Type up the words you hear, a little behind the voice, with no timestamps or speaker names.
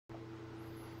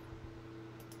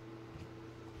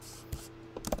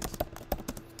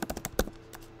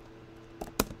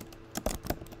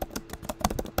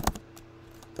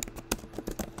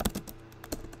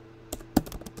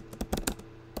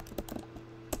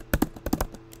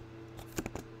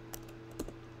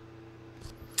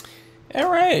All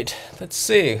right, let's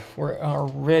see. We're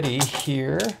ready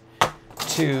here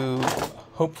to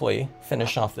hopefully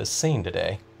finish off this scene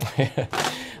today.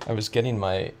 I was getting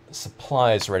my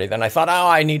supplies ready, then I thought, oh,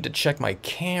 I need to check my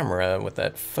camera with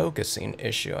that focusing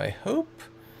issue. I hope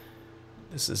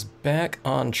this is back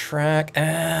on track.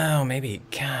 Oh, maybe,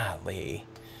 golly.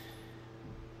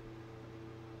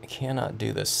 I cannot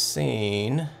do the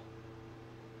scene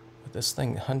with this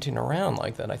thing hunting around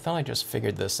like that. I thought I just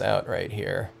figured this out right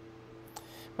here.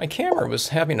 My camera was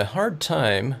having a hard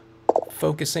time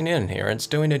focusing in here, and it's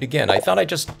doing it again. I thought I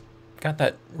just got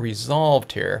that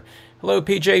resolved here. Hello,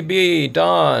 PJB,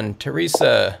 Dawn,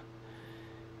 Teresa,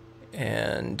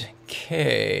 and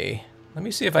Kay. Let me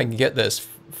see if I can get this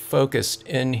focused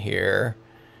in here.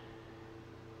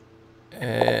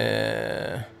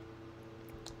 Kind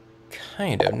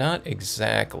of, not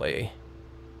exactly.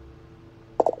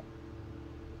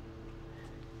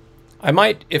 I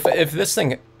might, if this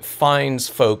thing finds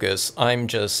focus, I'm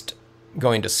just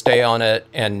going to stay on it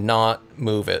and not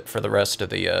move it for the rest of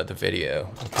the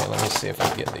video. Okay, let me see if I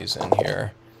can get these in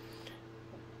here.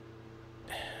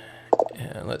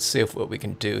 And let's see what we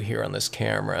can do here on this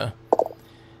camera.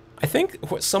 I think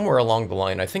somewhere along the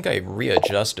line, I think I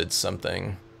readjusted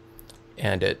something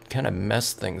and it kind of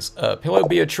messed things up. Hello,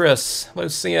 Beatrice. Hello,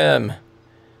 CM.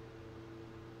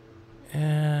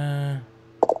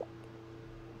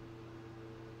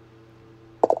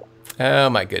 Oh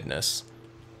my goodness.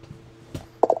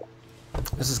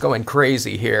 This is going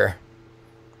crazy here.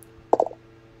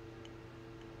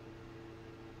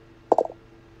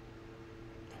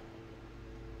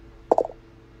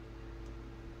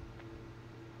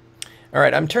 All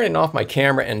right, I'm turning off my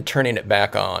camera and turning it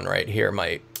back on right here,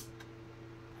 my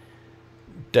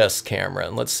desk camera,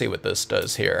 and let's see what this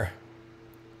does here.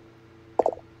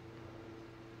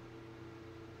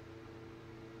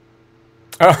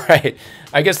 All right,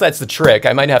 I guess that's the trick.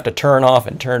 I might have to turn off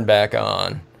and turn back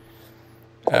on.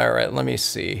 All right, let me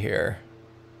see here.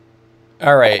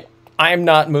 All right, I'm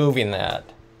not moving that.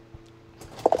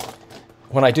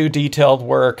 When I do detailed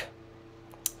work,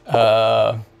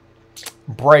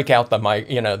 break out the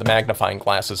the magnifying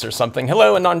glasses or something.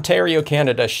 Hello in Ontario,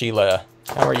 Canada, Sheila.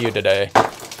 How are you today?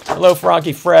 Hello,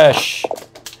 Froggy Fresh.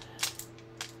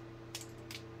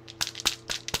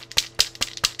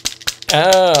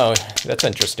 Oh, that's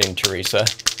interesting, Teresa.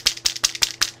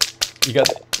 You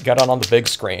got on the big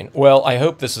screen. Well, I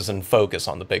hope this is in focus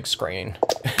on the big screen.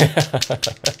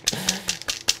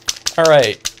 All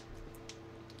right.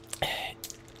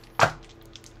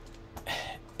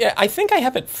 Yeah, I think I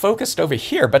have it focused over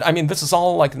here, but I mean, this is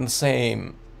all like in the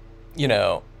same,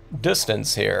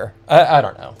 distance here. I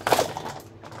don't know.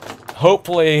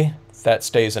 Hopefully that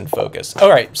stays in focus. All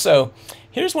right, so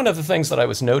here's one of the things that I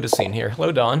was noticing here.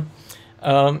 Hello, Don.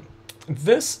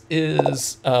 This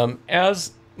is,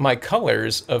 as my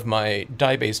colors of my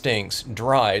dye-based inks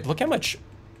dried, look how much,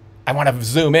 I want to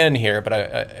zoom in here, but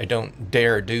I don't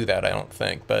dare do that, I don't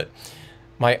think, but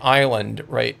my island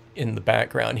right in the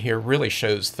background here really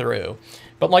shows through.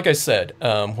 But like I said,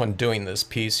 when doing this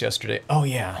piece yesterday, oh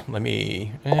yeah, let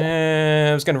me,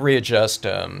 I was going to readjust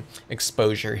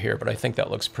exposure here, but I think that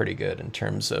looks pretty good in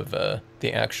terms of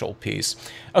the actual piece.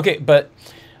 Okay, but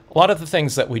a lot of the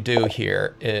things that we do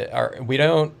here are,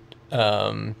 I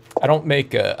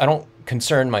don't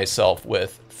concern myself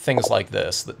with things like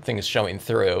this, things showing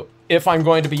through, if I'm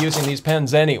going to be using these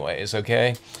pens anyways,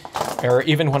 okay? Or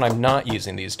even when I'm not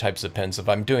using these types of pens, if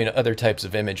I'm doing other types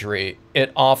of imagery,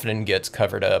 it often gets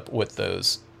covered up with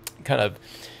those kind of,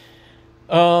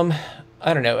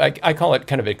 I don't know, I call it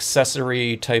kind of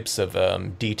accessory types of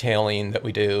detailing that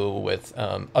we do with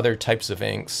other types of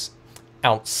inks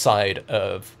outside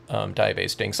of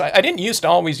dye-based inks. I didn't used to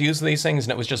always use these things,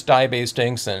 and it was just dye-based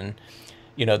inks, and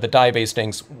the dye-based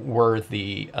inks were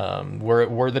the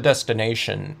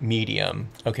destination medium,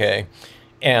 okay?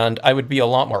 And I would be a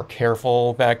lot more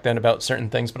careful back then about certain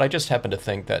things, but I just happen to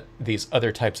think that these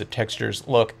other types of textures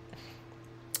look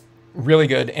really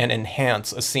good and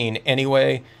enhance a scene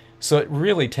anyway, so it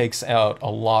really takes out a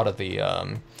lot of the,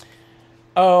 I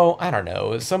don't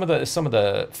know, some of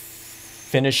the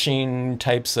finishing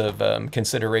types of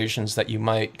considerations that you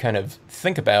might kind of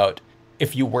think about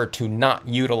if you were to not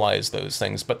utilize those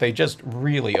things, but they just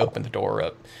really open the door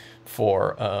up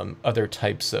for other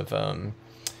types of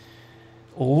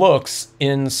looks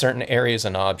in certain areas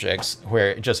and objects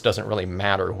where it just doesn't really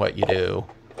matter what you do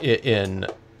in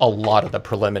a lot of the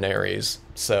preliminaries.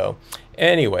 So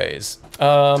anyways,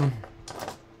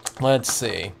 let's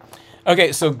see.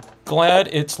 Okay, so glad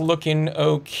it's looking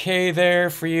okay there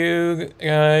for you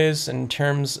guys in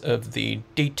terms of the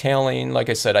detailing. Like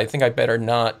I said, I think I better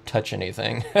not touch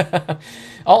anything.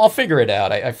 I'll figure it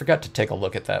out. I forgot to take a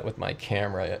look at that with my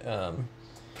camera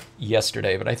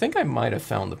yesterday, but I think I might have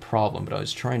found the problem, but I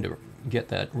was trying to get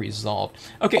that resolved.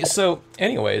 Okay, so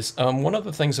anyways, one of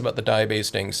the things about the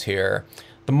dye-based inks here,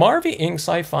 the Marvy inks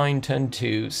I find tend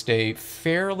to stay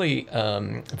fairly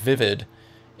vivid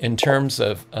in terms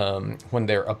of when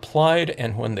they're applied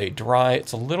and when they dry.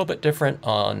 It's a little bit different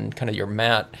on kind of your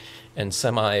matte and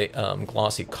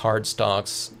semi-glossy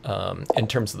cardstocks in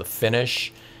terms of the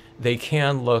finish. They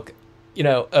can look, you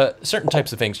know, certain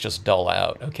types of inks just dull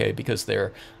out, okay, because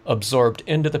they're absorbed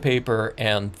into the paper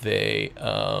and they,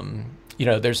 you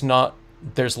know,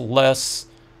 there's less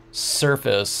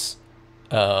surface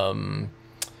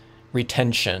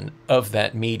retention of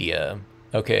that media.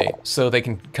 Okay, so they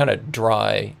can kind of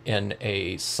dry in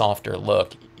a softer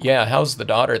look. Yeah, how's the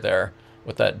daughter there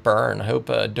with that burn? I hope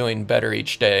doing better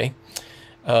each day.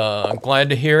 Glad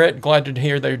to hear it. Glad to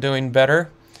hear they're doing better.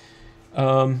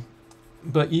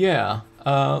 But yeah,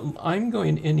 I'm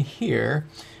going in here,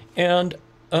 and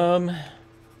I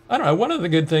don't know, one of the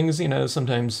good things, you know,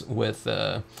 sometimes with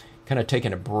kind of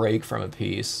taking a break from a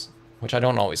piece, which I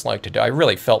don't always like to do. I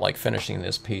really felt like finishing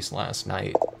this piece last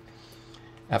night.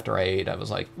 After I ate, I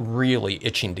was like really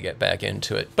itching to get back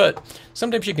into it. But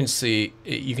sometimes you can see,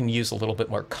 you can use a little bit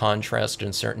more contrast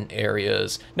in certain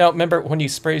areas. Now, remember, when you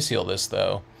spray seal this,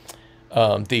 though,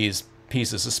 these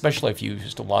pieces, especially if you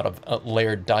used a lot of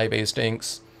layered dye-based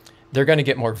inks, they're going to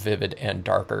get more vivid and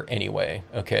darker anyway,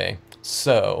 okay?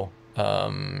 So,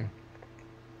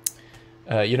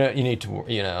 you need to,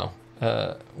 you know,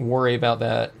 worry about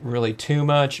that really too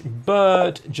much,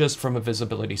 but just from a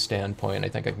visibility standpoint, I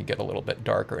think I can get a little bit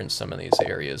darker in some of these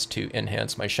areas to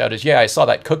enhance my shadows. Yeah, I saw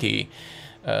that cookie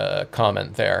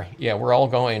comment there. Yeah, we're all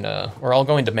going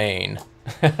to Maine.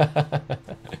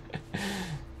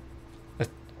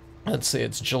 Let's see,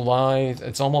 it's July,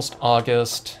 it's almost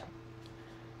August.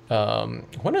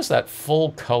 When is that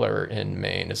full color in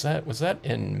Maine? Was that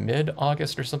in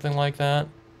mid-August or something like that?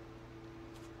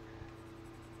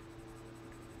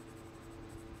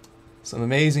 Some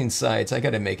amazing sights. I got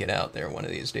to make it out there one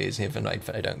of these days, even if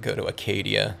I don't go to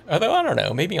Acadia. Although, I don't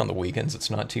know, maybe on the weekends it's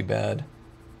not too bad.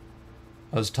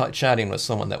 I was chatting with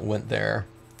someone that went there,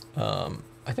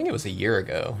 I think it was a year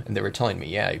ago, and they were telling me,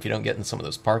 yeah, if you don't get in some of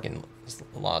those parking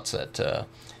lots at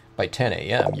by 10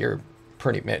 a.m., you're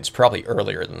it's probably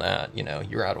earlier than that, you know,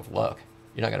 you're out of luck.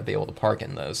 You're not going to be able to park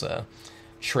in those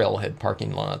trailhead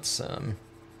parking lots,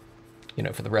 you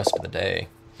know, for the rest of the day.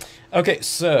 Okay,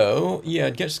 so yeah,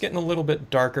 just getting a little bit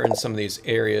darker in some of these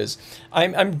areas.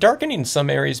 I'm darkening some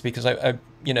areas because I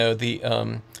you know, the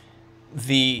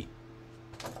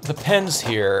pens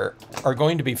here are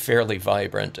going to be fairly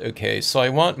vibrant. Okay, so I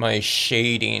want my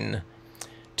shading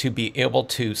to be able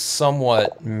to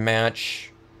somewhat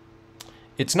match.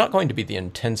 It's not going to be the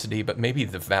intensity, but maybe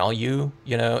the value,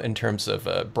 you know, in terms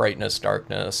of brightness,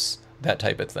 darkness, that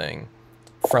type of thing,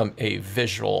 from a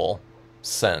visual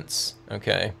sense.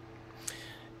 Okay.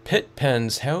 Pit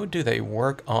pens, how do they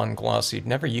work on glossy?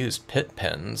 Never used pit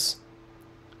pens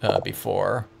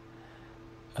before.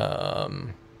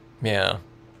 Yeah.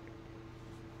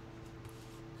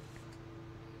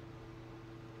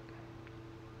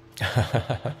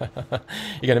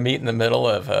 You're gonna meet in the middle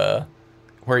of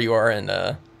where you are in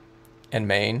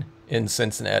Maine, in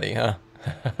Cincinnati, huh?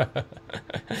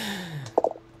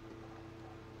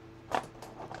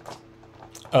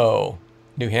 Oh,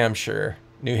 New Hampshire.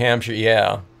 New Hampshire,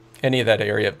 yeah. Any of that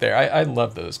area up there. I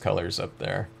love those colors up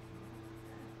there.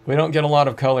 We don't get a lot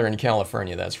of color in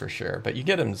California, that's for sure, but you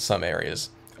get them in some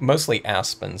areas. Mostly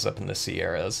aspens up in the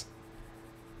Sierras.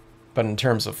 But in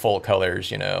terms of full colors,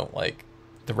 you know, like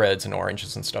the reds and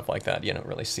oranges and stuff like that, you don't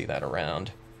really see that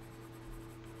around.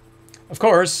 Of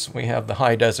course, we have the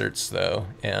high deserts, though,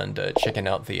 and checking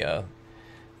out the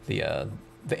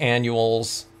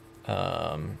annuals,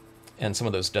 and some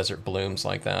of those desert blooms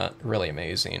like that. Really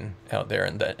amazing out there,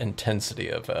 and the intensity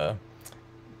of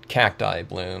cacti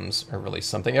blooms are really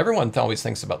something. Everyone always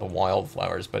thinks about the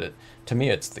wildflowers, but to me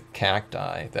it's the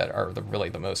cacti that are really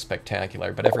the most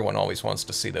spectacular. But everyone always wants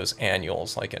to see those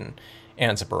annuals, like in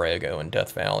Anza Borrego and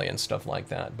Death Valley and stuff like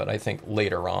that. But I think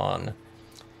later on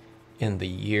in the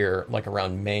year, like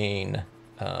around Maine,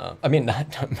 I mean,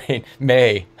 not Maine,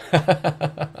 May,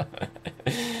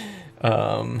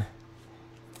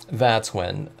 that's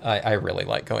when I really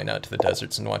like going out to the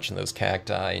deserts and watching those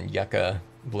cacti and yucca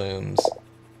blooms.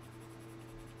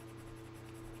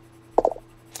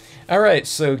 All right,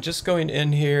 so just going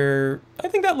in here, I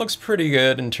think that looks pretty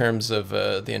good in terms of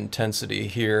the intensity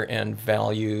here and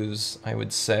values, I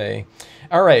would say.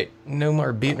 All right, no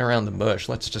more beating around the bush.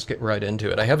 Let's just get right into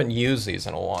it. I haven't used these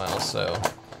in a while, so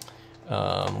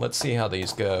let's see how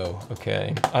these go.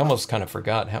 Okay, I almost kind of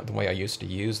forgot the way I used to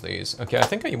use these. Okay, I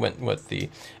think I went with the...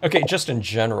 Okay, just in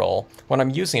general, when I'm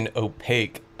using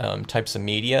opaque types of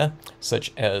media,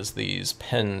 such as these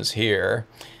pens here,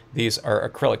 these are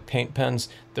acrylic paint pens.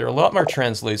 They're a lot more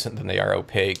translucent than they are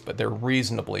opaque, but they're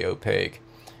reasonably opaque.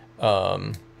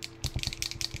 When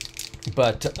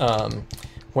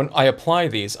I apply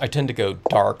these, I tend to go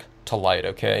dark to light,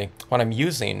 okay? When I'm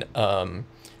using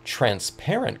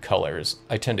transparent colors,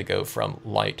 I tend to go from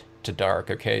light to dark,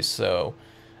 okay? So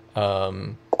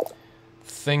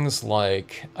things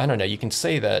like, I don't know, you can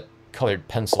say that colored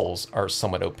pencils are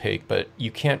somewhat opaque, but you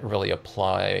can't really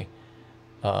apply...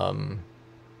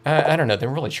 I don't know, they're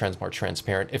really more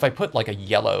transparent. If I put like a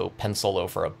yellow pencil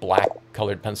over a black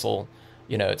colored pencil,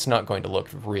 you know, it's not going to look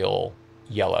real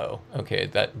yellow. Okay,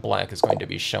 that black is going to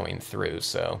be showing through,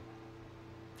 so...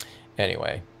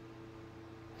 Anyway.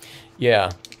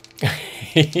 Yeah.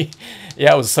 Yeah,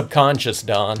 it was subconscious,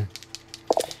 Don.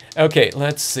 Okay,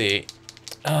 let's see.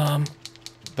 The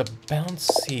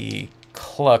bouncy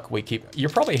cluck we keep...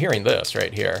 You're probably hearing this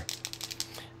right here.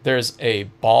 There's a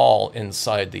ball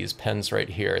inside these pens right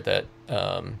here that,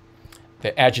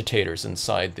 the agitators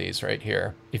inside these right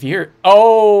here. If you hear,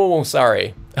 oh,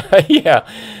 sorry. Yeah,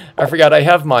 I forgot I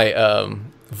have my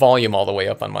volume all the way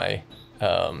up on my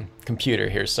computer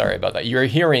here. Sorry about that. You're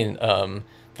hearing the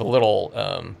little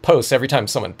posts. Every time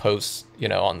someone posts, you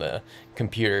know, on the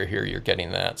computer here, you're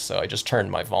getting that. So I just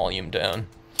turned my volume down.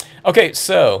 Okay,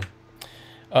 so...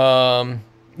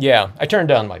 yeah, I turned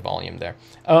down my volume there.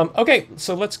 Okay,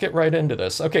 so let's get right into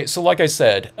this. Okay, so like I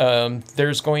said,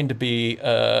 there's going to be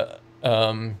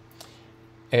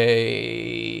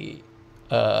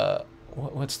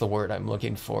what's the word I'm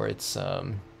looking for? It's,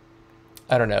 I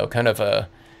don't know, kind of a...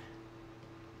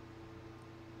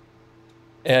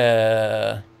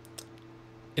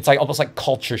 it's like almost like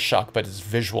culture shock, but it's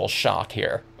visual shock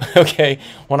here, okay?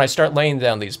 When I start laying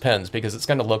down these pens, because it's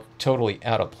going to look totally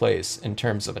out of place in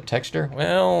terms of a texture.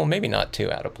 Well, maybe not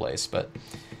too out of place, but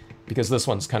because this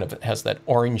one's kind of has that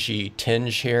orangey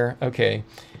tinge here. Okay.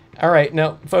 All right,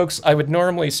 now, folks, I would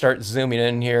normally start zooming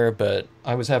in here, but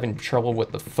I was having trouble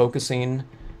with the focusing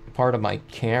part of my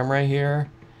camera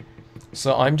here.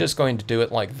 So I'm just going to do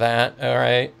it like that, all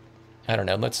right? I don't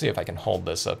know, let's see if I can hold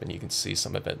this up and you can see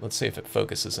some of it. Let's see if it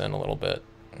focuses in a little bit.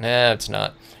 Nah, it's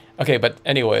not. Okay, but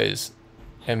anyways,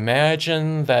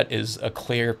 imagine that is a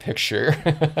clear picture.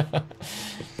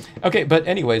 Okay, but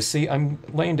anyways, see, I'm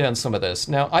laying down some of this.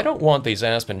 Now, I don't want these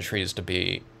aspen trees to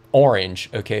be orange,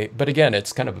 okay? But again,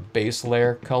 it's kind of a base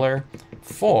layer color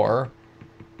for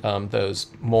those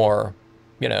more,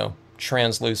 you know,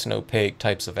 translucent, opaque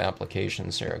types of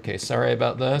applications here. Okay, sorry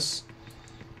about this.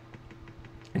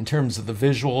 In terms of the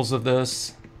visuals of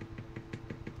this,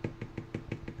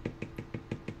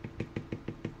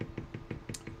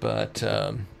 but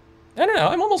I don't know,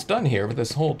 I'm almost done here with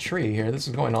this whole tree here. This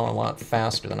is going on a lot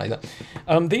faster than I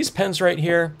thought. These pens right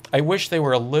here, I wish they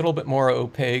were a little bit more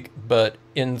opaque, but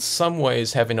in some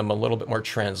ways having them a little bit more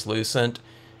translucent,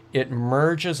 it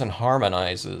merges and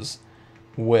harmonizes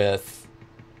with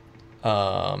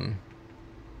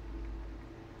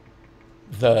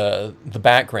the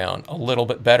background a little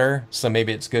bit better, so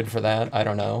maybe it's good for that. I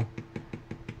don't know,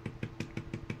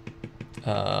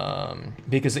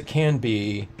 because it can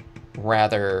be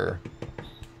rather,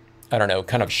 I don't know,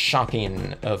 kind of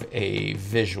shocking of a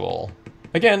visual.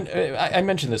 Again, I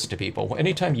mention this to people.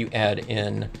 Anytime you add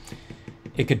in,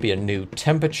 it could be a new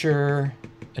temperature,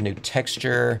 a new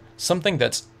texture, something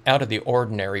that's out of the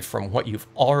ordinary from what you've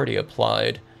already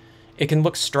applied. It can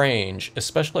look strange,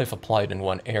 especially if applied in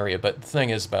one area, but the thing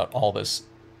is about all these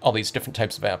different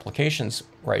types of applications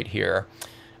right here,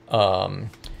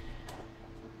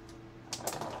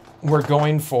 we're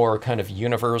going for kind of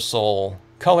universal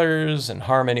colors and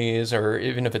harmonies, or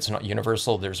even if it's not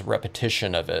universal, there's a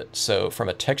repetition of it. So from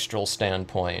a textural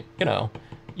standpoint, you know,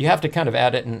 you have to kind of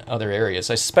add it in other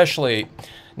areas, especially,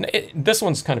 this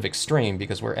one's kind of extreme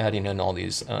because we're adding in all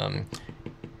these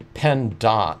pen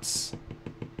dots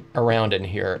around in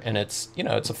here, and it's, you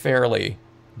know, it's a fairly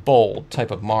bold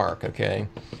type of mark, okay?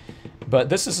 But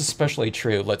this is especially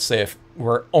true, let's say, if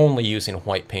we're only using a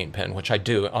white paint pen, which I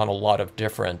do on a lot of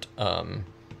different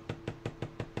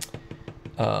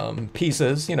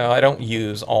pieces. You know, I don't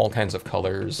use all kinds of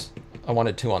colors. I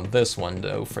wanted to on this one,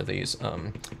 though, for these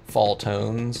fall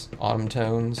tones, autumn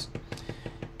tones.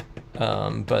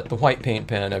 But the white paint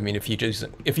pen, I mean, if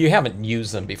you haven't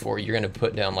used them before, you're going to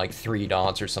put down like 3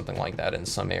 dots or something like that in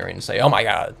some area and say, oh my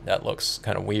god, that looks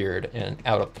kind of weird and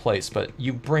out of place. But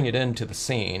you bring it into the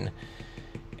scene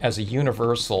as a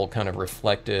universal kind of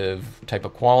reflective type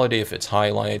of quality, if it's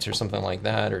highlights or something like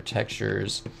that, or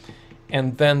textures.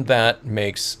 And then that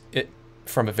makes it,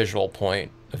 from a visual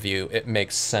point of view, it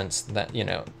makes sense that, you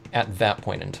know, at that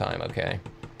point in time, okay?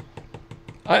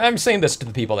 I'm saying this to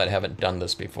the people that haven't done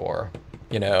this before.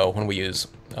 You know, when we use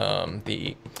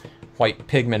the white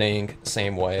pigment ink,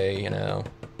 same way, you know.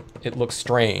 It looks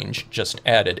strange, just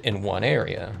added in one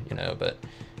area, you know, but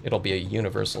it'll be a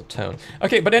universal tone.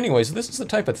 Okay, but anyways, this is the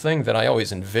type of thing that I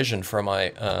always envisioned for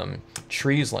my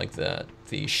trees like that.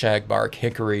 The shagbark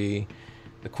hickory,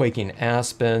 the quaking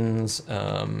aspens,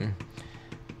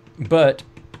 but,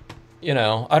 you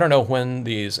know, I don't know when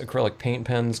these acrylic paint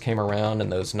pens came around in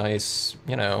those nice,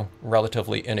 you know,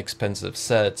 relatively inexpensive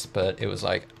sets, but it was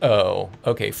like, oh,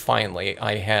 okay, finally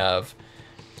I have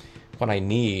what I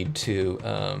need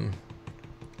to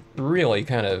really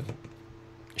kind of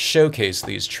showcase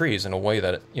these trees in a way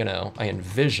that, you know, I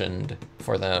envisioned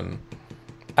for them.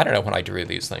 I don't know when I drew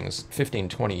these things, 15,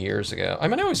 20 years ago. I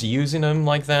mean, I was using them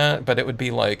like that, but it would be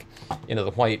like, you know,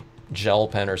 the white gel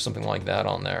pen or something like that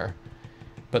on there.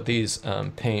 But these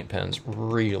paint pens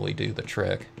really do the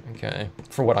trick, okay,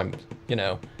 for what I'm, you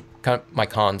know, my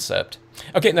concept.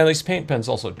 Okay, now these paint pens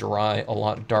also dry a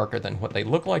lot darker than what they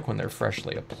look like when they're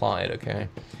freshly applied, okay?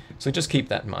 So just keep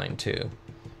that in mind too.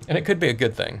 And it could be a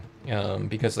good thing,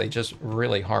 because they just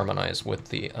really harmonize with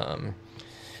the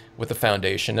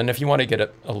foundation. And if you want to get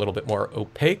it a little bit more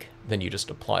opaque, then you just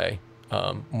apply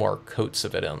more coats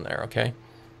of it in there, okay?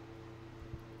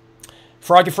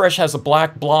 Froggy Fresh has a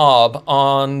black blob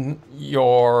on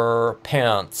your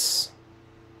pants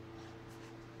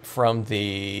from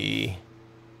the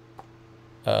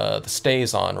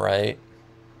stays on, right?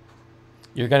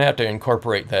 You're gonna have to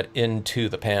incorporate that into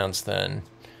the pants then.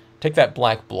 Take that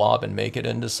black blob and make it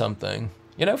into something.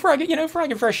 You know,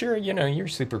 Froggy Fresh, you're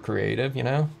super creative, you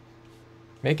know?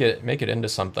 Make it into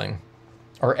something.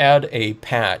 Or add a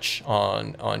patch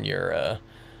on your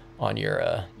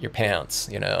pants,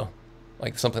 you know?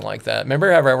 Like something like that.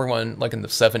 Remember how everyone, like in the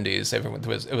 70s,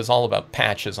 it was all about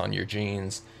patches on your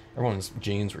jeans. Everyone's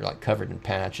jeans were like covered in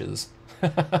patches.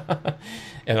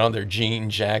 And on their jean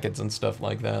jackets and stuff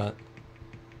like that.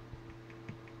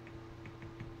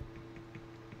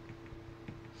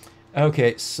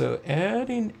 Okay, so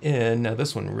adding in, now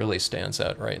this one really stands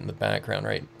out right in the background,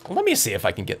 right? Let me see if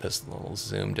I can get this a little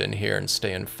zoomed in here and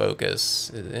stay in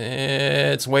focus.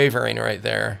 It's wavering right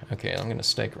there. Okay, I'm gonna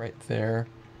stick right there.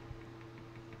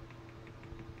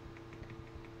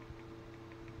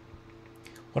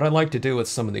 What I like to do with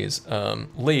some of these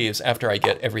leaves, after I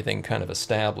get everything kind of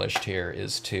established here,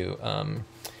 is to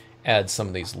add some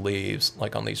of these leaves,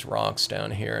 like on these rocks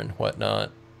down here and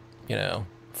whatnot, you know,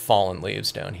 fallen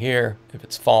leaves down here, if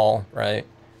it's fall, right?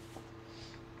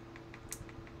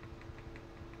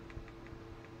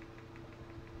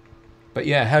 But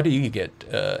yeah, how do you get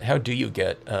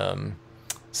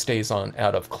stays on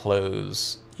out of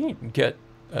clothes? You can get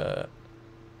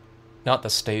not the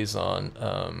stays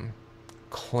on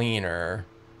cleaner.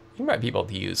 You might be able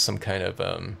to use some kind of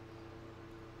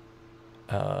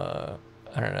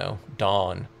I don't know,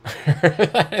 Dawn.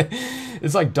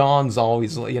 It's like Dawn's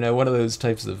always, you know, one of those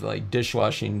types of like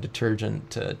dishwashing detergent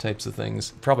types of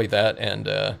things. Probably that and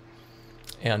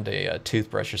a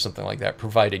toothbrush or something like that,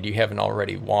 provided you haven't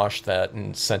already washed that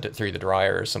and sent it through the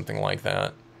dryer or something like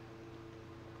that.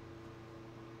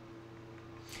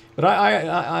 But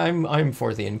I'm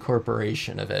for the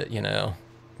incorporation of it, you know.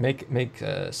 Make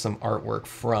some artwork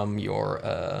from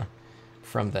your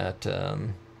from that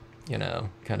you know,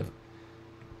 kind of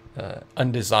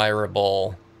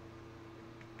undesirable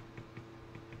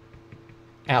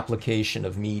application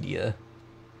of media.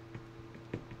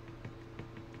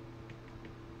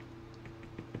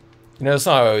 You notice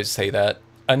how I always say that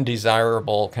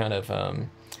undesirable kind of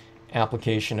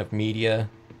application of media,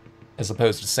 as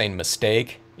opposed to saying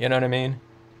mistake. You know what I mean?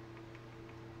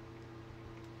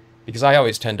 Because I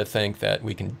always tend to think that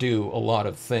we can do a lot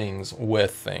of things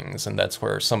with things, and that's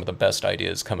where some of the best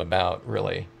ideas come about,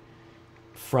 really,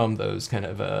 from those kind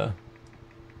of,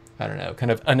 I don't know,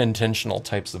 kind of unintentional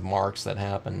types of marks that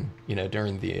happen, you know,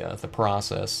 during the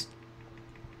process.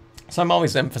 So I'm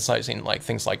always emphasizing like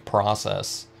things like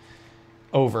process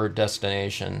over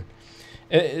destination.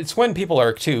 It's when people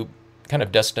are too kind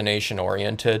of destination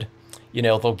oriented, you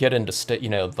know, they'll get into, you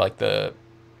know, like the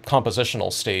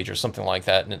compositional stage or something like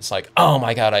that, and it's like, oh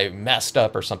my god, I messed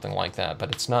up or something like that.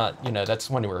 But it's not, you know, that's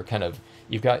when we're kind of,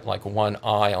 you've got like one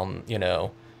eye on, you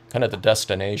know, kind of the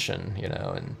destination, you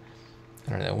know, and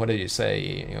I don't know, what did you say?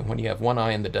 You know, when you have one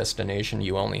eye in the destination,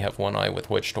 you only have one eye with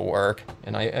which to work.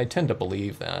 And I tend to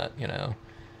believe that, you know.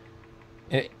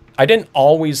 I didn't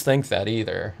always think that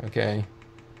either, okay?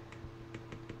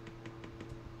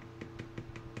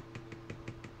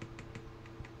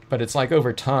 But it's like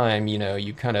over time, you know,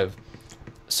 you kind of,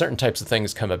 certain types of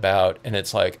things come about and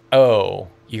it's like, oh,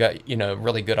 you got, you know, a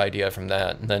really good idea from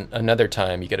that. And then another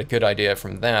time you get a good idea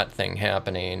from that thing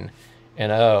happening.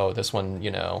 And oh, this one,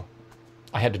 you know,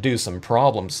 I had to do some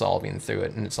problem solving through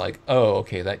it. And it's like, oh,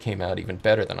 okay, that came out even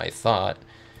better than I thought.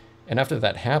 And after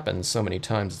that happens so many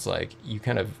times, it's like you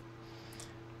kind of,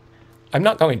 I'm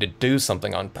not going to do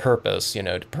something on purpose, you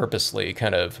know, to purposely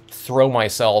kind of throw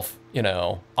myself, you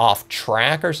know, off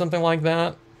track or something like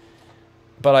that.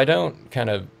 But I don't kind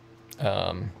of,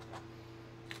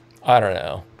 I don't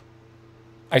know.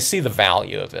 I see the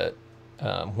value of it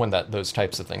when those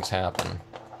types of things happen.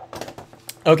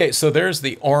 Okay, so there's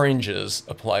the oranges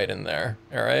applied in there,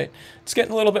 all right? It's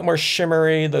getting a little bit more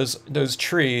shimmery, those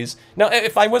trees. Now,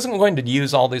 if I wasn't going to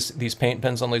use all these paint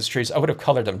pens on these trees, I would have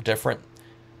colored them different.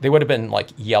 They would have been like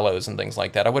yellows and things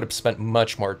like that. I would have spent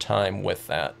much more time with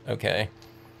that, okay?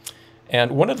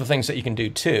 And one of the things that you can do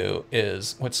too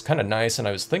is, what's kind of nice, and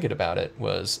I was thinking about it,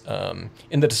 was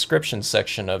in the description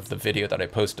section of the video that I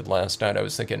posted last night, I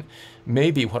was thinking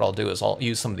maybe what I'll do is I'll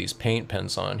use some of these paint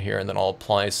pens on here and then I'll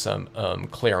apply some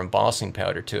clear embossing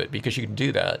powder to it, because you can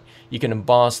do that. You can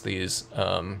emboss these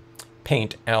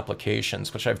paint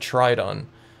applications, which I've tried on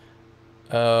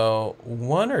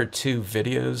one or two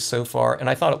videos so far, and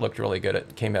I thought it looked really good.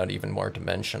 It came out even more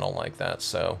dimensional like that,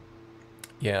 so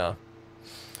yeah.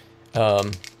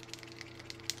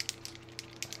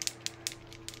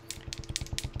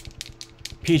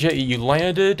 PJ, you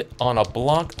landed on a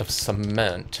block of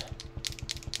cement.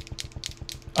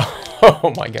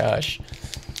 Oh my gosh.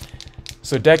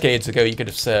 So decades ago, you could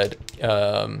have said,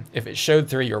 if it showed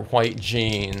through your white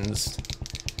jeans,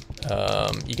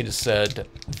 you could have said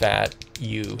that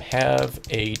you have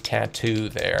a tattoo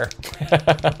there.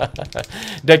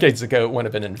 Decades ago, it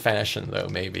wouldn't have been in fashion, though,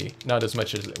 maybe. Not as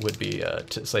much as it would be,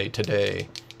 to say, today,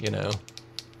 you know.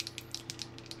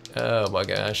 Oh, my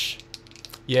gosh.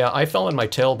 Yeah, I fell on my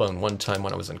tailbone one time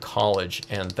when I was in college,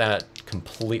 and that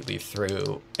completely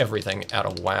threw everything out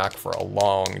of whack for a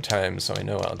long time, so I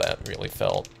know how that really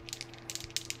felt.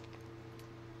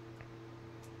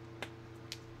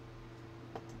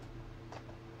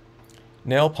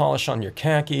 Nail polish on your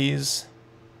khakis.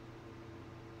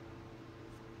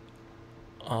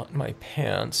 On my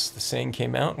pants. The saying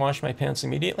came out, wash my pants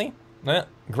immediately.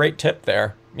 Great tip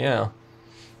there. Yeah.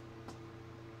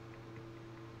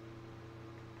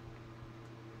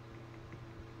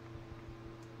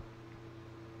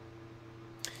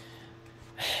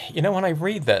 You know, when I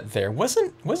read that there,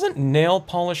 wasn't nail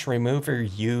polish remover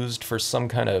used for some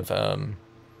kind of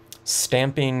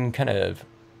stamping kind of,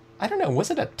 I don't know, was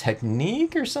it a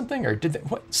technique or something? Or did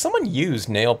someone use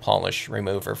nail polish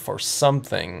remover for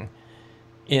something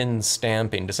in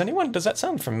stamping? Does that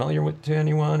sound familiar to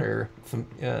anyone? Or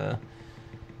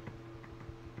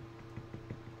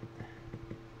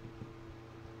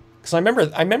because I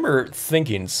remember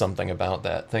thinking something about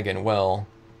that, thinking, well,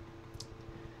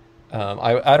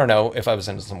 I don't know if I was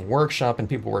in some workshop and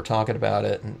people were talking about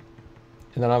it, and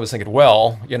then I was thinking,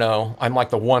 well, you know, I'm like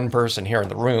the one person here in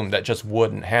the room that just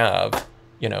wouldn't have,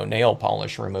 you know, nail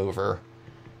polish remover.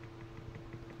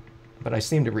 But I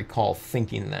seem to recall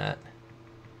thinking that.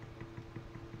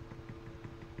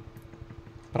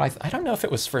 But I don't know if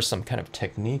it was for some kind of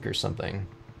technique or something.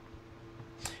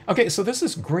 Okay, so this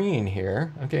is green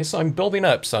here. Okay, so I'm building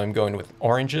up. So I'm going with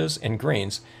oranges and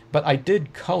greens. But I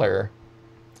did color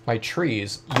my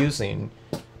trees using,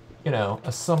 you know,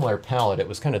 a similar palette. It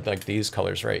was kind of like these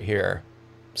colors right here.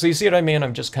 So you see what I mean?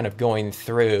 I'm just kind of going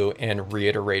through and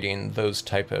reiterating those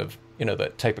type of, you know,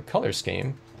 that type of color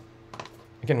scheme.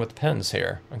 Again, with pens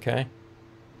here, okay?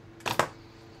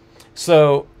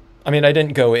 So, I mean, I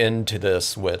didn't go into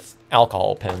this with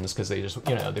alcohol pens because they just,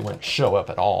 you know, they wouldn't show up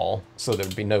at all. So there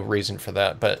would be no reason for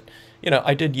that. But, you know,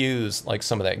 I did use like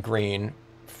some of that green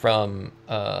from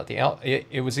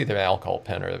it was either alcohol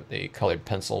pen or the colored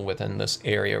pencil within this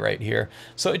area right here.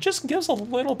 So it just gives a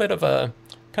little bit of a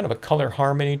kind of a color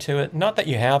harmony to it. Not that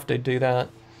you have to do that.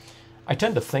 I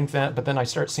tend to think that, but then I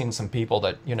start seeing some people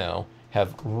that, you know,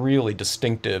 have really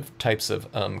distinctive types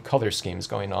of color schemes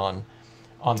going on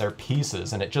their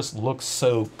pieces, and it just looks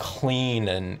so clean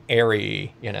and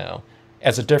airy, you know,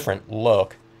 as a different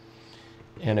look.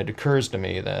 And it occurs to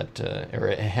me that, or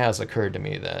it has occurred to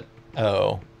me that,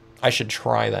 oh, I should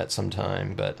try that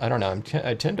sometime, but I don't know.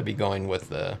 I tend to be going with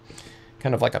the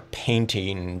kind of like a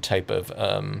painting type of,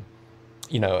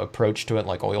 you know, approach to it,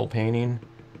 like oil painting.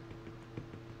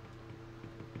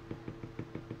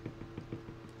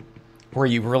 Where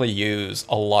you really use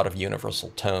a lot of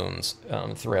universal tones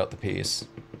throughout the piece.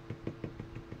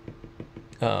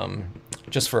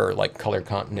 Just for like color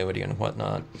continuity and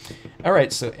whatnot. All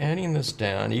right, so adding this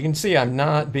down, you can see I'm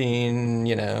not being,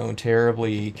 you know,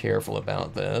 terribly careful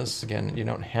about this. Again, you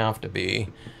don't have to be.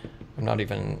 I'm not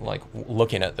even like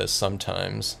looking at this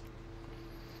sometimes.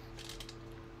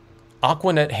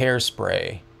 Aquanet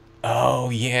hairspray. Oh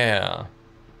yeah.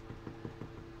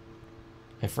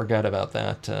 I forgot about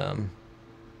that.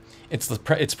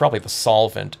 It's probably the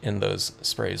solvent in those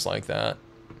sprays like that.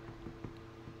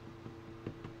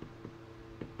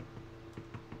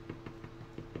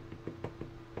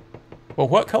 Well,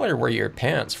 what color were your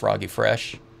pants, Froggy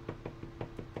Fresh?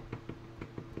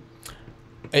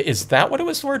 Is that what it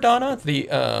was for, Donna?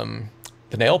 The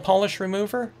nail polish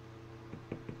remover?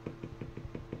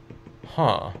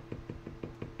 Huh.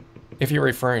 If you're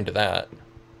referring to that.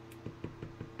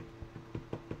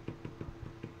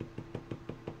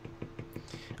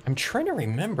 I'm trying to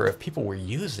remember if people were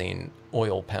using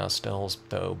oil pastels,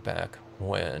 though, back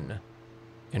when,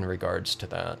 in regards to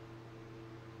that.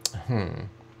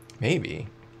 Maybe.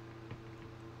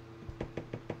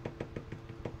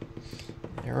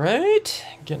 All right,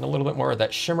 getting a little bit more of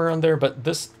that shimmer on there, but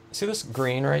this, see this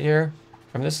green right here?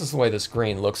 I mean, this is the way this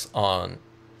green looks on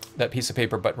that piece of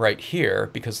paper, but right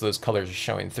here, because those colors are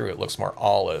showing through, it looks more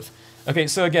olive. Okay,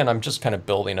 so again, I'm just kind of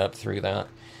building up through that.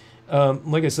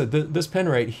 Like I said, this pen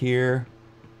right here,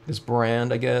 this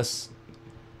brand, I guess,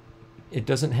 it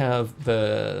doesn't have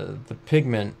the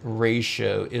pigment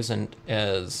ratio isn't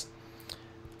as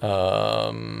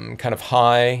kind of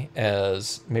high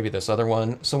as maybe this other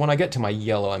one. So when I get to my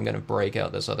yellow, I'm going to break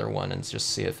out this other one and just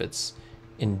see if it's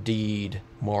indeed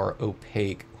more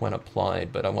opaque when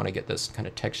applied, but I want to get this kind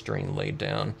of texturing laid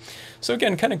down. So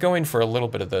again, kind of going for a little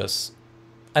bit of this.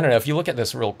 I don't know, if you look at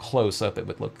this real close up, it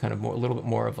would look kind of more, a little bit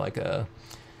more of like an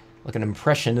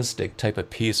impressionistic type of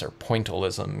piece, or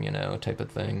pointillism, you know, type of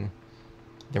thing.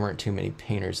 There weren't too many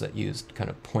painters that used kind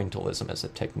of pointillism as a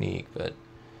technique, but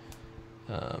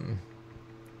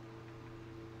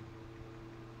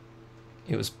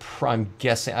it was, I'm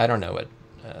guessing, I don't know it,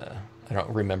 I don't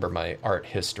remember my art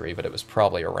history, but it was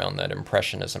probably around that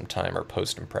Impressionism time or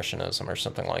Post-Impressionism or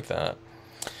something like that.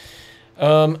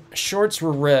 Shorts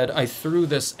were red. I threw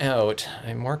this out.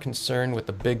 I'm more concerned with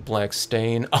the big black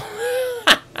stain.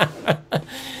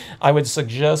 I would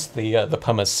suggest the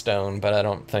pumice stone, but I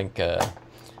don't think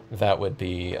that would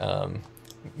be,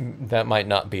 that might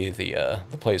not be the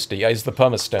place to use the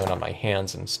pumice stone on my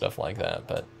hands and stuff like that,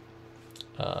 but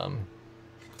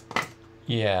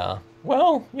yeah.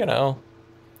 Well, you know,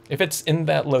 if it's in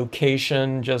that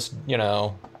location, just, you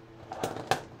know,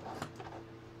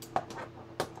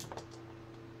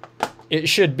 it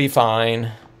should be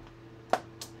fine.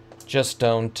 Just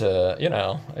don't, you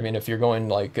know, I mean, if you're going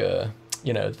like,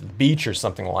 you know, to the beach or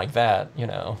something like that, you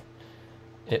know,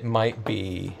 it might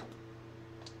be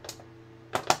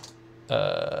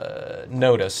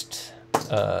noticed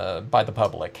by the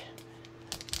public.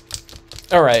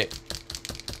 All right.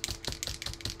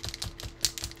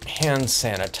 Hand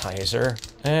sanitizer.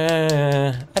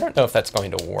 I don't know if that's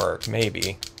going to work.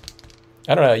 Maybe.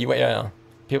 I don't know. Yeah.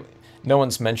 No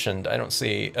one's mentioned, I don't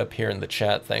see up here in the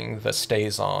chat thing, the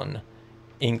stays on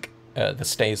ink, the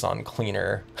stays on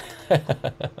cleaner.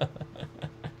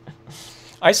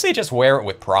 I say just wear it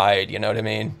with pride, you know what I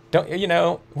mean? Don't, you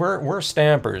know, we're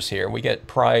stampers here. We get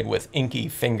pride with inky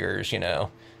fingers, you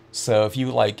know. So if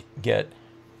you like get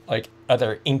like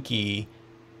other inky,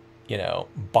 you know,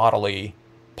 bodily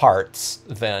parts,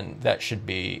 then that should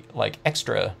be like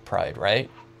extra pride, right?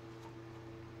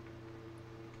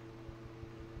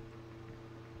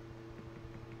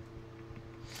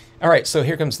 All right, so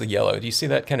here comes the yellow. Do you see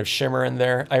that kind of shimmer in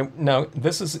there? No,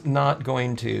 this is not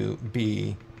going to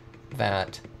be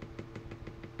that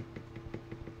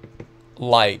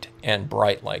light and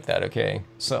bright like that, okay?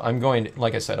 So I'm going to,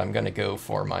 like I said, I'm going to go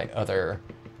for my other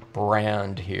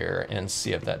brand here and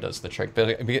see if that does the trick.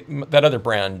 But that other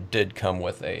brand did come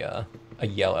with a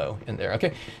yellow in there.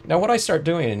 Okay, now what I start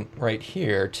doing right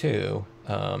here too,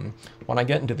 when I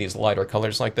get into these lighter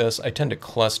colors like this, I tend to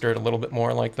cluster it a little bit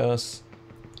more like this.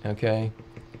 Okay,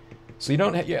 so you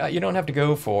don't have to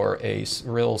go for a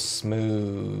real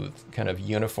smooth kind of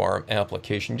uniform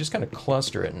application. You just kind of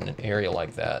cluster it in an area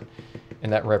like that,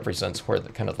 and that represents where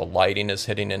the kind of the lighting is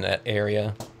hitting in that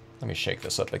area. Let me shake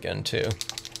this up again too.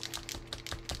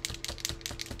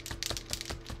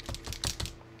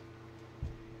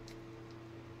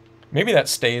 Maybe that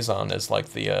stays on as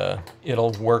like the,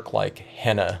 it'll work like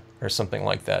henna or something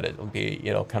like that. It'll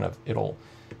you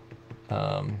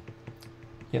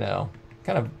know,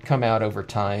 kind of come out over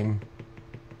time.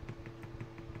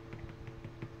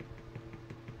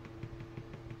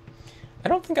 I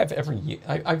don't think I've ever,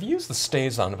 I've used the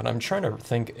stays on, but I'm trying to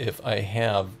think if I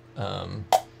have,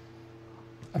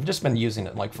 I've just been using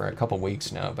it like for a couple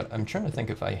weeks now, but I'm trying to think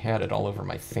if I had it all over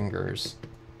my fingers.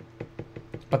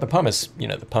 But the pumice,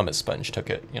 the pumice sponge took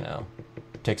it,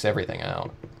 takes everything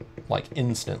out, like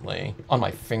instantly, on my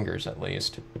fingers at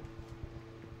least.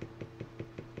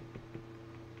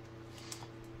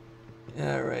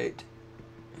 All right,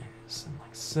 something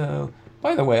like so.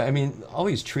 By the way, I mean, all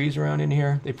these trees around in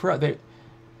here, they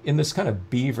in this kind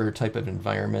of beaver type of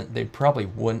environment, they probably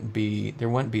wouldn't be, there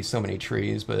wouldn't be so many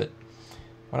trees, but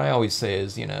what I always say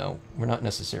is, we're not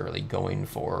necessarily going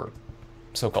for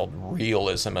so-called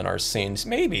realism in our scenes.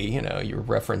 Maybe, you're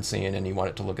referencing and you want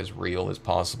it to look as real as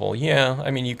possible. Yeah, I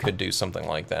mean, you could do something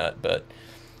like that, but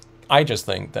I just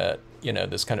think that,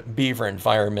 this kind of beaver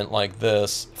environment like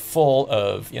this, full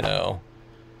of,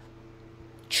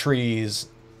 trees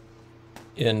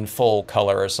in full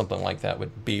color or something like that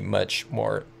would be much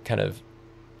more kind of,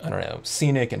 I don't know,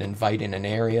 scenic and inviting an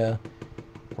area,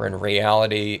 where in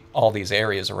reality, all these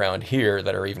areas around here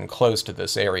that are even close to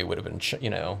this area would have been,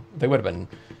 they would have been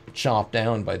chopped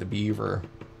down by the beaver.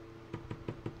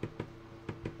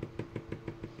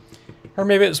 Or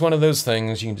maybe it's one of those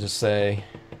things you can just say,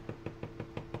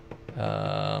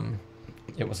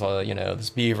 it was this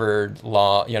beaver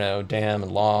dam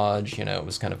and lodge, it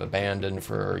was kind of abandoned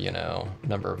for, a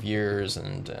number of years,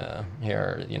 and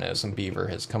here, some beaver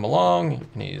has come along,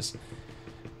 and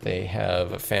they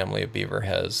have a family of beaver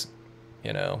has,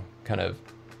 kind of,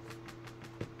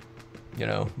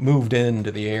 moved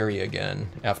into the area again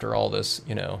after all this,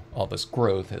 all this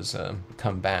growth has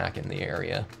come back in the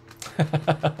area.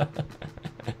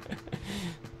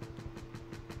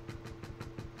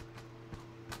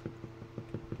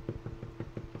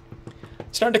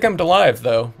 Starting to come to life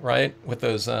though, right? With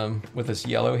those with this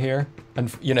yellow here.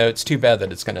 And it's too bad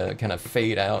that it's gonna kind of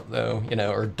fade out though,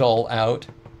 or dull out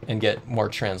and get more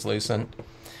translucent.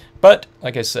 But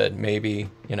like I said,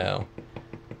 maybe,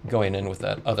 going in with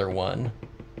that other one,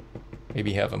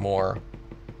 maybe have a more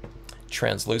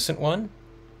translucent one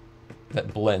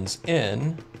that blends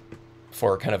in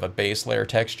for kind of a base layer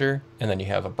texture, and then you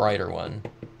have a brighter one,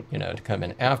 to come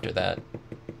in after that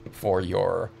for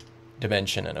your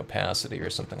dimension and opacity or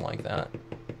something like that.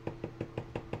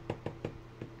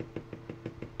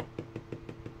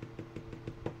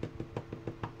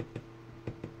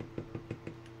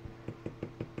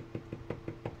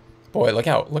 Boy, look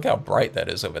how bright that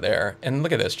is over there. And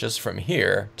look at this, just from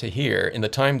here to here, in the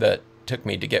time that took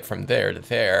me to get from there to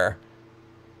there,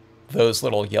 those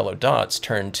little yellow dots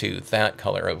turned to that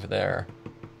color over there.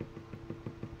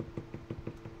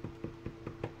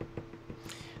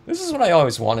 This is what I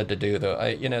always wanted to do,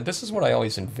 though. This is what I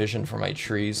always envisioned for my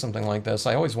trees, something like this.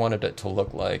 I always wanted it to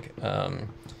look like, kind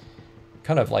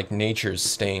of like nature's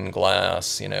stained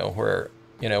glass, where,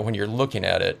 when you're looking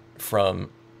at it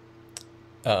from,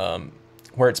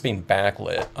 where it's being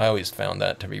backlit. I always found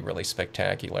that to be really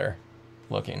spectacular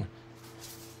looking.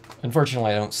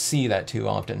 Unfortunately, I don't see that too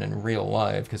often in real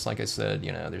life, because like I said,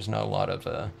 there's not a lot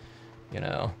of,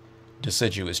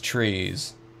 deciduous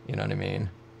trees, you know what I mean,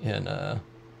 in,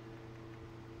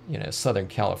 Southern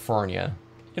California,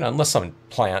 unless someone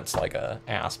plants like a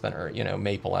aspen or,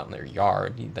 maple out in their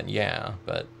yard, then yeah,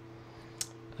 but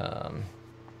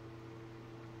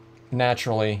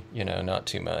naturally, not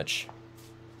too much.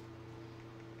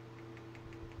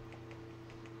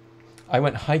 I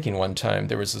went hiking one time.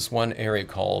 There was this one area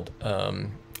called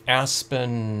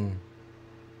Aspen,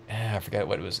 I forget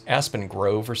what it was, Aspen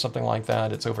Grove or something like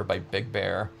that. It's over by Big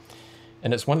Bear.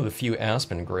 And it's one of the few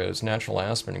aspen groves, natural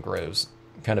aspen groves,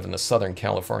 kind of in the Southern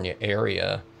California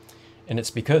area. And it's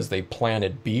because they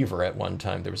planted beaver at one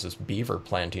time. There was this beaver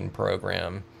planting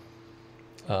program,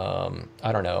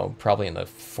 I don't know, probably in the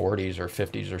 40s or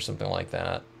 50s or something like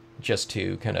that, just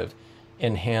to kind of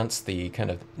enhance the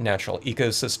kind of natural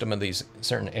ecosystem of these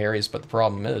certain areas. But the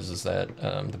problem is that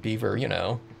the beaver,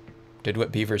 did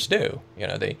what beavers do.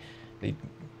 They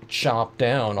chopped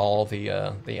down all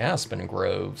the aspen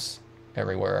groves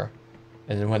everywhere.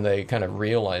 And then when they kind of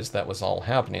realized that was all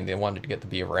happening, they wanted to get the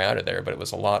beaver out of there, but it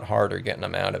was a lot harder getting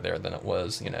them out of there than it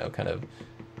was, kind of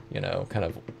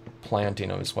planting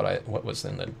them is what was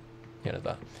in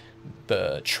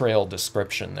the trail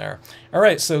description there. All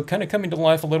right, so kind of coming to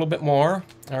life a little bit more.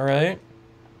 All right.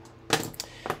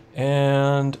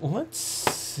 And let's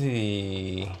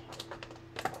see.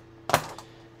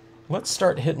 let's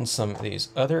start hitting some of these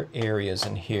other areas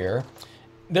in here.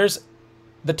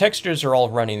 The textures are all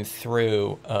running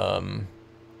through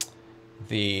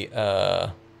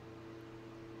the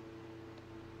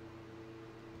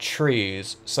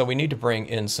trees, so we need to bring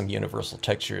in some universal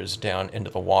textures down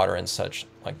into the water and such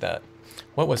like that.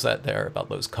 What was that there about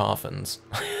those coffins?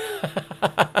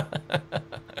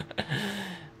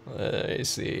 Let me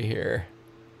see here.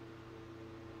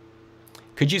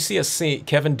 Could you see a scene,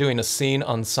 Kevin doing a scene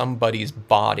on somebody's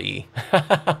body?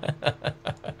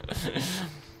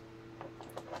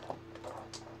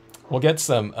 We'll get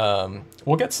some, what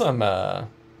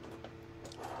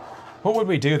would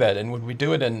we do that in? Would we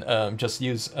do it in, just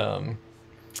use,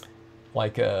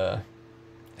 like,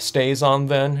 stays on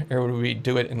then? Or would we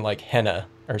do it in, like, henna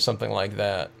or something like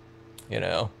that? You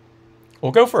know?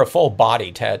 We'll go for a full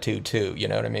body tattoo, too, you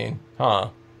know what I mean? Huh?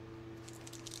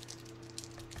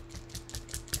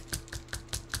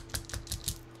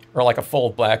 Or like a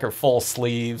full black or full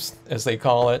sleeves, as they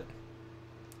call it.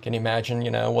 Can you imagine? You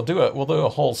know, we'll do a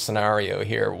whole scenario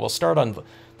here. We'll start on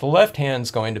the left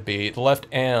hand's going to be the left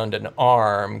and an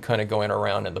arm kind of going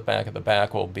around, and the back of the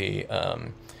back will be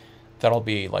that'll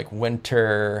be like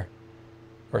winter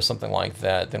or something like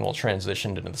that. Then we'll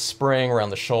transition into the spring around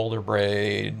the shoulder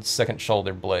blade. Second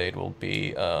shoulder blade will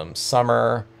be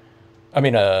summer. I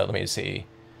mean, let me see,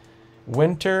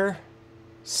 winter,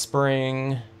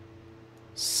 spring,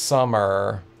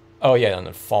 summer. Oh yeah, and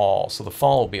then fall. So the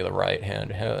fall will be the right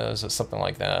hand. How does something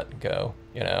like that go?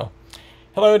 You know.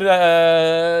 Hello,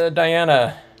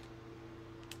 Diana.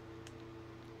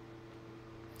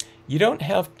 You don't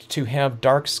have to have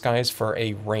dark skies for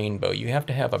a rainbow. You have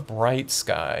to have a bright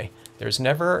sky. There's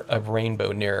never a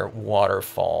rainbow near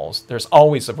waterfalls. There's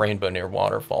always a rainbow near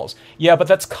waterfalls. Yeah, but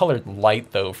that's colored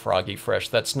light though, Froggy Fresh.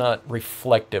 That's not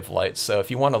reflective light. So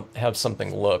if you want to have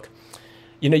something look,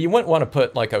 you know, you wouldn't want to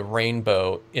put like a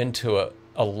rainbow into a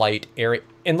light area,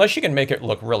 unless you can make it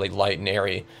look really light and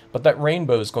airy, but that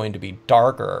rainbow is going to be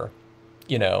darker,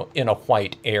 you know, in a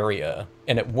white area,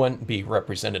 and it wouldn't be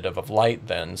representative of light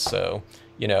then. So,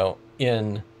 you know,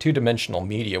 in two-dimensional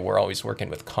media, we're always working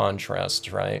with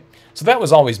contrast, right? So that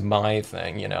was always my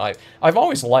thing, you know. I've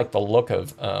always liked the look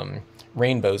of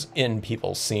rainbows in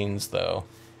people's scenes, though,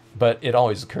 but it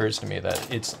always occurs to me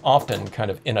that it's often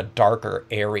kind of in a darker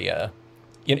area,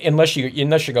 unless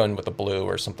you're going with a blue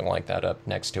or something like that up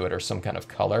next to it, or some kind of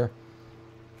color.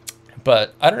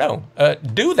 But I don't know.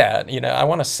 Do that. You know, I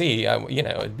want to see. You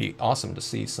know, it'd be awesome to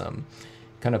see some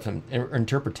kind of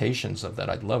interpretations of that.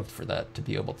 I'd love for that to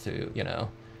be able to, you know,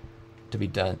 to be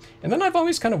done. And then I've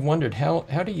always kind of wondered how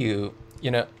do you, you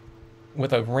know,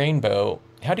 with a rainbow,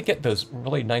 how to get those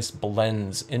really nice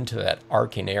blends into that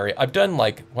arcing area. I've done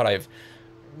like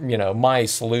you know, my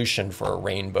solution for a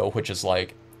rainbow, which is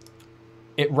like,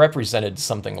 it represented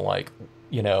something like,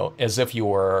 you know, as if you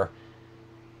were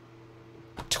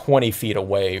 20 feet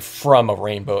away from a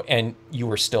rainbow and you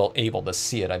were still able to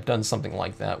see it. I've done something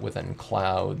like that within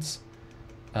clouds.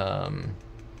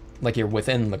 Like you're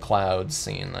within the clouds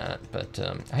seeing that. But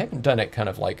I haven't done it kind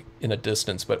of like in a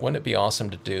distance, but wouldn't it be awesome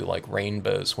to do like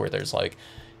rainbows where there's like,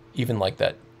 even like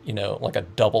that, you know, like a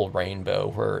double rainbow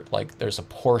where like there's a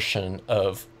portion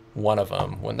of one of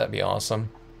them. Wouldn't that be awesome?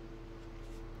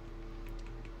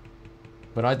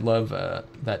 But I'd love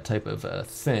that type of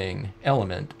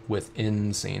element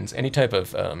within scenes. Any type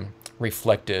of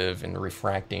reflective and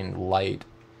refracting light,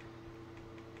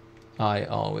 I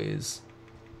always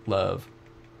love.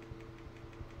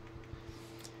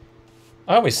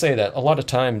 I always say that a lot of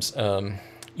times,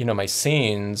 you know, my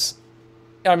scenes,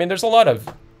 I mean, there's a lot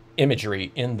of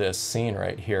imagery in this scene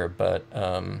right here, but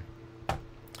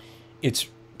it's,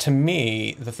 to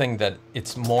me, the thing that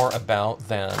it's more about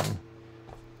than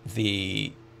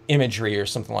the imagery or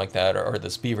something like that, or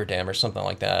this beaver dam or something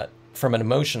like that. From an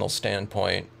emotional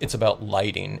standpoint, it's about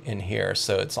lighting in here.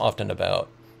 So it's often about,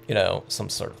 you know, some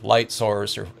sort of light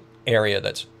source or area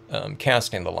that's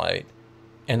casting the light,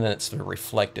 and then it's the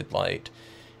reflected light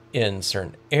in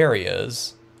certain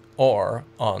areas or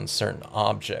on certain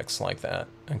objects like that.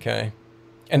 Okay,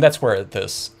 and that's where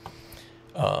this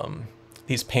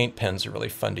these paint pens are really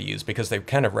fun to use, because they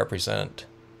kind of represent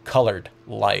colored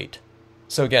light.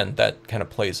 So again, that kind of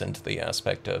plays into the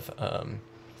aspect of,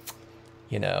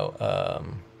 you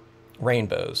know,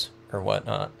 rainbows or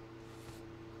whatnot.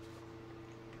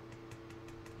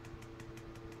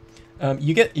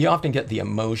 You often get the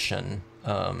emotion.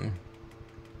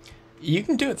 You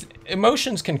can do it.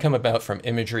 Emotions can come about from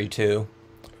imagery too,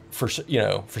 for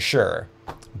sure.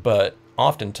 But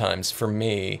oftentimes, for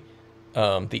me,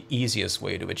 the easiest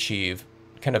way to achieve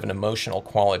kind of an emotional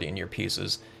quality in your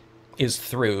pieces is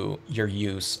through your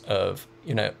use of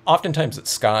you know, oftentimes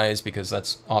it's skies because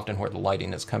that's often where the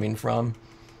lighting is coming from.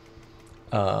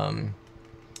 But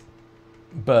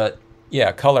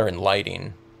yeah, color and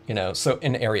lighting, you know, so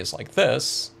in areas like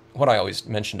this, what I always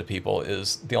mention to people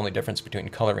is the only difference between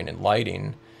coloring and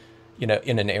lighting, you know,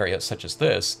 in an area such as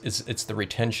this is it's the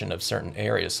retention of certain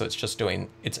areas. So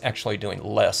it's actually doing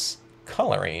less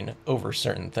coloring over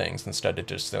certain things instead of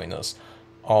just doing this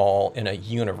all in a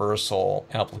universal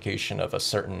application of a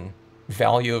certain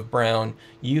value of brown.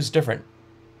 You use different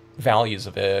values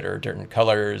of it or different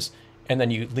colors, and then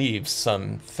you leave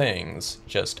some things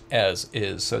just as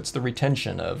is. So it's the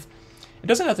retention of, it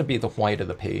doesn't have to be the white of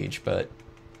the page, but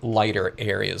lighter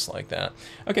areas like that.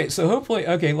 Okay, so hopefully,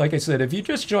 okay, like I said, if you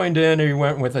just joined in or you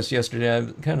weren't with us yesterday,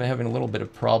 I'm kind of having a little bit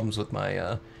of problems with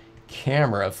my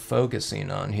camera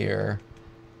focusing on here.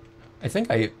 I think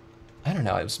I don't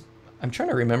know, I'm trying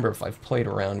to remember if I've played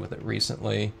around with it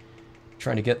recently,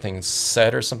 trying to get things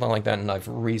set or something like that, and I've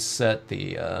reset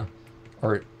the,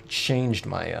 or changed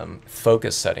my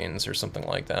focus settings or something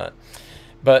like that.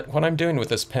 But what I'm doing with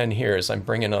this pen here is I'm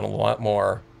bringing on a lot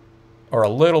more, or a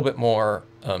little bit more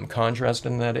contrast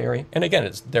in that area. And again,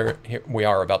 it's there. Here we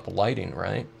are about the lighting,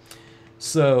 right?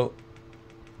 So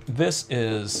this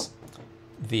is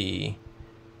the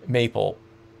maple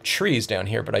trees down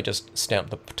here, but I just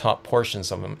stamped the top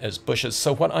portions of them as bushes.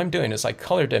 So what I'm doing is I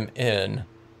colored them in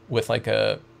with like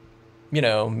a, you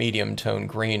know, medium tone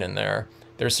green in there.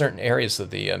 There are certain areas of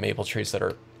the maple trees that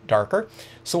are darker.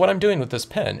 So what I'm doing with this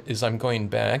pen is I'm going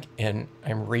back and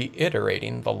I'm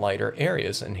reiterating the lighter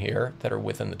areas in here that are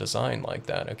within the design like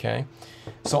that, okay?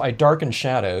 So I darken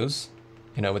shadows,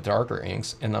 you know, with darker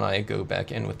inks, and then I go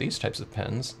back in with these types of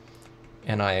pens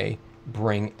and I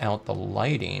bring out the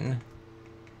lighting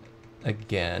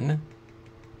again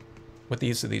with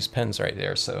these pens right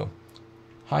there. So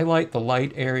highlight the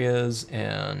light areas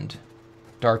and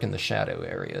darken the shadow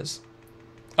areas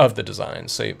of the design.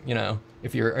 So, you know,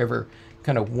 if you're ever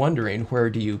kind of wondering where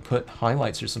do you put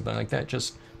highlights or something like that,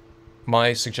 just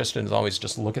my suggestion is always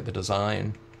just look at the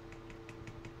design.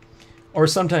 Or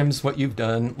sometimes what you've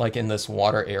done, like in this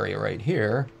water area right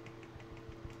here,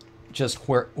 just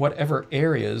where whatever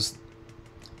areas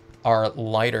are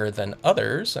lighter than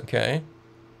others, okay?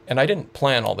 And I didn't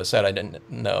plan all this out. I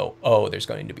didn't know, oh, there's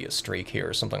going to be a streak here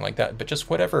or something like that. But just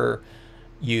whatever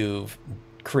you've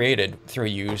created through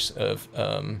use of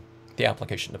the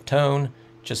application of tone,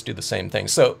 just do the same thing.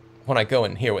 So when I go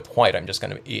in here with white, I'm just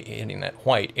going to be hitting that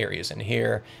white areas in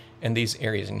here and these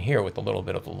areas in here with a little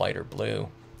bit of a lighter blue,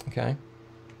 okay?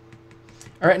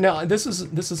 All right, now this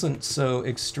isn't so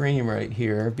extreme right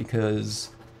here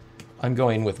because I'm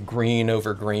going with green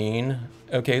over green.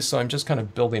 Okay, so I'm just kind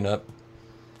of building up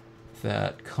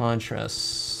that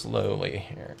contrast slowly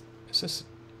here. Is this...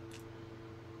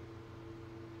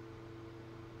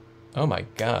 Oh my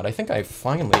god, I think I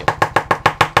finally...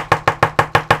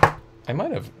 I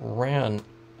might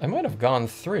have gone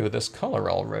through this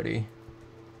color already.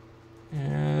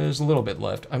 There's a little bit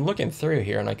left. I'm looking through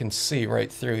here and I can see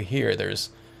right through here there's...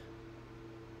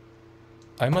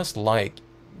 I must like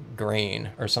green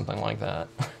or something like that.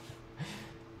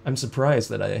 I'm surprised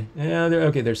that I... Yeah,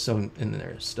 okay, there's some in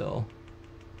there still.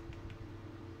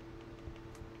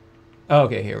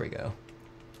 Okay, here we go.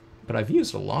 But I've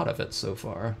used a lot of it so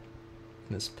far.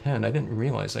 This pen, I didn't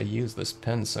realize I used this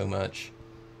pen so much.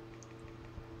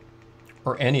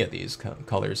 Or any of these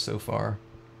colors so far.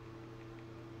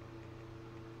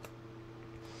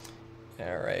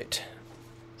 Alright.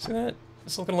 See that?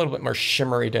 It's looking a little bit more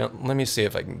shimmery down. Let me see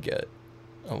if I can get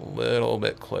a little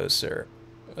bit closer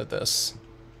with this.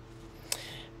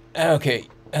 Okay,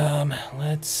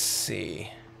 let's see.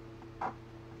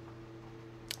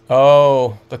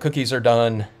 Oh, the cookies are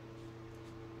done.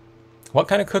 What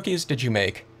kind of cookies did you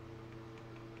make?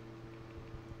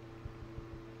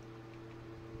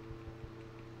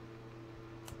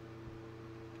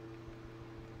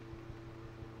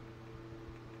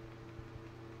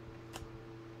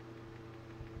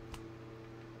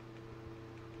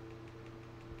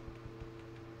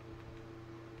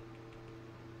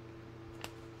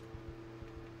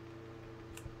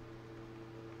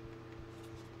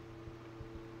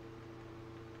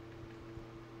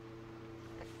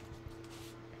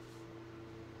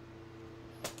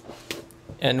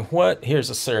 And here's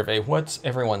a survey, what's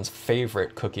everyone's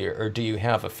favorite cookie, or do you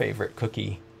have a favorite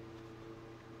cookie?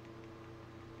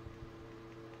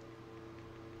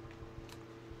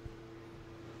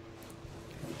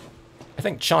 I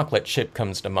think chocolate chip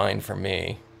comes to mind for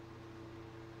me.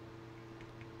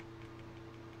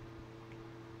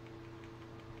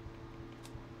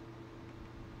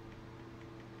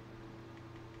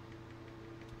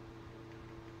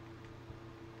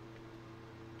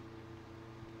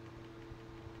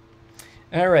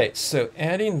 All right, so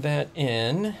adding that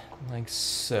in like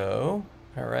so.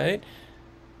 All right.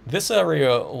 This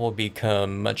area will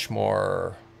become much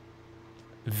more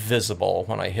visible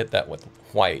when I hit that with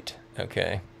white.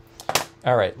 Okay.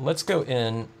 All right, let's go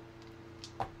in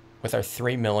with our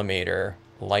 3mm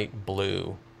light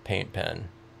blue paint pen.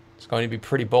 It's going to be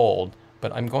pretty bold,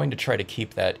 but I'm going to try to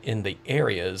keep that in the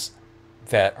areas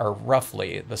that are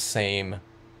roughly the same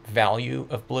value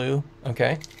of blue.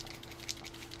 Okay.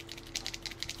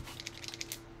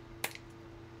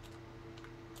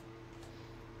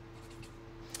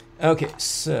 Okay,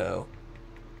 so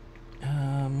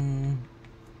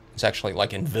it's actually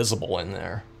like invisible in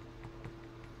there.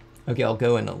 Okay, I'll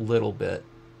go in a little bit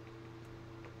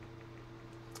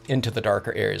into the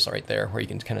darker areas right there where you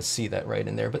can kind of see that right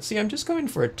in there. But see, I'm just going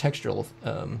for a textural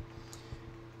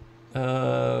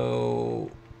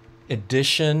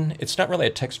addition. It's not really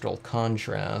a textural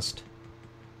contrast,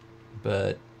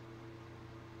 but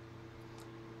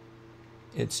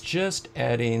it's just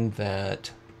adding that,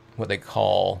 what they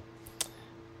call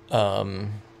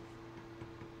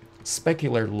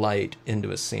specular light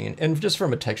into a scene. And just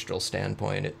from a textural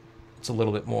standpoint, it's a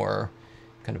little bit more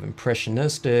kind of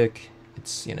impressionistic.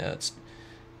 It's, the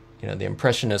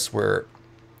Impressionists were,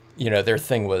 their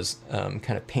thing was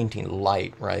kind of painting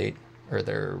light, right? Or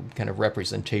their kind of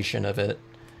representation of it.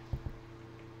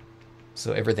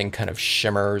 So everything kind of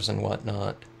shimmers and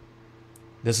whatnot.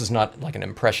 This is not like an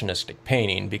impressionistic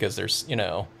painting because there's,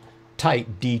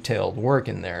 tight, detailed work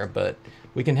in there, but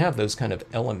we can have those kind of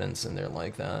elements in there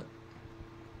like that.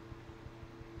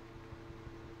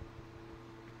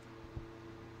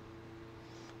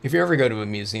 If you ever go to a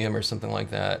museum or something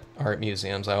like that, art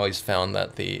museums, I always found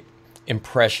that the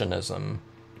Impressionism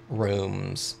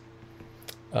rooms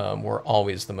were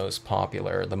always the most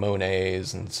popular, the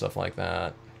Monets and stuff like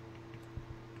that.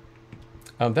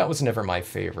 That was never my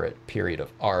favorite period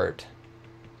of art.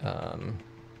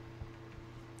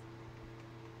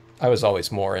 I was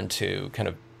always more into kind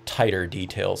of tighter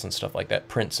details and stuff like that,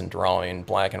 prints and drawing,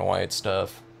 black and white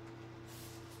stuff.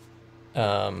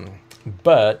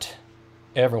 But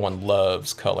everyone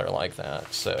loves color like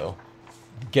that, so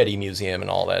Getty Museum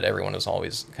and all that, everyone is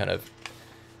always kind of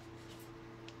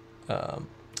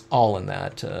all in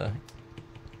that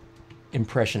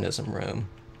Impressionism room.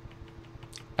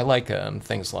 I like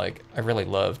things like, I really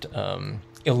loved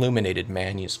illuminated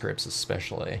manuscripts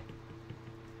especially.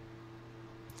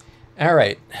 All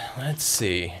right, let's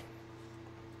see.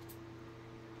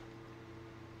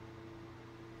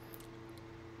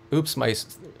 Oops, my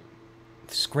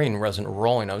screen wasn't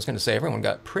rolling. I was going to say everyone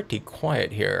got pretty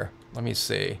quiet here. Let me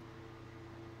see.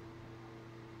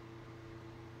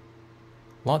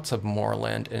 Lots of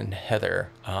moorland and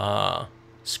heather. Ah,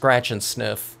 scratch and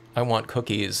sniff. I want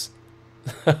cookies.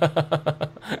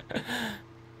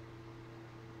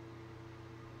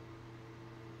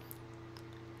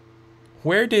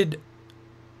 Where did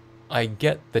I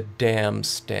get the damn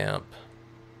stamp?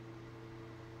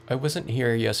 I wasn't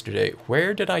here yesterday.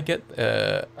 Where did I get...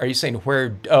 are you saying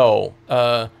where... Oh,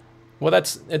 well,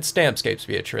 it's Stampscapes,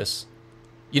 Beatrice.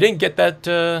 You didn't get that...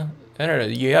 I don't know.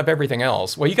 You have everything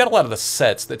else. Well, you got a lot of the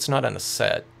sets that's not on a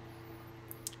set.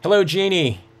 Hello,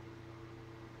 Jeannie.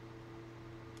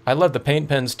 I love the paint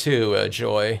pens too,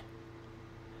 Joy.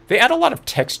 They add a lot of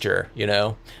texture,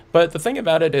 But the thing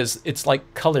about it is it's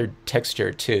like colored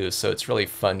texture too, so it's really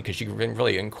fun because you can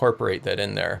really incorporate that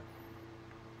in there.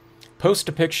 Post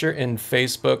a picture in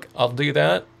Facebook. I'll do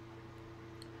that.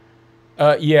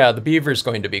 Yeah, the Beaver's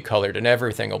going to be colored and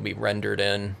everything will be rendered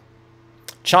in.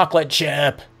 Chocolate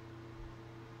chip!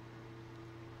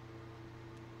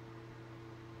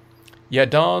 Yeah,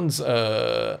 Dawn's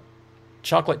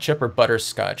chocolate chip or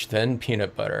butterscotch, then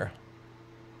peanut butter.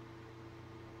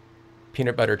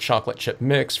 Peanut butter chocolate chip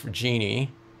mix for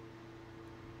Jeannie.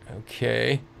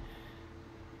 Okay.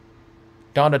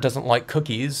 Donna doesn't like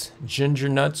cookies, ginger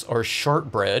nuts, or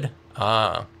shortbread.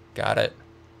 Ah, got it.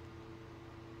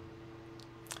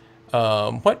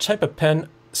 What type of pen?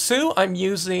 Sue, I'm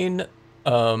using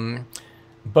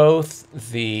both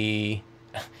the...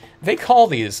 They call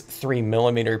these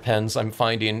 3mm pens, I'm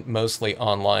finding mostly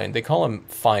online. They call them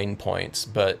fine points,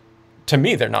 but to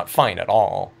me they're not fine at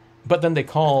all. But then they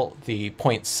call the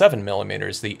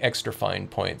 0.7mm the extra fine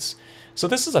points. So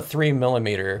this is a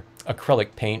 3mm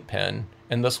acrylic paint pen,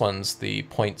 and this one's the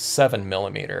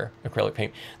 0.7mm acrylic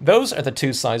paint. Those are the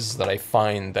two sizes that I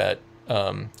find that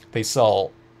they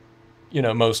sell,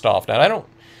 most often. I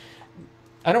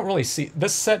don't really see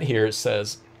this set here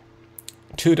says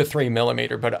 2 to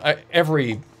 3mm, but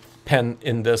every pen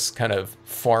in this kind of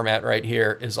format right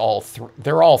here is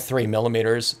they're all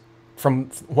 3mm from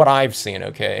what I've seen,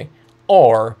 okay?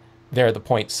 Or They're the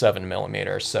 0.7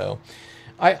 millimeter. So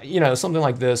something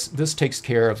like this takes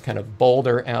care of kind of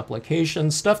bolder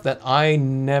applications, stuff that I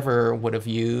never would have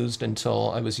used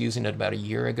until I was using it about a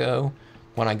year ago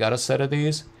when I got a set of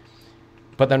these.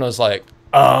 But then I was like,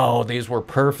 oh, these were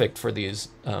perfect for these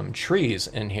trees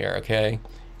in here, okay?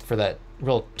 For that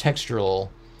real textural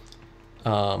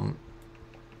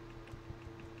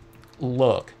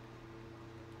look.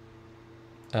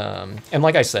 And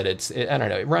like I said, I don't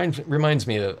know, it reminds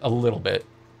me of a little bit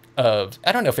of,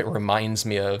 I don't know if it reminds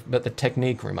me of, but the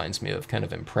technique reminds me of kind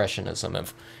of impressionism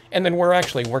of, and then we're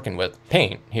actually working with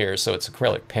paint here, so it's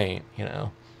acrylic paint,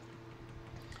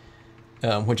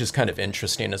 which is kind of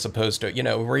interesting as opposed to,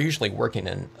 we're usually working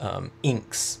in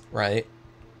inks, right,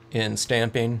 in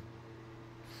stamping.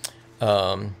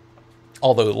 Although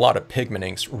a lot of pigment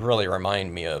inks really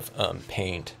remind me of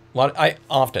paint. I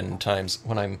oftentimes,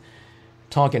 when I'm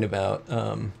talking about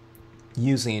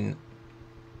using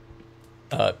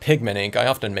pigment ink, I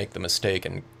often make the mistake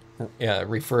and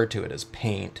refer to it as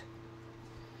paint.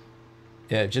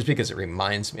 Yeah, just because it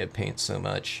reminds me of paint so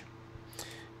much.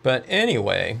 But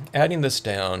anyway, adding this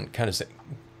down kind of,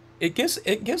 it gives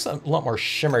a lot more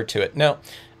shimmer to it. Now,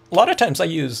 a lot of times I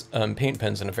use paint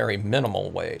pens in a very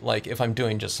minimal way. Like if I'm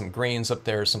doing just some greens up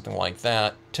there or something like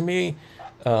that, to me,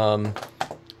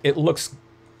 it looks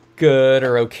good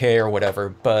or okay or whatever,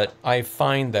 but I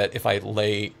find that if I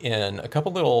lay in a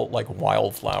couple little like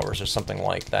wildflowers or something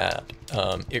like that,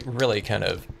 it really kind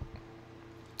of,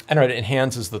 I don't know, it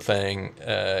enhances the thing.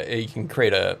 You can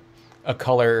create a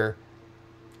color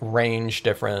range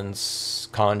difference,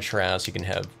 contrast. You can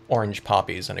have orange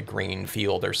poppies in a green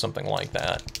field or something like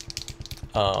that.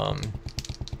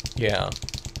 Yeah.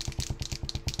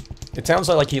 It sounds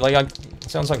like he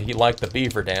liked the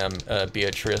Beaver Dam,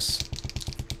 Beatrice.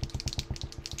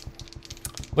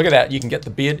 Look at that. You can get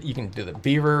you can do the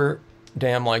Beaver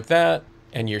Dam like that.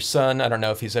 And your son, I don't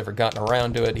know if he's ever gotten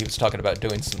around to it. He was talking about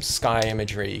doing some sky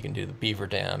imagery. You can do the Beaver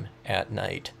Dam at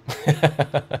night.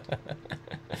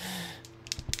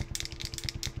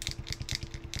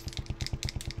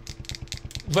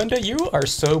 Linda, you are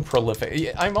so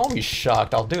prolific. I'm always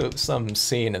shocked. I'll do some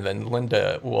scene and then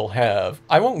Linda will have...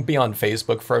 I won't be on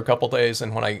Facebook for a couple days,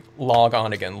 and when I log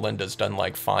on again, Linda's done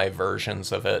like 5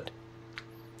 versions of it.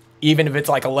 Even if it's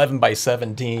like 11 by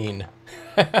 17.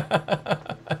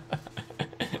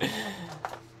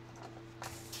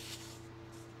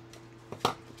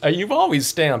 You've always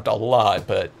stamped a lot,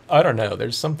 but I don't know.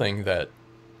 There's something that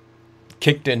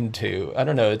kicked into... I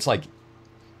don't know. It's like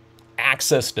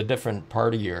accessed a different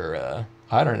part of your,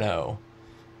 I don't know,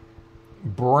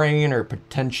 brain or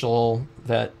potential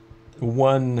that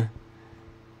one,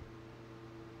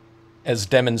 as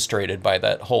demonstrated by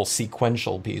that whole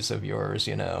sequential piece of yours,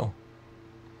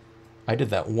 I did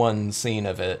that one scene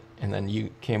of it, and then you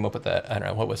came up with that, I don't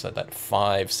know, what was that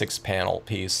 5-6 panel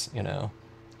piece, and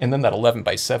then that 11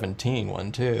 by 17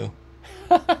 one too.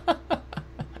 It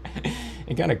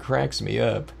kind of cracks me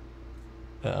up.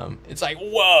 It's like,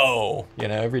 whoa,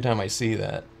 every time I see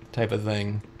that type of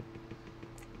thing,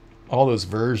 all those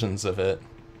versions of it.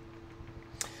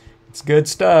 It's good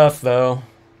stuff, though.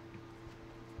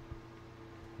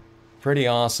 Pretty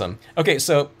awesome. Okay,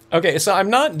 so I'm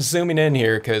not zooming in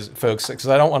here, folks, because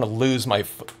I don't want to lose my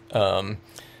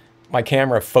my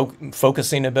camera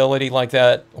focusing ability like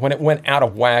that. When it went out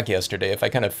of whack yesterday, if I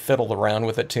kind of fiddled around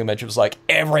with it too much, it was like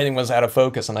everything was out of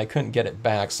focus and I couldn't get it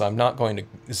back. So I'm not going to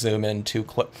zoom in too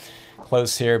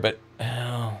close here, but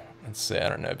let's see, I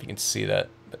don't know if you can see that,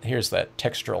 but here's that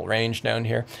textural range down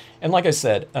here. And like I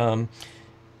said,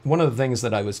 one of the things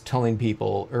that I was telling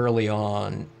people early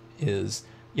on is,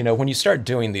 when you start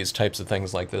doing these types of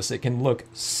things like this, it can look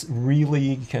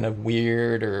really kind of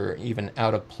weird or even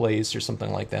out of place or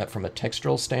something like that from a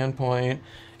textural standpoint,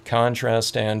 contrast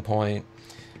standpoint.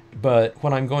 But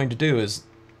what I'm going to do is,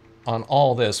 on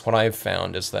all this, what I've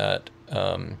found is that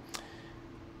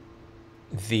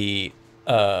the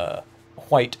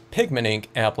white pigment ink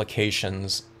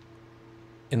applications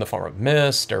in the form of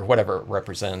mist or whatever it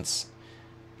represents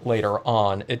later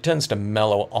on, it tends to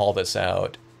mellow all this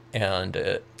out. And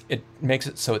it makes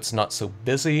it so it's not so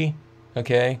busy,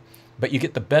 okay? But you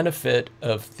get the benefit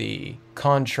of the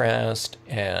contrast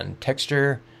and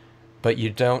texture, but you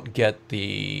don't get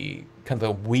the kind of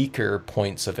the weaker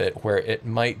points of it where it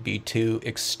might be too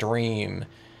extreme,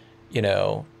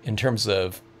 in terms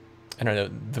of, I don't know,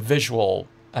 the visual,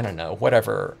 I don't know,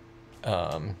 whatever,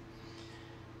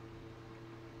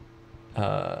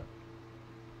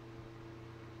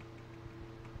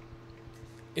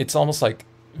 it's almost like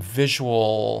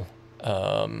visual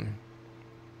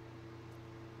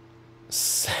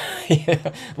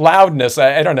loudness,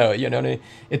 I don't know, you know what I mean?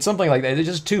 It's something like that. It's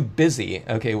just too busy,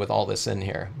 okay, with all this in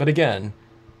here. But again,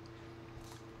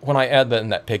 when I add that in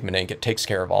that pigment ink, it takes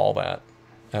care of all that,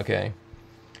 okay?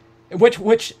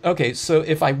 Okay, so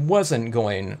if I wasn't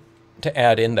going to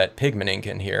add in that pigment ink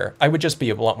in here, I would just be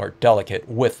a lot more delicate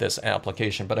with this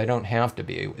application, but I don't have to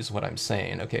be, is what I'm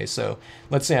saying, okay? So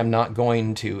let's say I'm not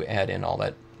going to add in all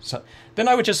that, so then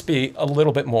I would just be a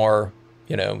little bit more,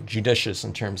 you know, judicious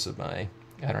in terms of my,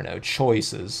 I don't know,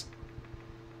 choices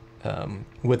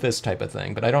with this type of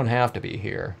thing, but I don't have to be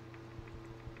here,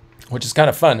 which is kind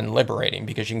of fun and liberating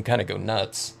because you can kind of go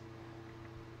nuts.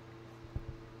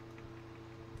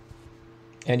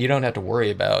 And you don't have to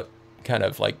worry about kind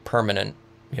of like permanent,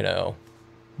 you know,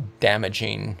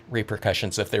 damaging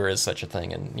repercussions, if there is such a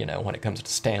thing, and, you know, when it comes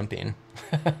to stamping.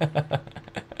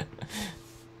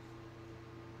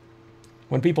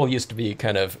 When people used to be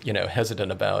kind of, you know,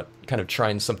 hesitant about kind of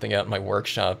trying something out in my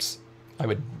workshops,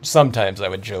 sometimes I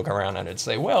would joke around and I'd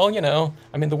say, well, you know,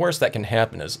 I mean, the worst that can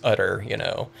happen is utter, you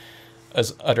know,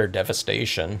 as utter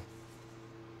devastation.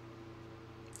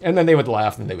 And then they would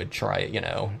laugh and they would try it, you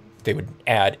know, they would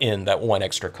add in that one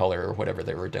extra color or whatever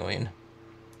they were doing.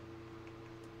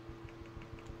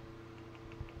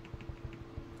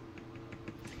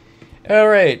 All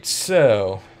right,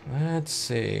 so let's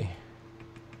see.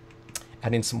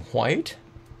 Adding some white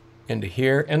into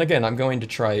here. And again, I'm going to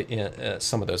try in,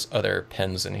 some of those other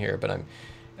pens in here, but I'm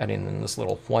adding in this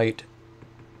little white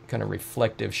kind of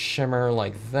reflective shimmer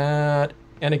like that.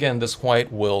 And again, this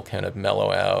white will kind of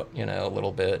mellow out, you know, a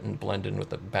little bit and blend in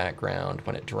with the background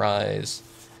when it dries.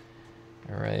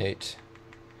 All right.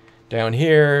 Down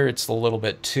here, it's a little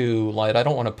bit too light. I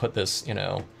don't want to put this, you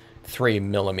know,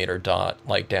 3mm dot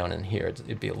like down in here.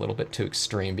 It'd be a little bit too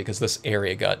extreme because this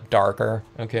area got darker,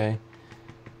 okay?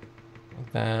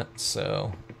 Like that,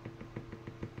 so...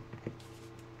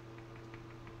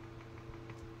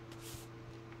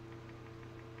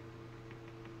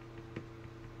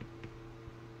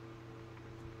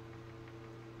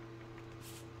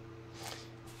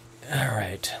 All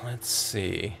right, let's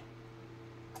see.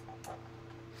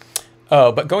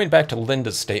 Oh, but going back to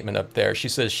Linda's statement up there, she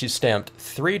says she stamped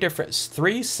three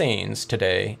scenes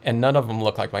today, and none of them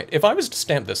look like mine. If I was to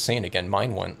stamp this scene again,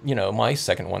 mine wouldn't, you know, my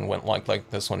second one wouldn't look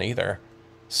like this one either.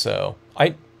 So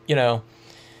you know,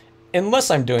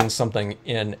 unless I'm doing something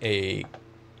in a,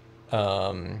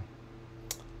 what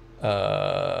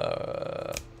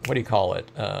do you call it?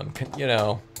 You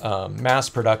know, mass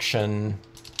production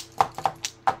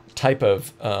type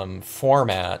of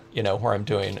format, you know, where I'm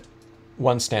doing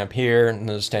one stamp here and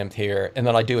another stamp here, and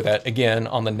then I do that again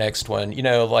on the next one, you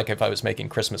know, like if I was making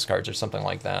Christmas cards or something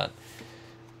like that.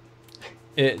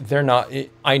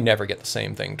 I never get the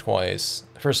same thing twice.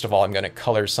 First of all, I'm going to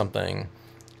color something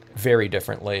very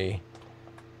differently,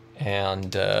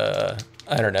 and I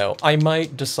don't know, I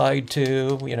might decide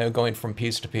to, you know, going from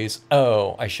piece to piece,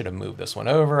 oh, I should have moved this one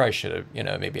over, I should have, you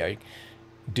know, maybe I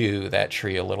do that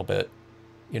tree a little bit,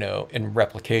 you know, in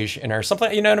replication or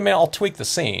something, you know what I mean? I'll tweak the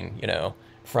scene, you know,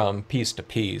 from piece to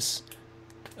piece,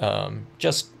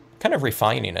 just kind of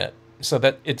refining it so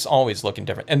that it's always looking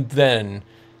different. And then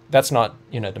that's not,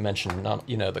 you know, to mention, not,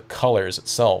 you know, the colors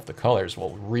itself. The colors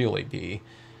will really be,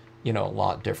 you know, a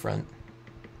lot different.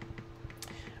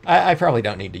 I probably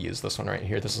don't need to use this one right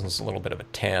here. This is a little bit of a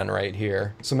tan right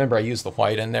here. So remember, I used the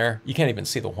white in there. You can't even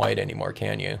see the white anymore,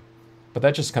 can you? But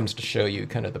that just comes to show you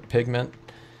kind of the pigment,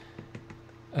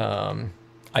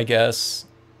 I guess,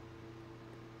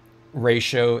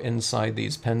 ratio inside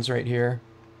these pens right here.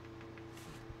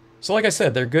 So like I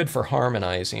said, they're good for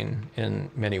harmonizing in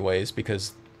many ways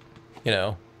because, you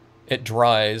know, it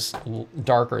dries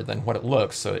darker than what it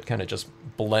looks, so it kind of just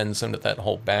blends into that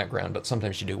whole background, but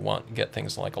sometimes you do want to get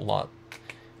things like a lot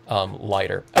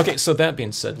lighter. Okay, so that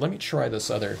being said, let me try this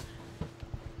other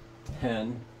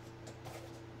pen.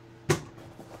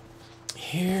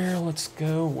 Here, let's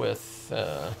go with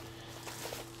this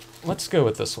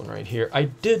one right here. I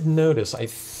did notice, I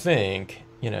think,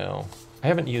 you know, I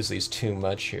haven't used these too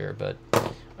much here, but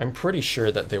I'm pretty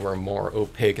sure that they were more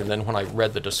opaque, and then when I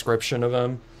read the description of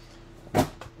them,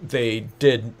 they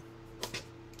did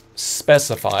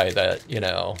specify that, you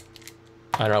know,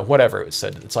 I don't know, whatever it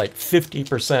said, it's like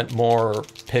 50% more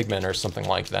pigment or something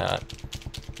like that.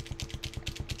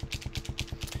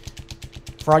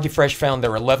 Froggy Fresh found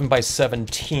their 11 by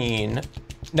 17.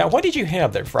 Now, what did you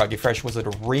have there, Froggy Fresh? Was it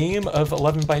a ream of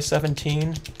 11 by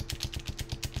 17?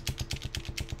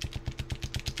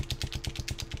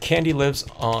 Candy lives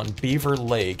on Beaver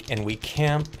Lake, and we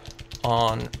camp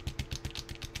on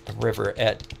the river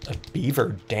at a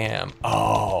beaver dam.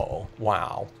 Oh,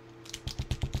 wow.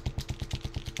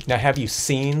 Now, have you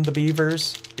seen the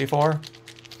beavers before?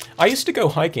 I used to go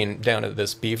hiking down at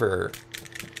this beaver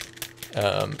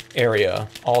area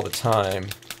all the time,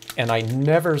 and I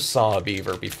never saw a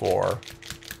beaver before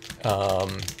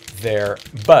there,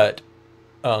 but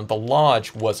the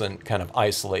lodge wasn't kind of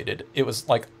isolated. It was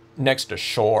like next to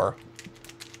shore,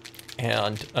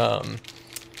 and I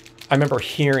remember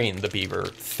hearing the beaver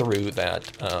through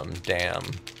that dam,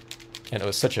 and it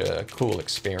was such a cool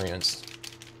experience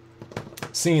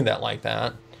seeing that like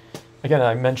that. Again,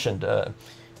 I mentioned in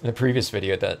the previous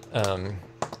video that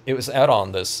it was out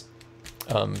on this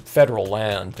federal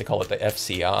land. They call it the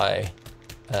FCI,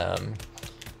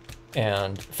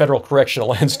 and Federal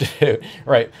Correctional Institute,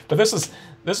 right? But this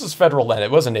is federal land.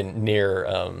 It wasn't in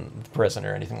near prison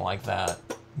or anything like that.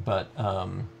 But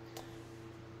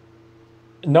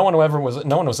no one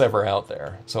was ever out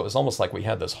there. So it was almost like we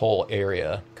had this whole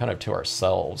area kind of to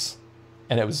ourselves,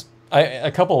 and it was.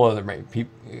 A couple of other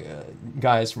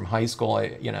guys from high school,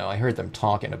 I heard them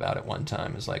talking about it one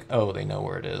time. It's like, oh, they know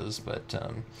where it is, but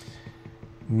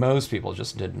most people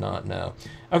just did not know.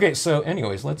 Okay, so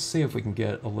anyways, let's see if we can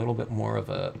get a little bit more of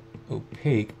a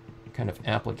opaque kind of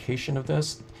application of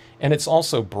this. And it's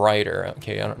also brighter.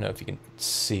 Okay, I don't know if you can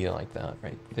see like that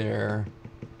right there.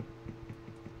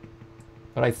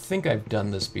 But I think I've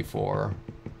done this before,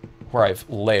 where I've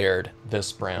layered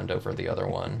this brand over the other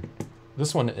one.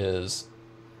 This one is,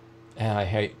 I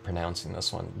hate pronouncing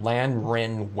this one, Lan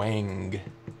Rin Wang.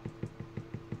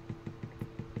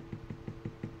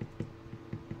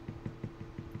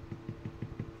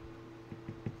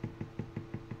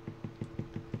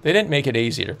 They didn't make it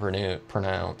easy to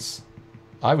pronounce.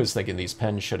 I was thinking these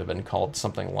pens should have been called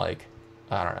something like,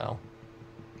 I don't know.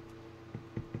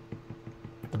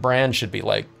 The brand should be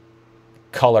like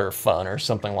Color Fun or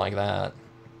something like that.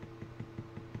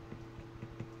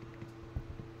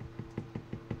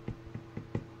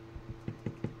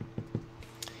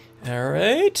 All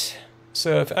right,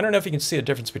 so I don't know if you can see a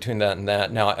difference between that and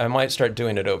that. Now, I might start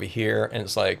doing it over here, and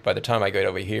it's like by the time I get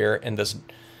over here and this,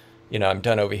 I'm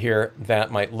done over here,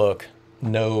 that might look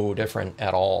no different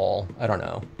at all. I don't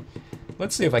know.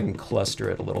 Let's see if I can cluster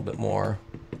it a little bit more,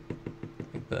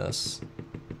 like this.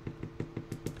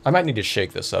 I might need to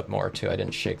shake this up more, too. I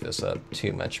didn't shake this up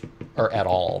too much, or at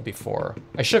all, before.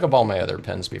 I shook up all my other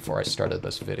pens before I started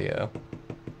this video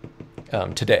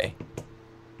today.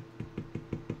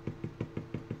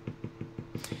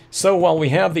 So while we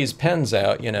have these pens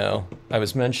out, I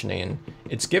was mentioning,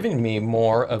 it's giving me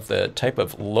more of the type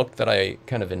of look that I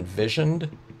kind of envisioned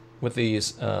with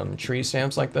these tree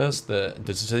stamps like this, the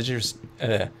deciduous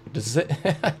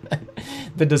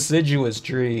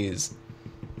trees.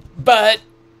 But,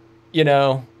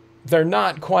 they're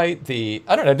not quite the,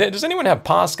 I don't know, does anyone have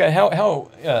Posca?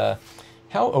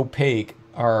 How opaque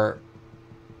are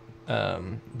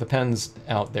the pens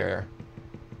out there?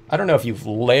 I don't know if you've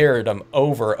layered them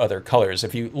over other colors.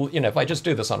 If if I just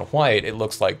do this on white, it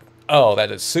looks like, oh,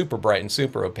 that is super bright and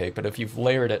super opaque. But if you've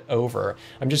layered it over,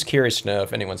 I'm just curious to know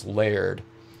if anyone's layered,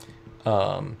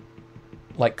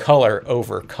 like color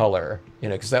over color,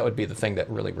 because that would be the thing that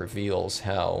really reveals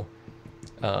how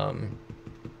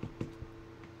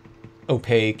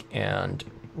opaque and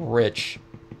rich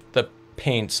the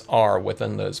paints are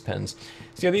within those pens.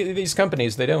 So these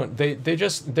companies,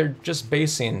 they're just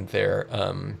basing their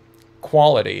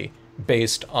quality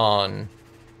based on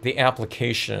the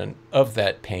application of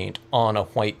that paint on a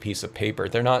white piece of paper.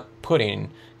 They're not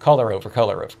putting color over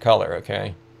color over color,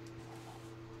 okay?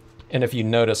 And if you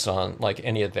notice on like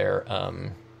any of their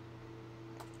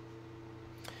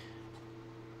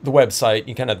the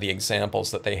website, kind of the examples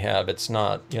that they have, it's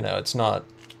not, it's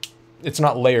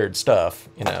not layered stuff,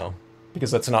 because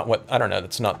that's not what, I don't know,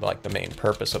 that's not like the main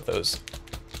purpose of those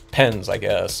pens, I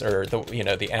guess, or the,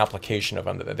 the application of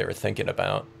them that they were thinking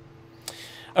about.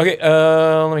 Okay,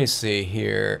 let me see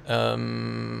here.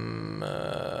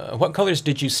 What colors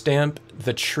did you stamp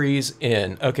the trees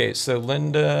in? Okay, so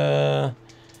Linda,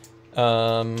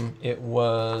 it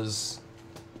was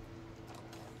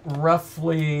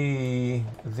roughly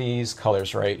these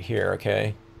colors right here,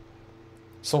 okay?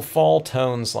 So fall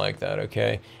tones like that,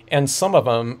 okay? And some of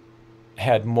them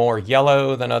had more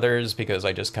yellow than others because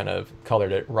I just kind of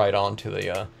colored it right onto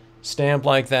the stamp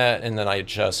like that, and then I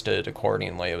adjusted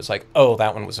accordingly. It was like, oh,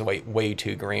 that one was way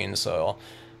too green, so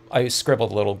I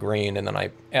scribbled a little green, and then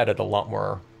I added a lot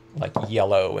more like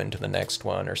yellow into the next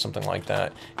one or something like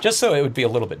that, just so it would be a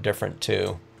little bit different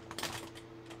too.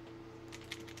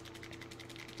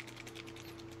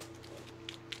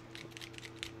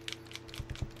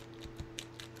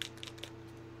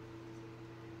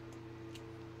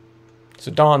 So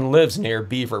Dawn lives near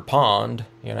Beaver Pond,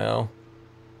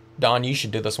 Don, you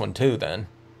should do this one too then.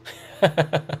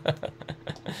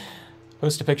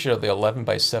 Post a picture of the 11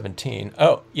 by 17.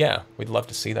 Oh, yeah, we'd love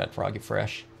to see that, Froggy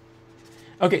Fresh.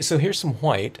 Okay, so here's some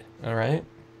white, all right?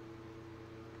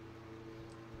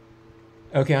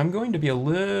 Okay, I'm going to be a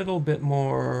little bit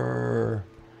more...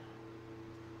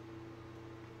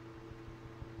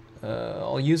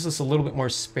 I'll use this a little bit more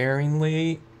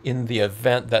sparingly in the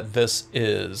event that this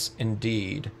is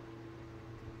indeed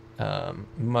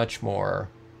much more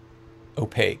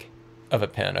opaque of a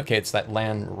pen. Okay, it's that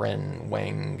Lan Ren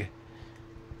Wang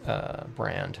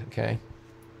brand, okay?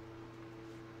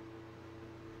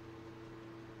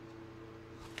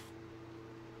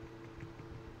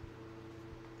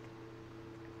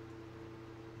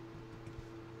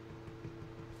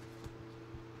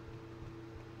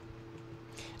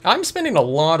 I'm spending a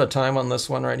lot of time on this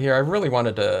one right here. I really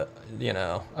wanted to, you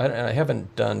know, I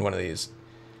haven't done one of these,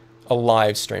 a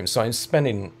live stream, so I'm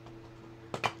spending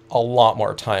a lot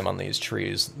more time on these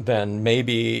trees than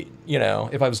maybe, you know,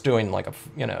 if I was doing like a,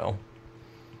 you know,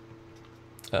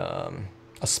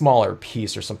 a smaller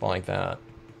piece or something like that.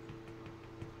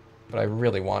 But I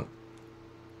really want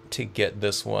to get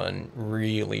this one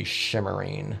really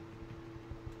shimmering.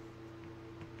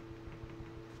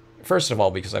 First of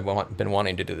all, because I've been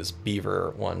wanting to do this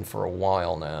Beaver one for a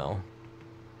while now.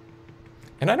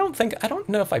 And I don't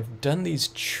know if I've done these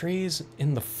trees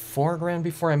in the foreground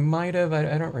before. I might have,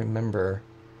 I don't remember.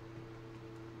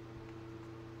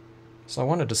 So I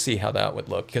wanted to see how that would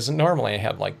look, because normally I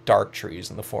have like dark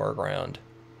trees in the foreground,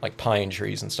 like pine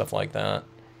trees and stuff like that.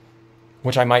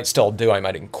 Which I might still do, I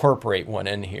might incorporate one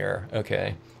in here,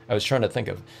 okay. I was trying to think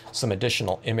of some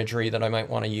additional imagery that I might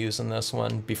want to use in this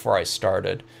one before I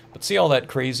started. But see all that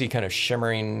crazy kind of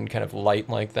shimmering kind of light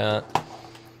like that?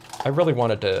 I really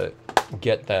wanted to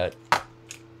get that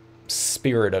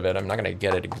spirit of it. I'm not going to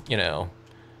get it, you know,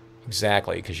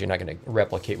 exactly, because you're not going to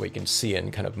replicate what you can see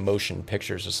in kind of motion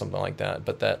pictures or something like that.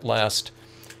 But that last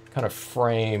kind of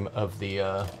frame of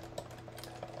the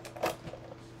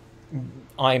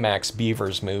IMAX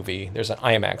Beavers movie. There's an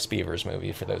IMAX Beavers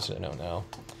movie, for those who don't know.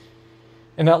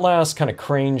 And that last kind of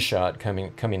crane shot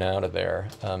coming out of there,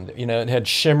 you know, it had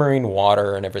shimmering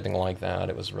water and everything like that.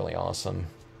 It was really awesome.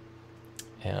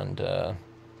 And I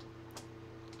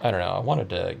don't know, I wanted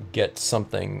to get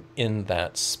something in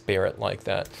that spirit like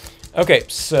that. Okay,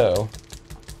 so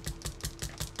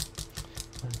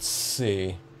let's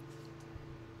see.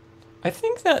 I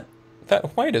think that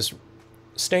white is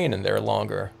staying in there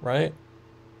longer, right?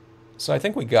 So I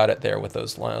think we got it there with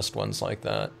those last ones like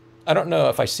that. I don't know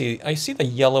if I see the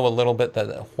yellow a little bit,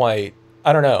 that white.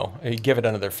 I don't know. You give it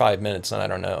another 5 minutes and I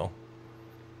don't know.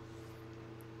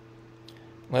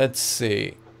 Let's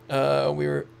see.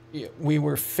 We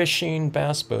were fishing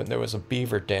bass boat and there was a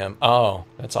beaver dam. Oh,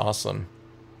 that's awesome.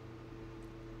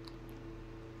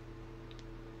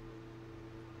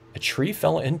 A tree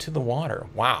fell into the water.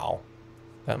 Wow.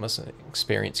 That must have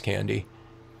experienced candy.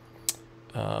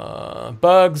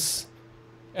 Bugs.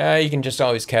 You can just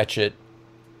always catch it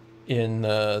in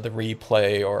the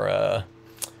replay or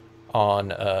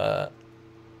on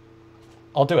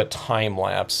I'll do a time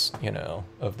lapse, you know,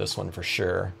 of this one for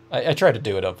sure. I try to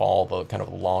do it of all the kind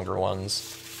of longer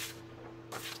ones.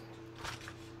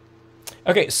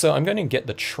 Okay, so I'm going to get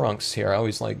the trunks here. I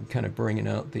always like kind of bringing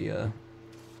out the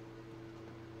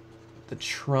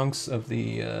trunks of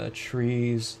the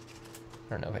trees.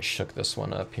 I don't know if I shook this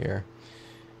one up here.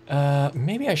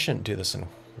 Maybe I shouldn't do this in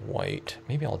white.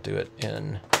 Maybe I'll do it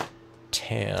in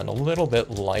tan, a little bit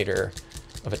lighter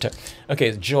of a tone.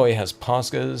 Okay, Joy has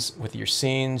Poscas with your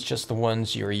scenes, just the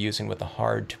ones you are using with a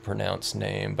hard to pronounce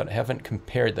name, but I haven't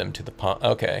compared them to the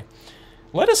okay.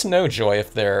 Let us know, Joy,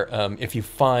 if they're if you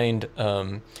find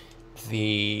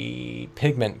the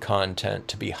pigment content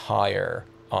to be higher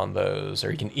on those,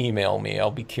 or you can email me.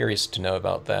 I'll be curious to know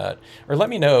about that. Or let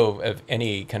me know of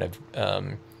any kind of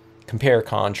compare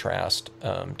contrast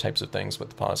types of things with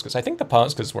the Poscas. I think the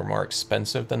Poscas were more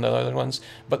expensive than the other ones,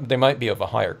 but they might be of a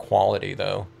higher quality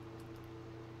though.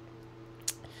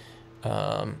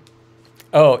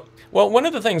 Oh, well, one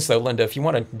of the things though, Linda, if you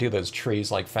want to do those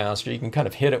trees like faster, you can kind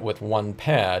of hit it with one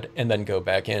pad and then go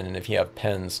back in, and if you have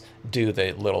pens, do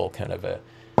the little kind of a,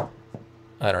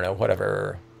 I don't know,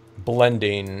 whatever,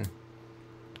 blending,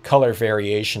 color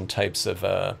variation types of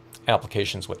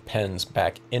applications with pens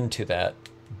back into that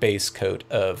base coat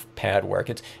of pad work.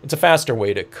 It's a faster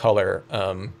way to color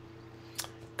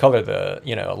color the,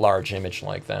 you know, a large image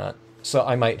like that. So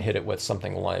I might hit it with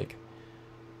something like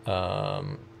a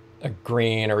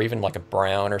green or even like a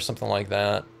brown or something like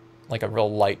that, like a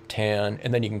real light tan,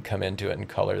 and then you can come into it and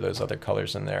color those other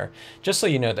colors in there, just so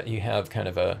you know that you have kind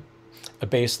of a a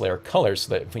base layer color so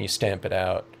that when you stamp it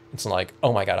out, it's like,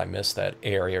 oh my god, I missed that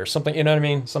area or something, you know what I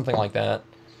mean? Something like that.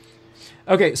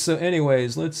 Okay, so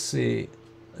anyways, let's see.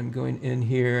 I'm going in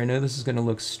here. I know this is going to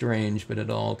look strange, but it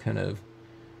all kind of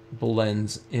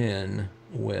blends in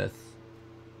with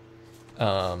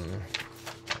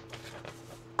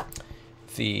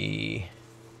the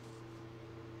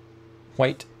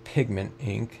white pigment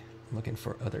ink. I'm looking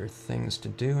for other things to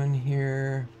do in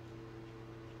here.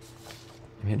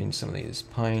 I'm hitting some of these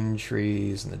pine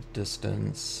trees in the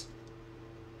distance.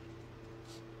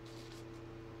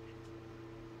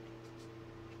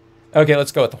 Okay,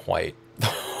 let's go with the white. The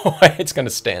white's going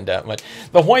to stand out much.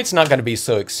 The white's not going to be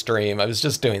so extreme. I was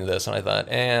just doing this and I thought,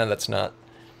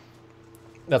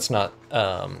 that's not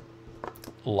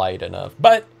light enough.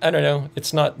 But I don't know.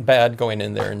 It's not bad going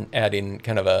in there and adding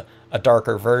kind of a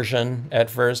darker version at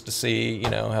first to see, you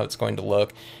know, how it's going to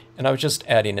look. And I was just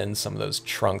adding in some of those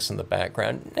trunks in the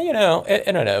background. You know,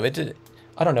 I don't know.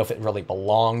 I don't know if it really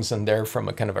belongs in there from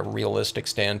a kind of a realistic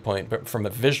standpoint, but from a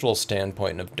visual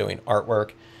standpoint of doing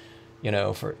artwork, you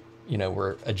know,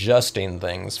 we're adjusting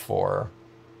things for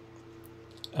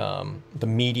the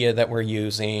media that we're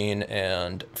using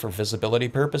and for visibility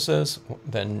purposes,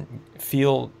 then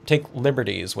take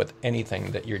liberties with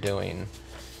anything that you're doing,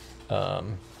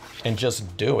 and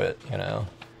just do it, you know.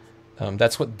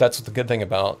 That's the good thing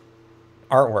about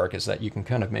artwork, is that you can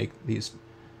kind of make these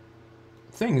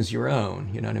things your own,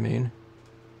 you know what I mean?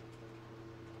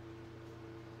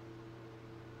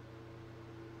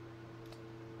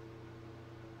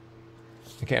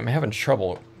 Okay, I'm having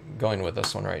trouble going with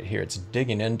this one right here. It's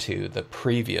digging into the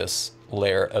previous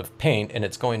layer of paint, and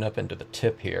it's going up into the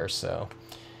tip here, so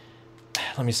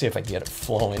let me see if I can get it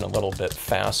flowing a little bit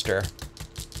faster.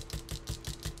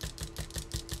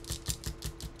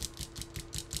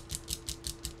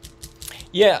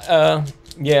 Yeah,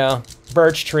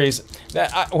 birch trees.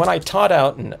 When I taught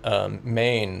out in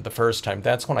Maine the first time,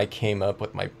 that's when I came up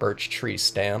with my birch tree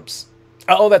stamps.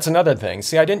 Oh, that's another thing.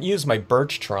 See, I didn't use my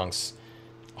birch trunks.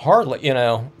 Hardly, you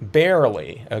know,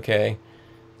 barely, okay,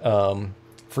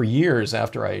 for years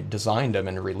after I designed them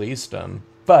and released them.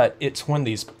 But it's when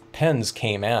these pens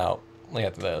came out,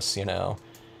 like this, you know,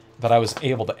 that I was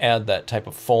able to add that type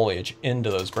of foliage into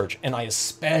those birch. And I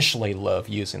especially love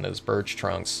using those birch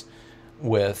trunks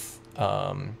with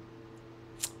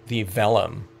the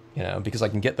vellum, you know, because I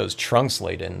can get those trunks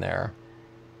laid in there.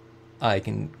 I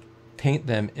can paint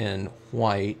them in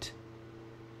white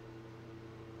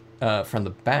from the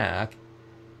back,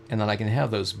 and then I can have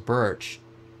those birch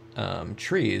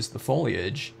trees, the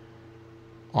foliage,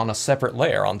 on a separate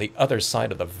layer on the other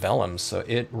side of the vellum. So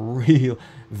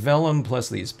vellum plus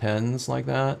these pens like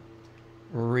that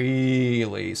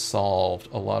really solved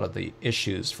a lot of the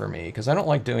issues for me, because I don't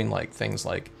like doing like things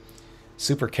like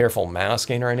super careful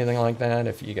masking or anything like that.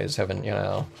 If you guys haven't, you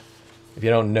know, if you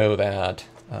don't know that,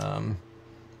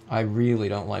 I really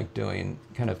don't like doing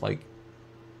kind of like,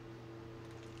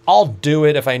 I'll do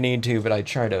it if I need to, but I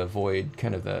try to avoid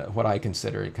kind of what I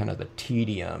consider kind of the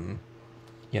tedium,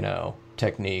 you know,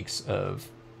 techniques of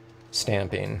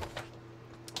stamping.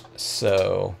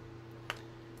 So,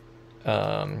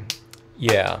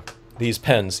 yeah, these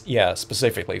pens, yeah,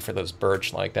 specifically for those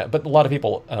birch like that. But a lot of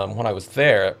people, when I was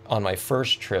there on my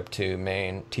first trip to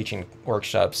Maine teaching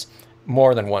workshops,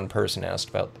 more than one person asked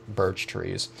about birch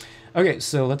trees. Okay,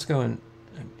 so let's go and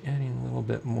I'm adding a little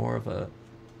bit more of a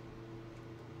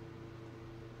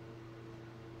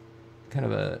kind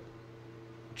of a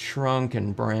trunk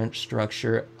and branch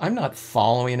structure. I'm not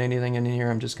following anything in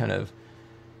here. I'm just kind of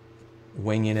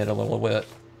winging it a little bit,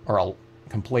 or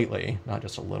completely, not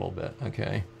just a little bit.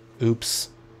 Okay. Oops.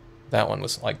 That one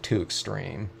was like too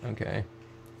extreme. Okay.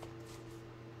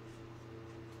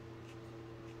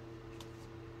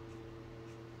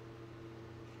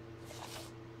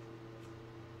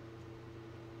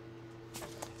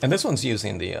 And this one's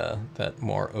using the that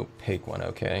more opaque one.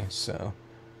 Okay, so.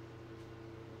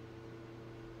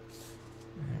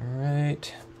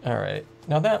 All right.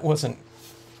 Now that wasn't,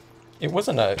 it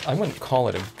wasn't I wouldn't call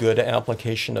it a good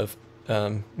application of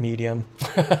medium.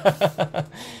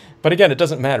 But again, it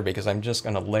doesn't matter because I'm just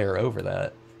going to layer over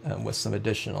that with some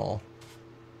additional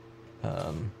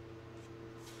tone,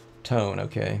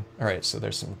 okay? All right, so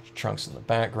there's some trunks in the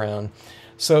background.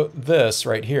 So this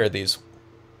right here, these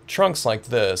trunks like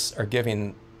this are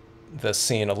giving the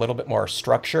scene a little bit more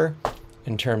structure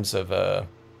in terms of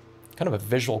kind of a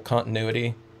visual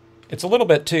continuity. It's a little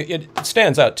bit too, it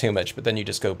stands out too much, but then you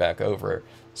just go back over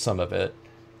some of it,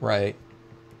 right?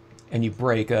 And you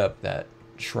break up that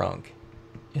trunk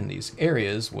in these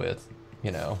areas with,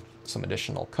 you know, some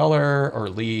additional color or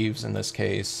leaves in this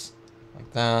case,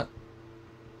 like that.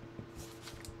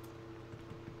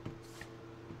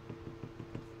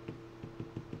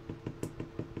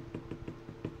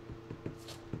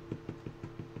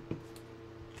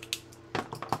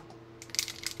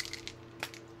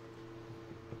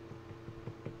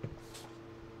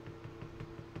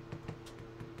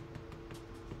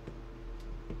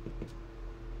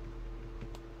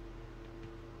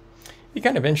 be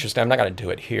kind of interesting. I'm not going to do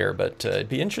it here, but it'd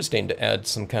be interesting to add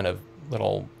some kind of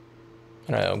little,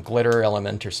 I don't know, glitter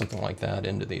element or something like that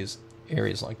into these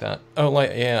areas like that. Oh,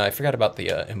 like, yeah, I forgot about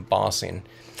the embossing.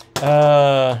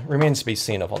 Remains to be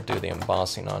seen if I'll do the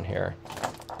embossing on here.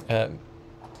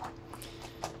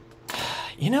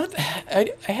 You know,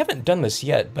 I haven't done this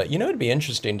yet, but you know, it'd be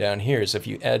interesting down here is if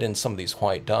you add in some of these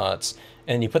white dots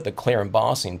and you put the clear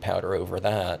embossing powder over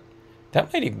that.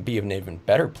 That might even be an even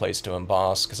better place to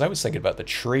emboss, because I was thinking about the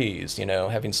trees, you know,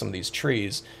 having some of these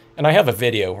trees. And I have a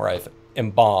video where I've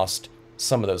embossed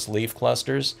some of those leaf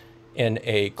clusters in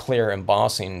a clear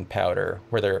embossing powder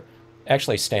where they're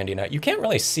actually standing out. You can't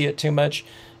really see it too much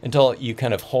until you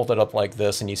kind of hold it up like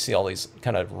this and you see all these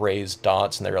kind of raised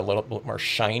dots and they're a little bit more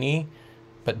shiny.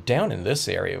 But down in this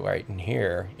area right in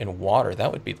here, in water,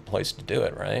 that would be the place to do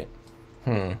it, right?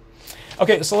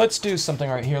 Okay, so let's do something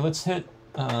right here. Let's do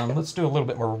a little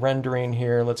bit more rendering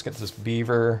here. Let's get this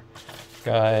beaver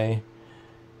guy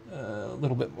a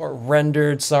little bit more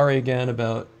rendered. Sorry again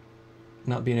about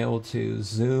not being able to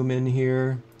zoom in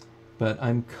here, but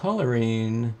I'm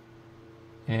coloring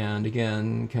and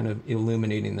again kind of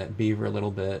illuminating that beaver a little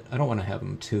bit. I don't want to have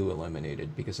him too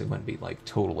illuminated because it wouldn't be like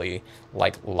totally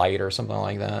like light or something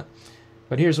like that.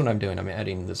 But here's what I'm doing. I'm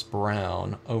adding this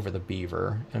brown over the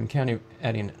beaver. I'm kind of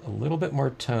adding a little bit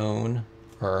more tone,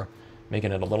 or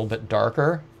making it a little bit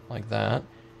darker like that,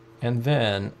 and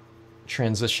then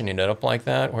transitioning it up like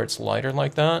that where it's lighter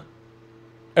like that.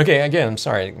 Okay, again, I'm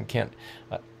sorry, I can't,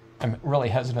 I'm really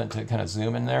hesitant to kind of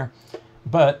zoom in there.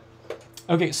 But,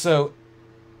 okay, so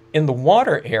in the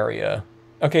water area,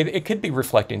 okay, it could be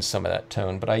reflecting some of that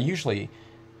tone, but I usually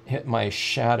hit my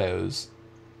shadows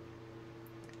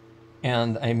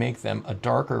and I make them a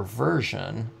darker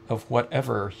version of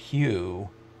whatever hue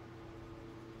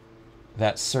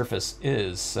that surface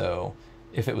is. So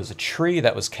if it was a tree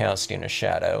that was casting a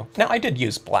shadow, now I did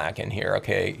use black in here,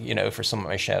 okay, you know, for some of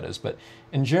my shadows, but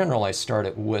in general I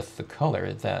started with the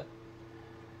color that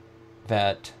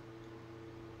that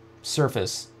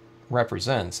surface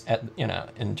represents at, you know,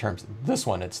 in terms of this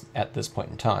one, it's at this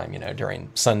point in time, you know, during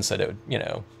sunset it would, you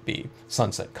know, be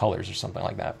sunset colors or something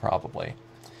like that probably.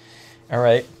 All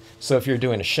right. So if you're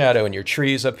doing a shadow in your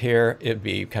trees up here, it'd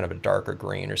be kind of a darker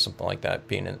green or something like that,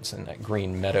 being it's in that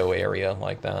green meadow area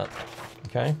like that.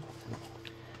 Okay.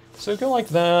 So go like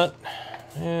that.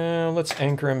 And let's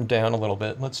anchor him down a little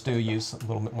bit. Let's use a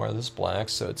little bit more of this black.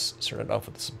 So it's started off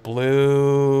with this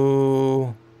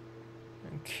blue.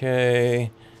 Okay.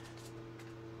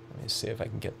 Let me see if I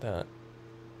can get that.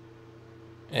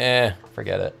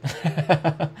 Forget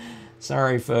it.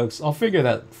 Sorry, folks. I'll figure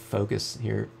that focus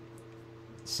here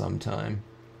sometime.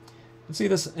 But see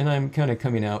this, and I'm kind of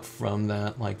coming out from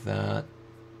that like that.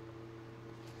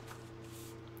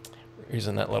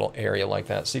 Using that little area like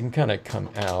that, so you can kind of come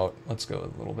out. Let's go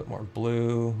a little bit more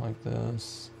blue like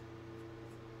this.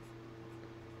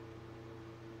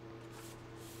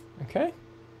 Okay,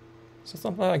 so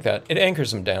something like that. It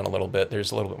anchors them down a little bit.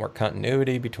 There's a little bit more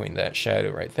continuity between that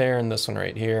shadow right there and this one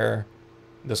right here.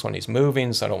 This one he's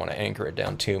moving, so I don't want to anchor it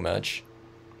down too much.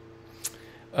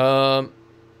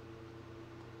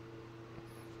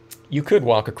 You could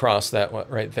walk across that one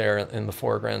right there in the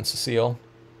foreground, Cecile.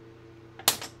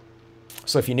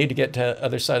 So if you need to get to the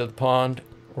other side of the pond,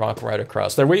 walk right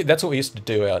across. That's what we used to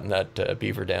do out in that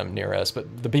beaver dam near us.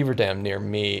 But the beaver dam near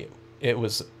me, it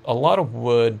was a lot of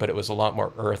wood, but it was a lot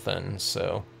more earthen.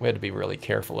 So we had to be really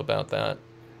careful about that.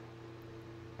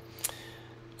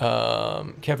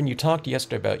 Kevin, you talked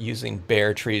yesterday about using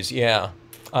bare trees. Yeah,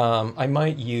 I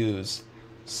might use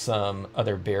some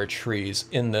other bare trees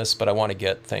in this, but I want to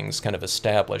get things kind of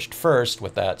established first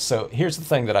with that. So here's the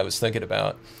thing that I was thinking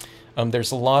about.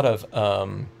 There's a lot of,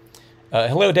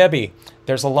 hello Debbie,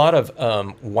 there's a lot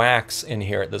of wax in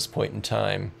here at this point in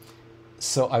time.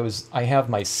 So I have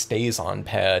my StazOn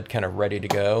pad kind of ready to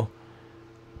go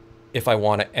if I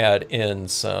want to add in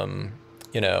some,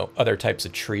 you know, other types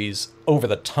of trees over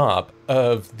the top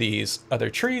of these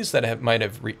other trees that might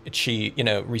have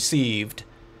received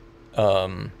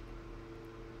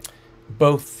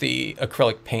both the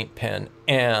acrylic paint pen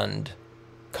and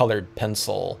colored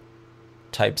pencil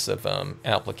types of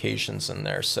applications in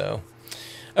there. So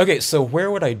okay, so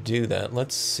where would I do that?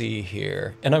 Let's see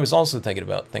here. And I was also thinking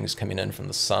about things coming in from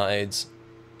the sides.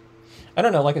 I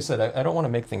don't know, like I said, I don't want to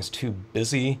make things too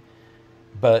busy,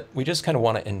 but we just kind of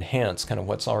want to enhance kind of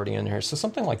what's already in here. So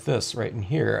something like this right in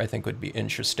here I think would be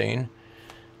interesting,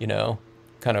 you know,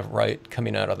 kind of right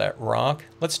coming out of that rock.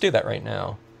 Let's do that right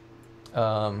now.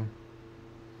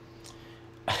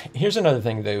 Here's another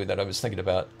thing though that I was thinking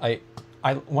about.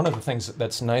 One of the things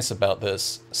that's nice about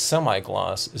this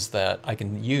semi-gloss is that I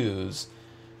can use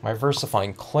my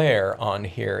VersaFine Clear on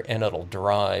here and it'll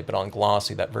dry, but on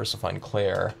glossy, that VersaFine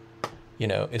Clear, you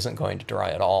know, isn't going to dry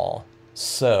at all.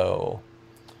 So,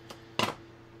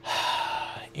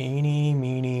 eeny,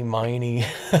 meeny, miny.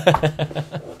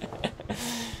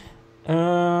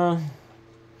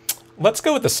 Let's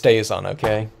go with the StazOn,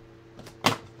 okay?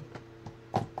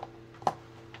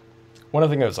 One of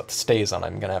the things with the StazOn,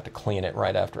 I'm going to have to clean it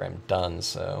right after I'm done,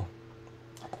 so...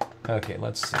 Okay,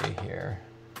 let's see here.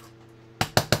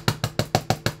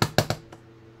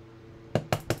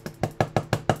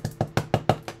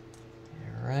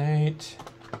 Alright.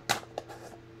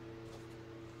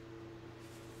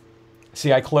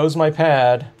 See, I closed my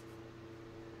pad.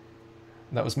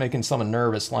 That was making someone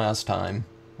nervous last time.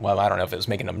 Well, I don't know if it was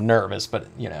making them nervous, but,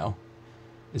 you know,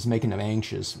 is making them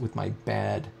anxious with my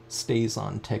bad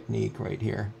StazOn technique right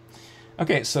here.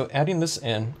 Okay, so adding this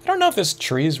in. I don't know if this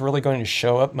tree is really going to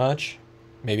show up much.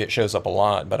 Maybe it shows up a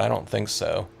lot, but I don't think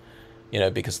so. You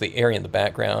know, because the area in the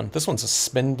background. This one's a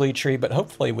spindly tree, but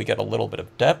hopefully we get a little bit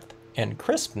of depth and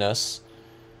crispness,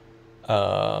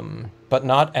 but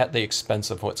not at the expense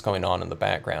of what's going on in the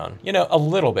background. You know, a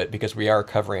little bit, because we are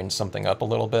covering something up a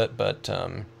little bit, but...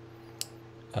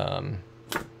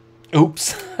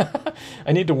 oops.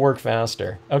 I need to work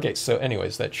faster. Okay, so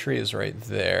anyways, that tree is right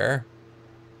there.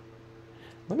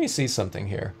 Let me see something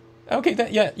here. Okay,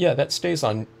 that that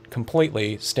StazOn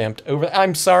completely stamped over.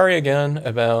 I'm sorry again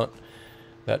about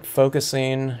that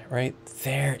focusing right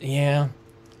there. Yeah.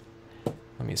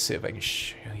 Let me see if I can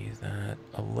show you that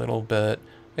a little bit.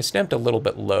 I stamped a little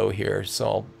bit low here,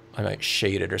 so I might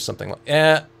shade it or something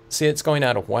like. See, it's going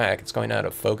out of whack. It's going out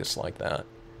of focus like that.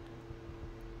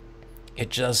 It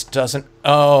just doesn't...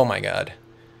 Oh my god.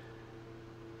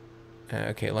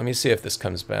 Okay, let me see if this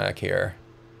comes back here.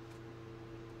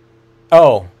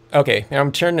 Oh, okay. Now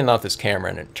I'm turning off this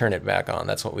camera and turn it back on.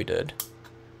 That's what we did.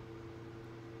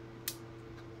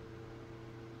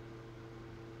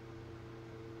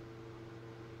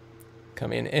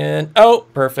 Coming in. Oh,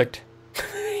 perfect.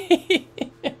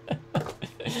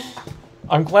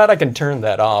 I'm glad I can turn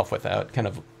that off without kind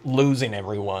of losing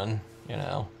everyone, you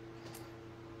know.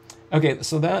 Okay,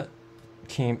 so that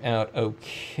came out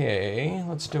okay.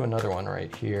 Let's do another one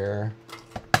right here.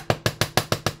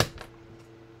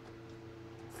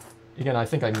 Again, I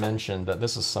think I mentioned that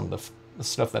this is some of the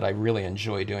stuff that I really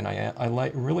enjoy doing.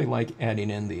 I really like adding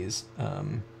in these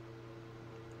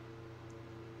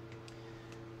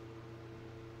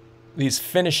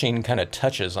finishing kind of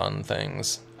touches on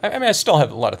things. I mean, I still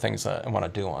have a lot of things that I want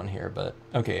to do on here, but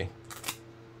okay.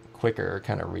 Quicker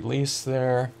kind of release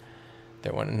there.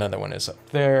 There one, another one is up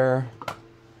there.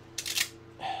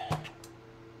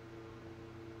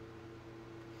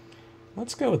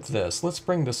 Let's go with this. Let's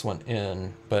bring this one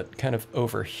in, but kind of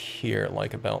over here,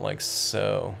 like about like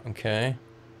so, okay?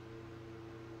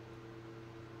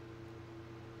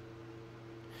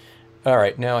 All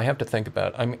right, now I have to think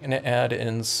about, I'm gonna add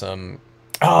in some,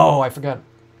 oh, I forgot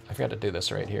to do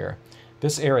this right here.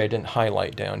 This area I didn't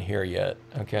highlight down here yet,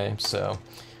 okay? So,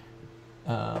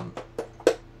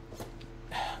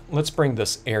 let's bring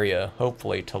this area,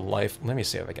 hopefully, to life. Let me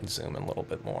see if I can zoom in a little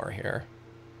bit more here.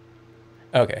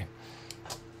 Okay.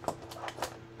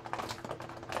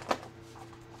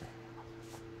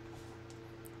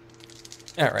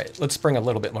 All right, let's bring a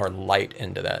little bit more light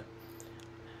into that.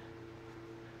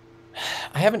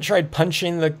 I haven't tried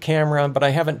punching the camera, but I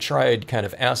haven't tried kind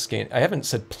of asking. I haven't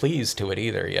said please to it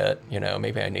either yet. You know,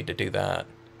 maybe I need to do that.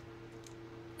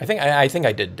 I think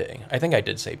I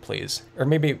did say please, or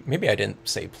maybe I didn't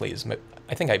say please.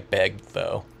 I think I begged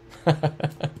though.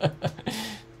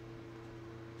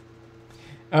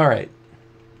 All right.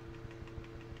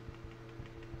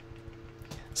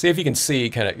 See if you can see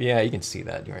kind of, yeah, you can see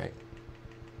that, you're right.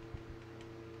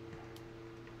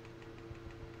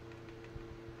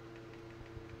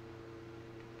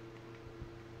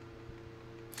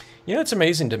 You know what's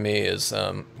amazing to me is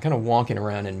kind of walking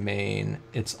around in Maine,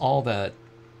 it's all that,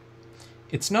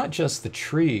 it's not just the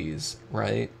trees,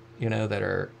 right, you know, that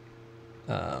are,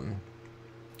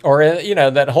 or, you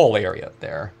know, that whole area up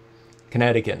there.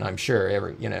 Connecticut, and I'm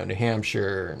sure, you know, New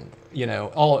Hampshire, and, you know,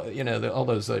 all, you know, all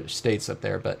those other states up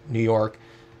there, but New York,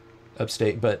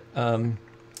 upstate, but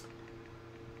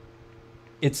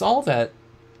it's all that,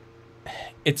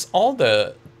 it's all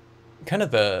the, kind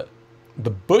of the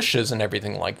bushes and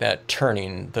everything like that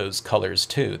turning those colors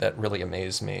too that really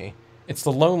amaze me. It's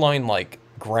the low line like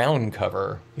ground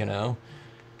cover, you know,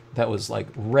 that was like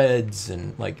reds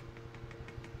and like,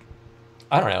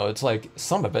 I don't know, it's like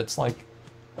some of it's like,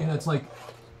 you know, it's like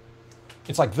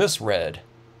this red,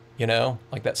 you know,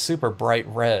 like that super bright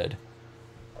red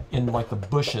in like the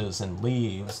bushes and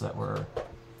leaves that were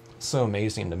so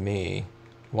amazing to me.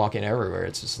 Walking everywhere,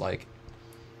 it's just like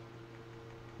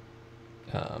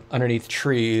underneath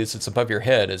trees, it's above your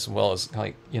head as well as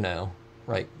like, you know,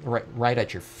 right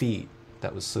at your feet.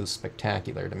 That was so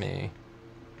spectacular to me.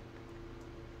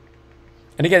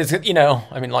 And again, it's, you know,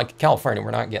 I mean, like California,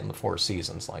 we're not getting the four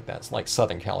seasons like that. It's like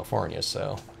Southern California,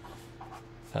 so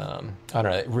I don't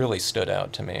know. It really stood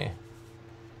out to me.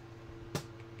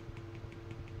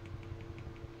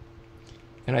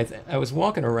 And I was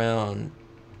walking around,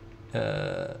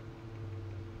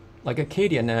 like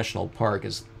Acadia National Park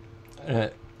is,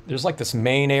 there's like this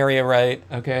main area, right?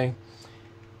 Okay,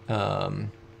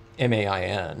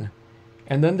 MAIN,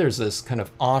 and then there's this kind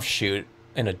of offshoot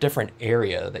in a different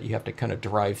area that you have to kind of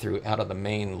drive through out of the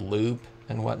main loop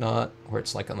and whatnot, where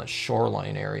it's like on the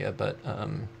shoreline area. But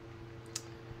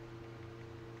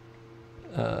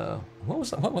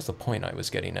what was the point I was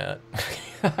getting at?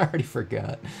 I already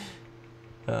forgot.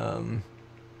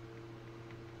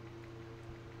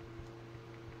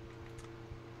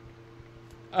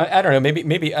 I don't know.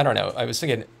 Maybe I don't know. I was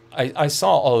thinking I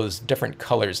saw all those different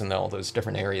colors in all those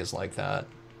different areas like that.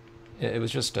 It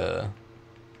was just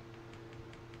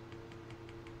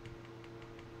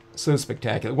so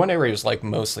spectacular. One area was like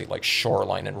mostly like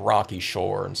shoreline and rocky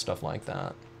shore and stuff like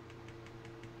that.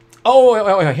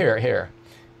 Oh, here.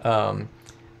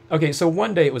 Okay, so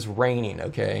one day it was raining,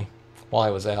 okay, while I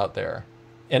was out there.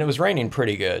 And it was raining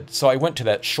pretty good. So I went to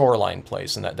that shoreline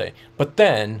place in that day. But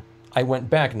then I went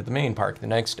back into the main park the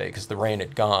next day because the rain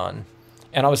had gone.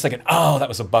 And I was thinking, oh, that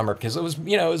was a bummer because it was,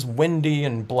 you know, it was windy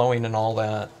and blowing and all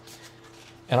that.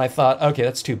 And I thought, okay,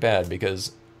 that's too bad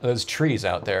because those trees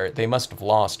out there, they must have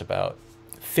lost about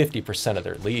 50% of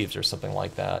their leaves or something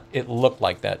like that. It looked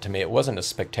like that to me. It wasn't as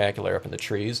spectacular up in the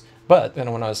trees, but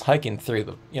then when I was hiking through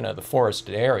the, you know, the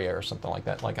forested area or something like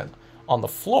that, on the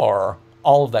floor,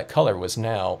 all of that color was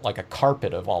now like a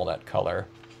carpet of all that color,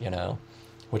 you know,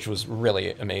 which was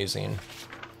really amazing.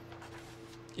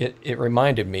 It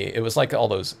reminded me, it was like all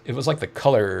those, it was like the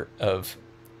color of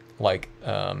like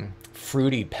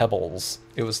fruity pebbles.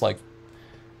 It was like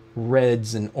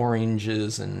reds and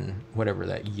oranges and whatever,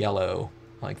 that yellow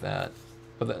like that.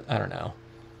 But I don't know.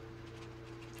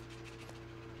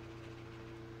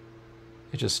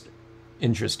 It's just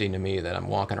interesting to me that I'm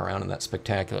walking around in that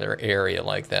spectacular area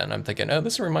like that, and I'm thinking, oh,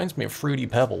 this reminds me of Fruity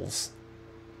Pebbles.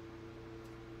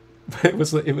 But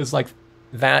it was like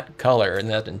that color and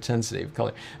that intensity of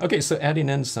color. Okay, so adding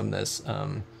in some of this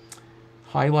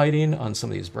highlighting on some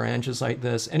of these branches like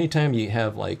this. Anytime you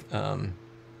have like kind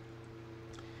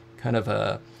of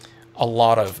a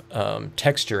lot of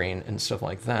texturing and stuff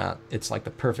like that, it's like the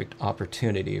perfect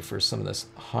opportunity for some of this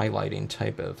highlighting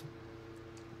type of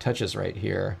touches right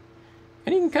here.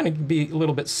 And you can kind of be a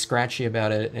little bit scratchy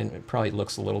about it, and it probably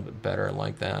looks a little bit better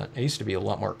like that. I used to be a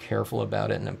lot more careful about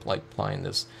it, and I'm like applying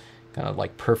this kind of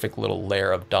like perfect little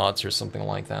layer of dots or something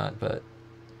like that. But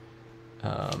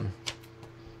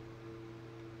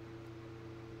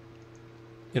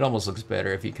it almost looks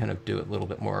better if you kind of do it a little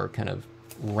bit more kind of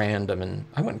random, and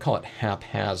I wouldn't call it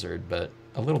haphazard, but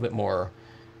a little bit more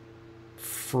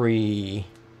free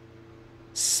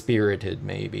spirited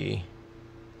maybe.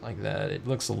 Like that. It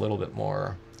looks a little bit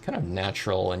more kind of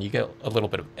natural, and you get a little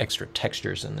bit of extra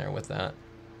textures in there with that.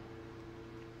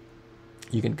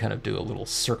 You can kind of do a little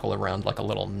circle around like a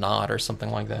little knot or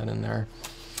something like that in there.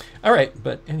 All right,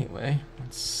 but anyway,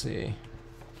 let's see.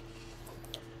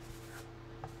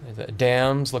 The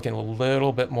dam's looking a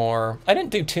little bit more. I didn't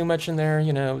do too much in there,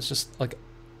 you know, it was just like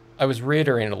I was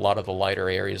reiterating a lot of the lighter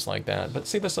areas like that. But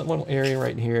see this little area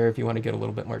right here, if you want to get a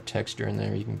little bit more texture in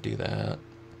there, you can do that.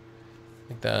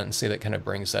 Like that, and see that kind of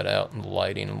brings that out in the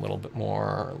lighting a little bit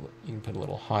more. You can put a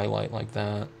little highlight like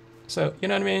that. So, you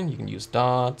know what I mean? You can use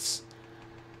dots,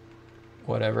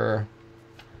 whatever,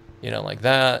 you know, like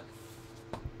that.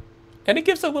 And it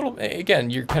gives a little, again,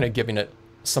 you're kind of giving it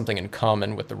something in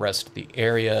common with the rest of the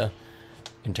area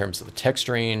in terms of the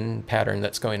texturing pattern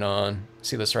that's going on.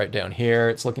 See this right down here?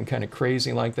 It's looking kind of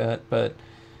crazy like that, but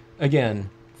again,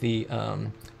 the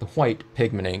white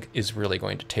pigment ink is really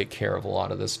going to take care of a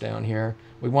lot of this down here.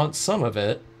 We want some of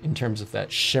it in terms of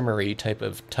that shimmery type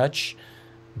of touch,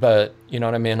 but you know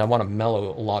what I mean? I want to mellow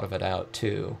a lot of it out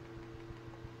too.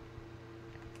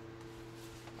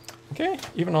 Okay,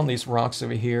 even on these rocks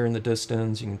over here in the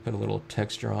distance, you can put a little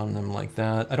texture on them like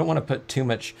that. I don't want to put too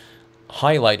much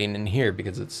highlighting in here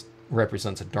because it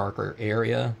represents a darker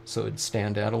area, so it'd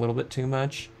stand out a little bit too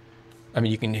much. I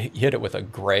mean, you can hit it with a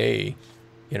gray,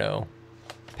 you know,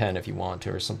 pen if you want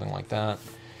to, or something like that.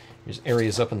 There's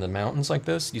areas up in the mountains like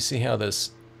this. You see how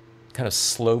this kind of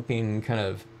sloping kind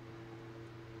of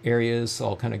areas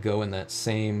all kind of go in that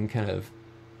same kind of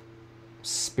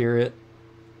spirit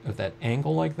of that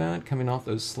angle like that, coming off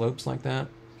those slopes like that.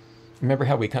 Remember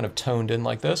how we kind of toned in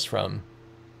like this from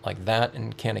like that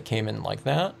and kind of came in like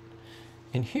that?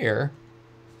 And here,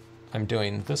 I'm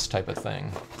doing this type of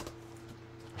thing.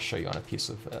 I'll show you on a piece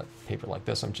of paper like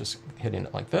this. I'm just hitting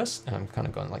it like this, and I'm kind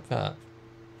of going like that.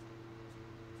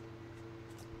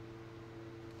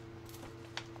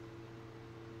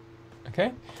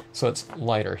 Okay, so it's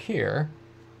lighter here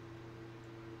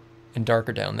and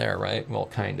darker down there, right? Well,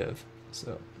 kind of.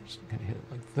 So I'm just going to hit it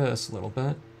like this a little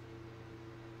bit.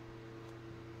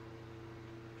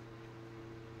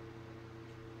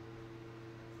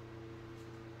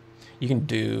 You can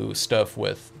do stuff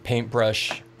with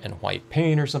paintbrush and white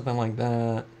paint or something like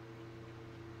that.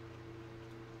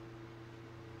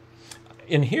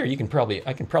 In here, you can probably,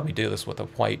 I can probably do this with a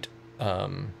white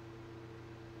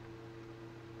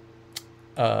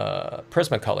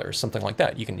Prismacolor or something like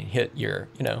that. You can hit your,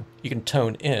 you know, you can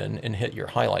tone in and hit your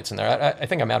highlights in there. I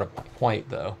think I'm out of white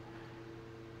though.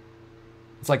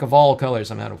 It's like of all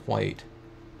colors, I'm out of white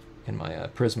in my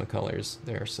Prismacolors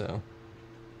there, so.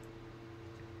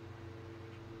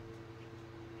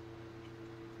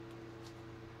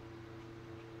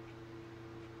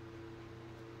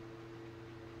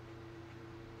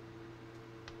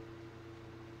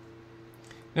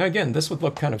 Now again, this would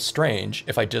look kind of strange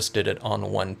if I just did it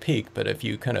on one peak, but if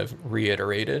you kind of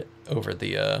reiterate it over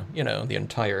the, you know, the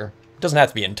entire, it doesn't have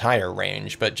to be entire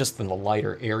range, but just in the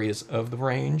lighter areas of the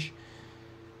range,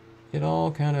 it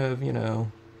all kind of, you know,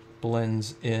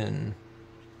 blends in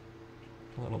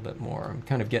a little bit more. I'm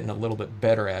kind of getting a little bit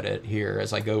better at it here.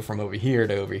 As I go from over here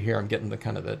to over here, I'm getting the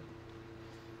kind of the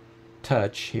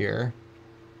touch here.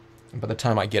 And by the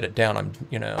time I get it down, I'm,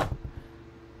 you know,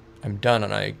 I'm done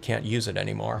and I can't use it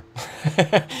anymore.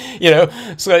 You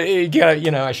know, so you gotta, you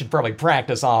know, I should probably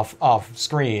practice off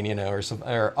screen, you know,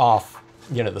 or off,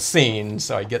 you know, the scene,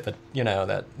 so I get the, you know,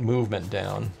 that movement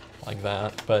down like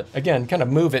that. But again, kind of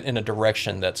move it in a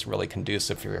direction that's really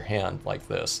conducive for your hand, like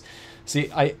this.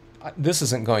 See, this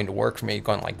isn't going to work for me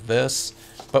going like this,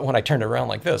 but when I turn it around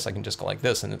like this, I can just go like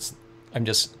this, and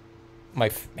my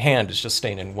hand is just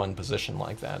staying in one position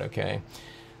like that. Okay.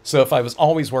 So if I was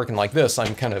always working like this,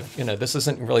 I'm kind of, you know, this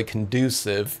isn't really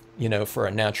conducive, you know, for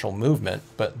a natural movement,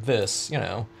 but this, you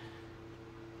know,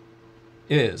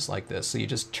 is like this. So you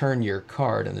just turn your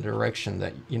card in the direction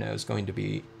that, you know, is going to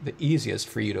be the easiest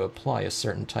for you to apply a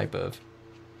certain type of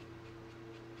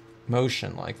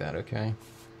motion like that, okay?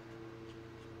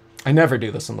 I never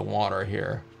do this in the water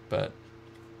here, but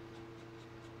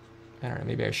I don't know,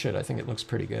 maybe I should. I think it looks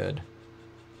pretty good.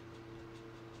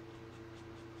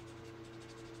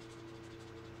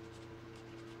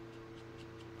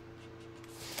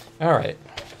 All right.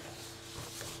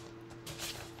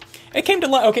 It came to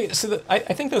life. Okay, so I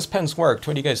think those pens worked.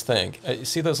 What do you guys think? You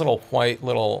see those little white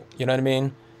little, you know what I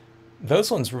mean?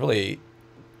 Those ones really,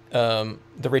 the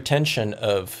retention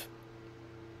of,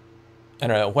 I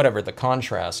don't know, whatever, the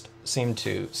contrast seemed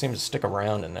to stick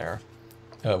around in there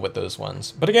with those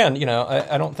ones. But again, you know,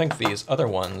 I don't think these other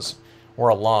ones were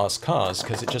a lost cause,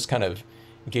 because it just kind of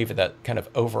gave it that kind of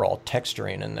overall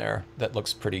texturing in there that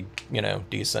looks pretty, you know,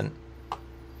 decent.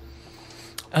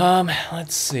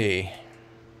 Let's see.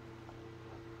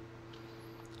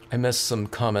 I missed some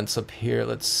comments up here.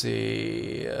 Let's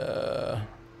see.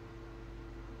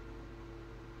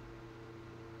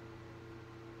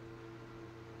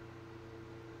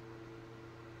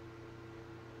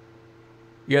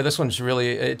 Yeah, this one's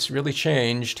really, it's really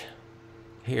changed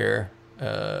here.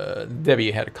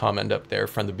 Debbie had a comment up there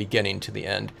from the beginning to the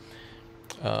end.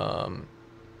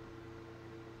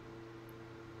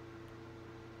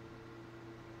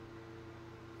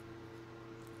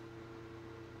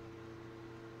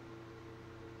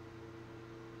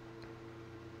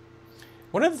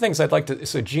 One of the things I'd like to,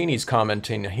 so Jeannie's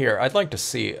commenting here, I'd like to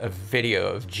see a video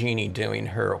of Jeannie doing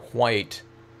her white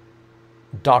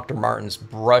Dr. Martin's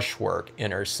brushwork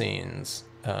in her scenes,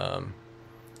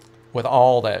 with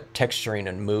all that texturing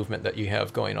and movement that you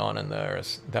have going on in there.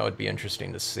 That would be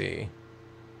interesting to see.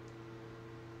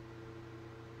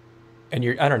 And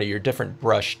I don't know, your different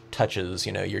brush touches,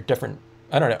 you know, your different,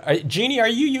 I don't know. Jeannie, are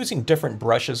you using different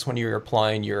brushes when you're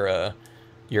applying your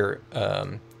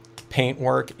paint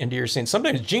work into your scenes?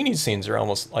 Sometimes Jeannie's scenes are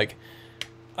almost like,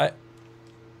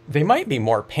 they might be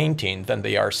more painting than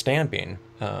they are stamping,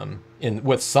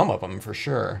 with some of them for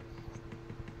sure.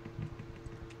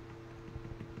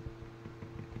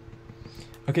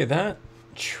 Okay, that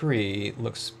tree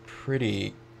looks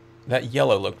pretty, that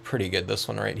yellow looked pretty good, this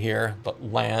one right here, but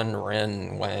Lan,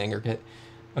 Ren, Wang,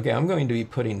 okay, I'm going to be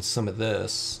putting some of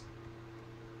this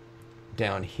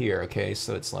down here, okay,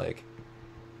 so it's like,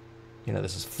 you know,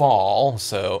 this is fall,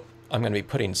 so I'm going to be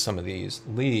putting some of these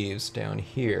leaves down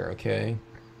here, okay,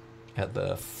 at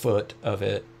the foot of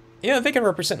it. Yeah, they can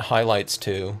represent highlights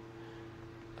too.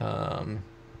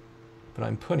 But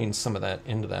I'm putting some of that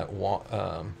into that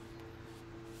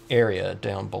area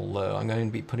down below. I'm going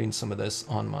to be putting some of this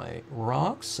on my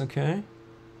rocks, okay,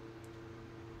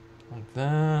 like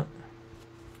that.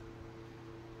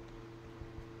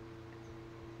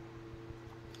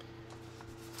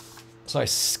 So I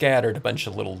scattered a bunch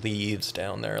of little leaves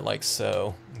down there like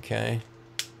so, okay.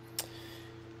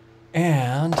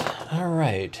 And, all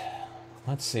right,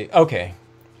 let's see. Okay,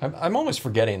 I'm almost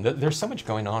forgetting that there's so much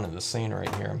going on in the scene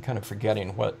right here. I'm kind of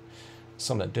forgetting what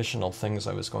some additional things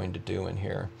I was going to do in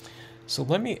here. So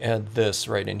let me add this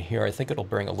right in here. I think it'll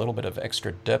bring a little bit of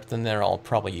extra depth in there. I'll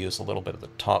probably use a little bit of the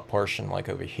top portion, like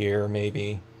over here,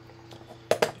 maybe.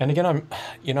 And again,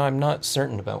 I'm not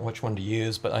certain about which one to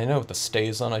use, but I know with the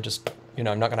stays on, I just,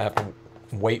 I'm not going to have to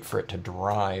wait for it to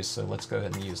dry, so let's go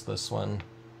ahead and use this one.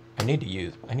 I need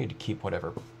to keep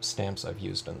whatever stamps I've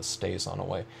used in the stays on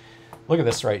away. Look at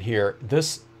this right here.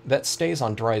 That stays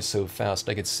on dries so fast.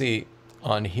 I could see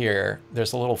on here,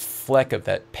 there's a little fleck of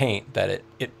that paint that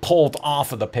it pulled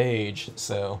off of the page.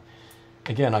 So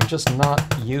again, I'm just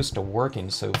not used to working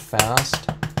so fast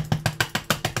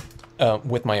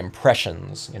with my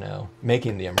impressions,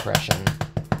 making the impression.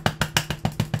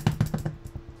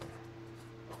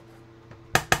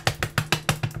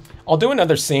 I'll do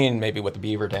another scene maybe with the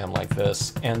beaver dam like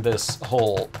this and this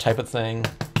whole type of thing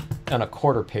on a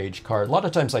quarter-page card. A lot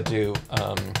of times I do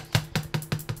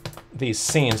these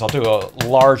scenes, I'll do a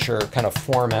larger kind of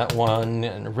format one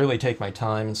and really take my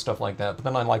time and stuff like that. But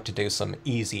then I like to do some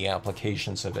easy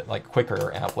applications of it, like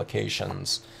quicker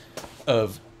applications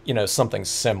of, something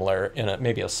similar in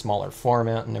maybe a smaller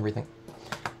format and everything.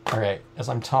 All right, as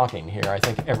I'm talking here, I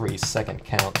think every second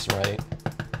counts, right?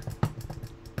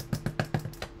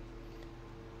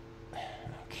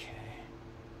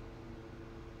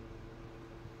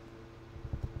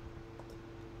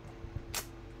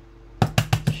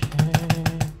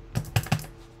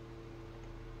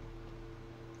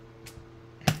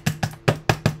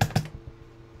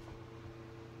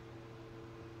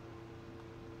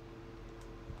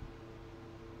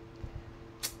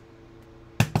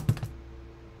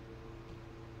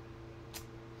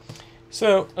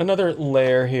 So another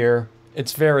layer here.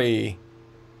 It's very,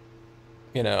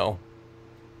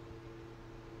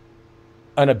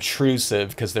 unobtrusive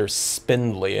because they're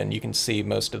spindly and you can see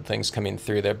most of the things coming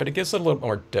through there, but it gives it a little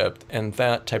more depth, and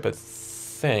that type of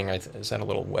thing, is that a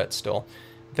little wet still?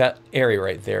 That area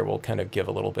right there will kind of give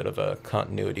a little bit of a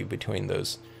continuity between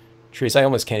those trees. I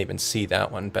almost can't even see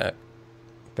that one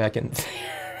back in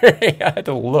there. I had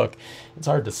to look. It's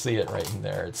hard to see it right in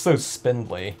there. It's so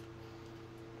spindly.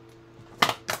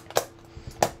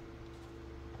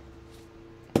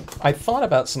 I thought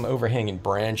about some overhanging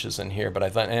branches in here, but I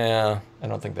thought, I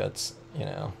don't think that's,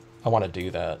 I want to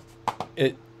do that.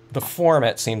 The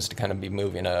format seems to kind of be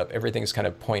moving up. Everything's kind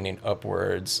of pointing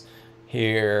upwards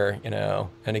here, and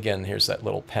again, here's that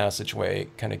little passageway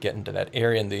kind of getting to that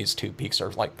area, and these two peaks are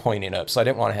like pointing up. So I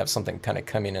didn't want to have something kind of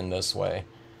coming in this way.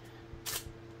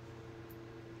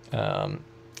 I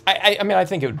mean, I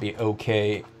think it would be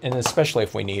okay, and especially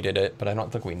if we needed it, but I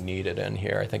don't think we need it in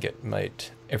here. I think it might,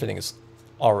 everything is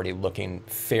already looking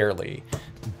fairly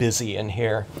busy in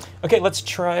here. Okay, let's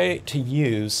try to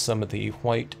use some of the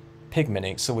white pigment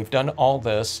ink. So we've done all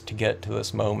this to get to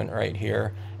this moment right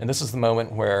here, and this is the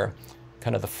moment where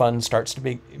kind of the fun starts to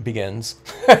begins.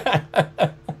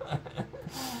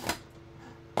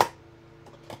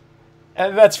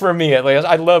 And that's for me at least.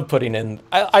 I love putting in,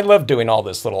 I love doing all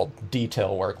this little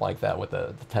detail work like that with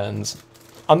the pens.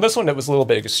 On this one, it was a little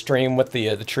bit extreme with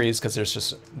the trees because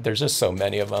there's just so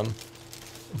many of them.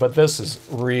 But this is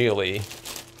really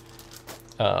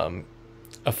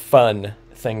a fun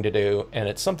thing to do, and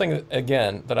it's something,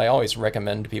 again, that I always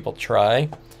recommend people try.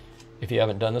 If you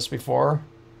haven't done this before,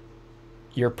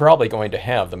 you're probably going to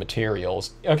have the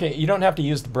materials. Okay, you don't have to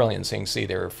use the Brilliance inks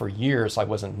either. For years, I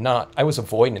was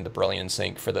avoiding the Brilliance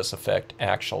ink for this effect,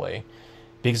 actually,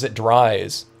 because it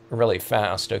dries really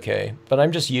fast, okay? But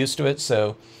I'm just used to it,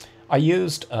 so I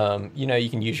used, you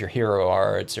can use your Hero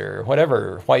Arts or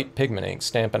whatever, white pigment ink,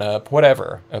 Stampin' Up,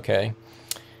 whatever, okay?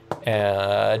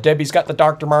 Debbie's got the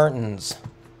Dr. Martens.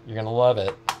 You're going to love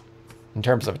it in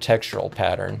terms of a textural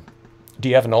pattern. Do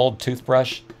you have an old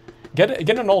toothbrush? Get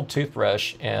an old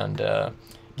toothbrush and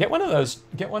get one of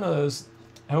those,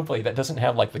 hopefully, that doesn't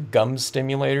have like the gum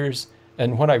stimulators.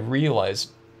 And what I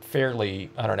realized fairly,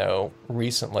 I don't know,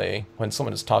 recently when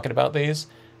someone was talking about these,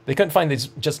 they couldn't find these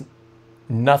just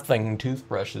nothing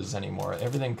toothbrushes anymore.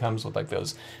 Everything comes with like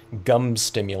those gum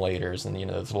stimulators and, you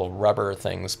know, those little rubber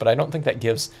things. But I don't think that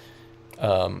gives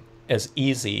as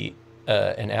easy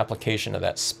an application of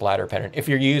that splatter pattern if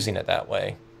you're using it that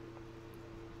way.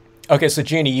 Okay, so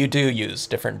Jeannie, you do use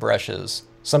different brushes.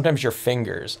 Sometimes your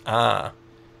fingers. Ah.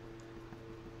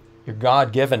 Your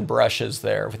God-given brushes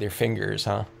there with your fingers,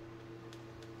 huh?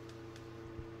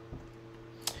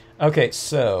 Okay,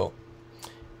 so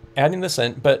adding this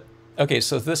in, but okay,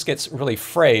 so this gets really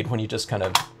frayed when you just kind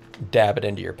of dab it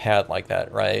into your pad like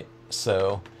that, right?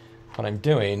 So what I'm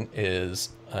doing is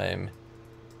I'm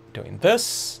doing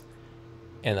this,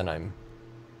 and then I'm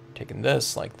taking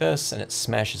this like this, and it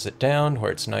smashes it down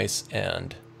where it's nice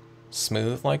and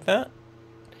smooth like that.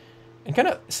 And kind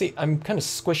of, see, I'm kind of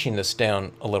squishing this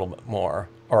down a little bit more,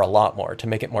 or a lot more, to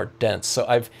make it more dense. So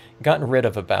I've gotten rid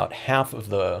of about half of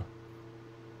the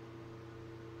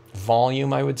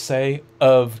volume, I would say,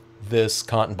 of this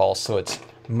cotton ball, so it's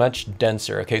much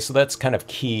denser. Okay, so that's kind of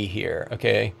key here,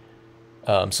 okay?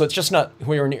 So it's just not,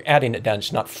 when you're adding it down,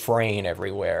 it's not fraying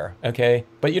everywhere, okay?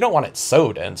 But you don't want it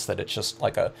so dense that it's just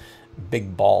like a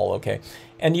big ball, okay?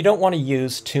 And you don't want to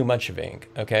use too much of ink,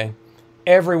 okay?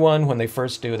 Everyone, when they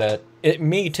first do that,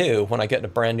 me too, when I get a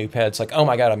brand new pad, it's like, oh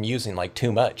my God, I'm using like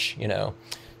too much, you know?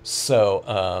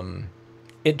 So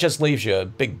it just leaves you a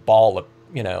big ball of,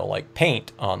 you know, like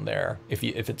paint on there if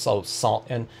it's so salt.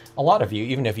 And a lot of you,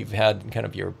 even if you've had kind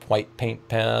of your white paint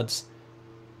pads,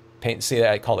 see,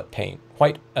 I call it paint,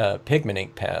 white pigment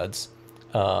ink pads,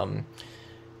 a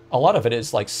lot of it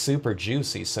is like super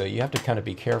juicy, so you have to kind of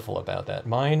be careful about that.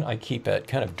 Mine, I keep it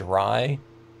kind of dry.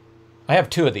 I have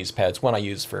two of these pads, one I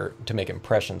use to make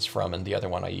impressions from, and the other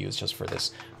one I use just for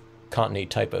this cottony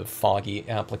type of foggy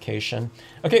application.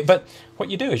 Okay, but what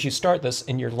you do is you start this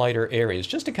in your lighter areas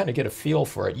just to kind of get a feel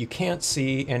for it. You can't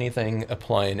see anything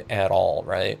applying at all,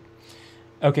 right?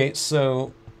 Okay,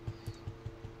 so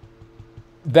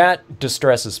that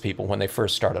distresses people when they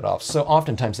first started off. So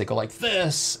oftentimes they go like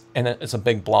this, and it's a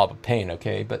big blob of paint,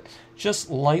 okay? But just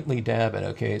lightly dab it,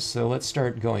 okay? So let's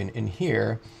start going in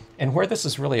here. And where this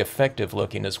is really effective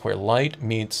looking is where light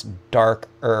meets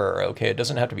darker, okay? It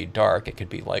doesn't have to be dark. It could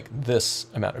be like this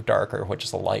amount of darker, which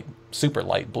is a light, super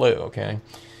light blue, okay?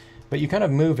 But you kind of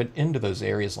move it into those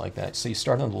areas like that. So you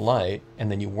start on the light,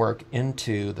 and then you work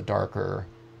into the darker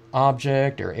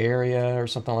object or area or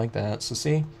something like that. So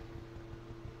see?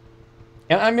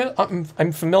 And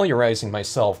I'm familiarizing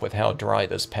myself with how dry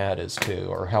this pad is too,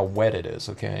 or how wet it is,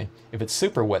 okay? If it's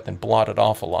super wet, then blot it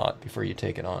off a lot before you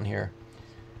take it on here.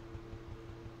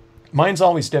 Mine's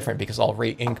always different because I'll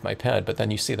re-ink my pad, but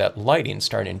then you see that lighting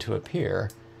starting to appear.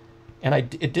 And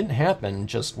it didn't happen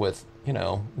just with, you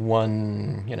know,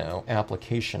 one, you know,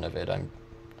 application of it.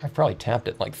 I've probably tapped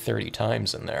it like 30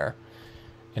 times in there.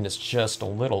 And it's just a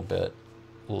little bit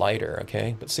lighter,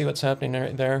 okay? But see what's happening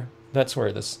right there? That's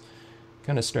where this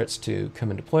kind of starts to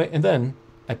come into play. And then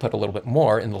I put a little bit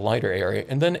more in the lighter area.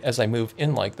 And then as I move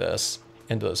in like this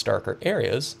into those darker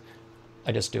areas,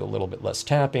 I just do a little bit less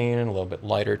tapping and a little bit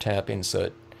lighter tapping, so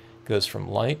it goes from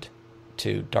light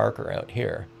to darker out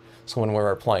here. So when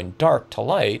we're applying dark to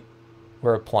light,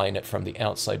 we're applying it from the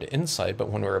outside to inside, but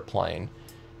when we're applying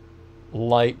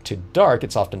light to dark,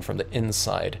 it's often from the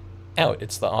inside out.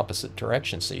 It's the opposite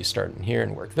direction. So you start in here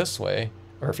and work this way,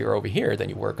 or if you're over here, then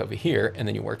you work over here, and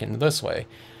then you work in this way.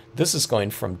 This is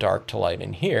going from dark to light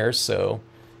in here, so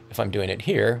if I'm doing it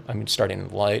here, I'm starting in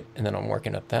light, and then I'm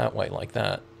working up that way like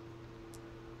that.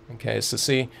 Okay, so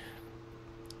see,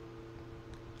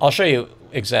 I'll show you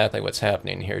exactly what's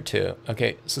happening here too.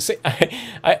 Okay, so see,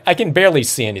 I can barely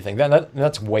see anything.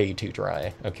 That's way too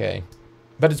dry, okay?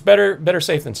 But it's better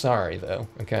safe than sorry though,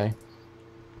 okay?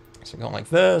 So going like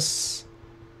this,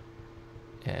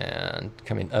 and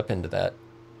coming up into that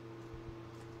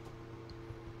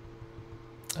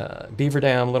beaver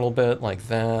down a little bit like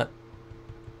that.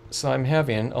 So I'm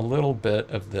having a little bit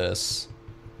of this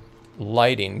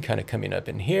lighting kind of coming up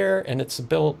in here, and it's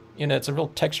built, you know, it's a real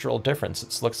textural difference.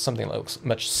 It looks something that looks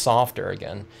much softer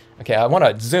again. Okay, I want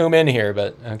to zoom in here,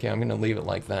 but okay, I'm going to leave it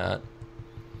like that.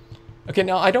 Okay,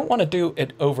 now I don't want to do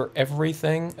it over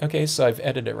everything. Okay, so I've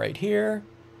edited it right here,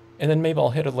 and then maybe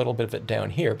I'll hit a little bit of it down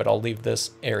here, but I'll leave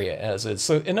this area as is.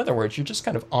 So in other words, you're just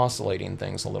kind of oscillating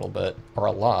things a little bit, or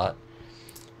a lot,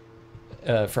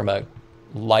 from a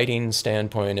lighting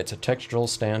standpoint. It's a textural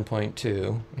standpoint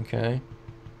too, okay?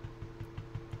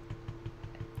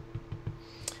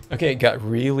 Okay, it got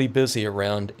really busy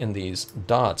around in these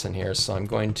dots in here, so I'm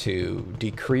going to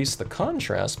decrease the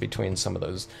contrast between some of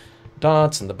those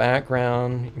dots in the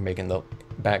background. You're making the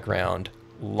background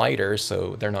lighter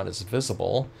so they're not as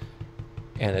visible.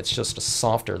 and it's just a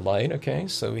softer light. Okay,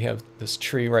 so we have this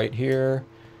tree right here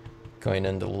going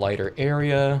into the lighter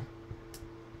area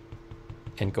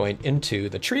and going into,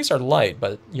 the trees are light,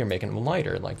 but you're making them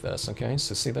lighter like this. Okay,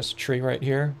 so see this tree right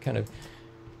here, kind of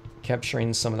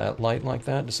capturing some of that light like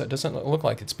that. So it doesn't look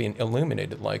like it's being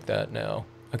illuminated like that now.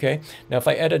 Okay, now if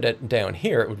I edit it down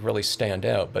here, it would really stand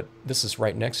out, but this is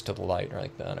right next to the light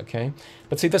like that. Okay,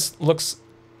 but see, this looks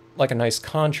like a nice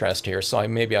contrast here, so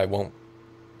maybe I won't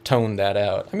tone that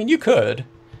out. I mean, you could.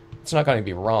 It's not going to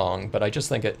be wrong, but I just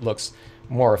think it looks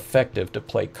more effective to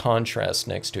play contrast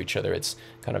next to each other. It's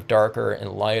kind of darker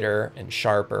and lighter and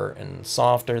sharper and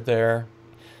softer there.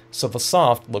 So the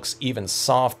soft looks even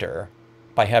softer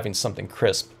by having something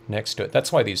crisp next to it.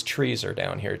 That's why these trees are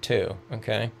down here too,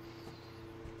 okay?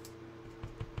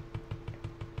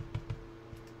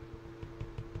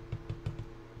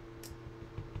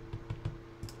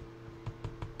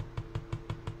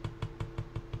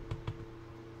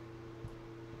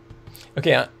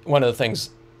 Okay, one of the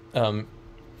things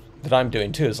that I'm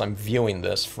doing too is I'm viewing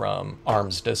this from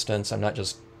arm's distance. I'm not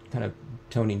just kind of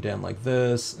toning down like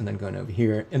this and then going over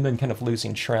here and then kind of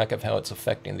losing track of how it's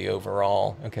affecting the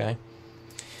overall, okay?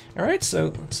 All right,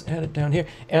 so let's add it down here.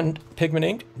 And pigment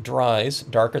ink dries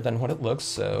darker than what it looks,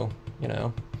 so, you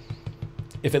know,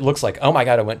 if it looks like, oh my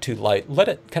God, I went too light, let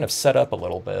it kind of set up a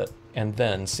little bit and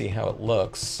then see how it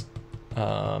looks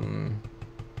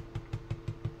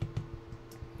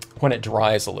when it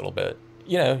dries a little bit.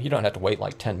 You know, you don't have to wait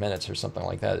like 10 minutes or something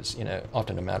like that. It's, you know,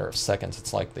 often a matter of seconds.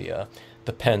 It's like the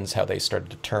pens, how they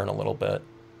started to turn a little bit.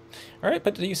 All right,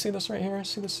 but do you see this right here?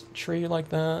 See this tree like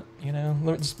that? You know,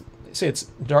 let's see, it's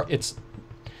dark. It's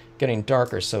getting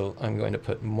darker, so I'm going to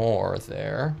put more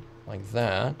there, like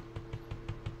that.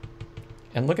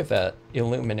 And look at that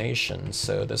illumination.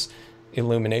 So this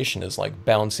illumination is like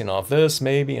bouncing off this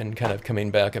maybe and kind of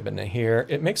coming back up into here.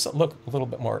 It makes it look a little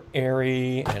bit more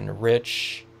airy and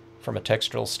rich from a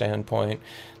textural standpoint.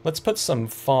 Let's put some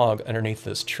fog underneath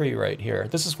this tree right here.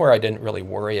 This is where I didn't really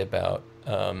worry about,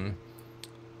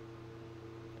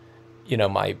 you know,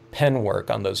 my pen work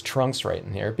on those trunks right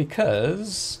in here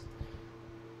because,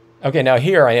 okay, now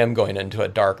here I am going into a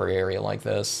darker area like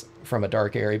this from a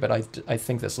dark area, but I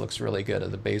think this looks really good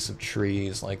at the base of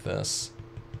trees like this.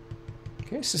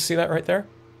 Okay, so see that right there?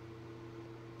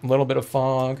 A little bit of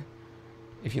fog.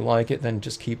 If you like it, then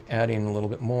just keep adding a little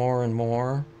bit more and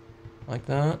more, like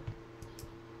that.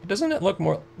 Doesn't it look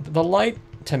more, the light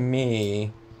to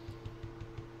me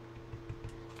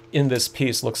in this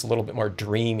piece looks a little bit more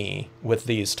dreamy with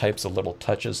these types of little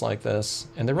touches like this.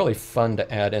 And they're really fun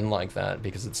to add in like that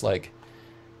because it's like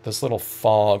this little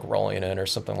fog rolling in or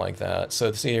something like that.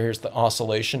 So see, here's the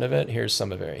oscillation of it. Here's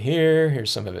some of it here.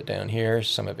 Here's some of it down here.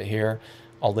 Some of it here.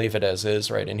 I'll leave it as is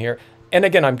right in here. And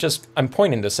again, I'm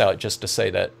pointing this out just to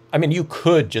say that, I mean, you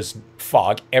could just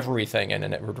fog everything in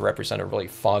and it would represent a really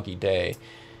foggy day.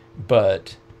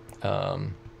 But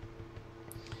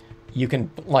you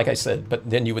can, like I said, but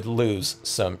then you would lose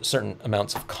some certain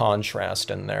amounts of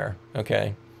contrast in there,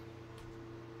 okay?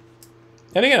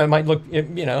 And again, it might look,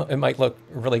 you know, it might look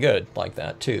really good like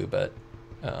that too, but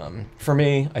for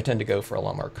me, I tend to go for a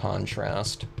lot more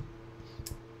contrast.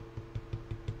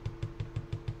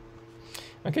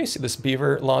 Okay, see this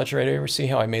beaver lodge right here? See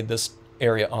how I made this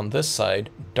area on this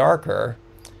side darker,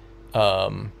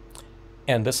 and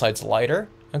this side's lighter,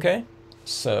 okay?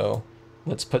 So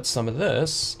let's put some of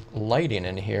this lighting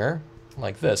in here,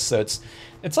 like this. So it's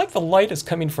like the light is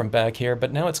coming from back here,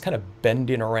 but now it's kind of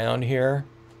bending around here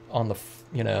on the,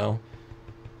 you know,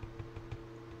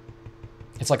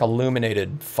 it's like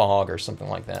illuminated fog or something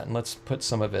like that. And let's put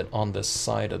some of it on this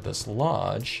side of this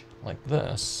lodge, like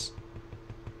this.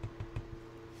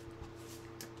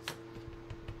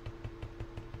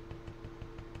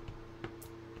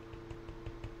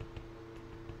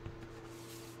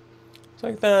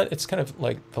 Like that, it's kind of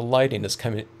like the lighting is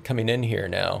coming in here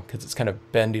now because it's kind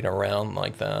of bending around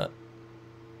like that,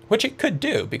 which it could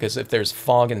do because if there's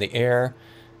fog in the air,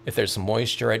 if there's some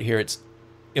moisture right here, it's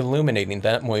illuminating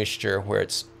that moisture where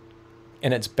it's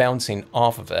bouncing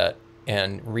off of that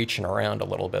and reaching around a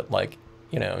little bit, like,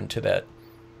 you know, into that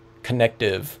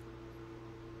connective,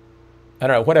 I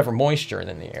don't know, whatever moisture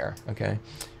in the air. Okay,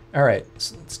 all right,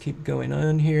 so let's keep going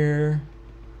on here.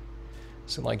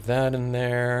 So like that in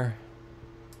there.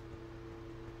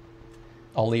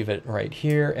 I'll leave it right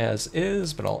here as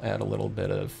is, but I'll add a little bit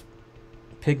of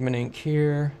pigment ink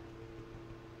here.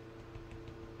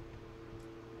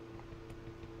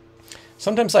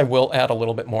 Sometimes I will add a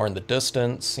little bit more in the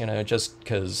distance, you know, just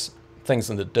because things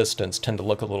in the distance tend to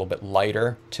look a little bit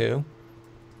lighter too.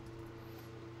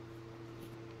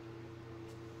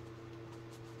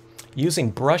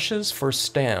 Using brushes for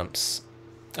stamps.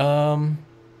 What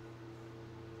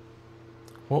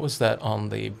was that on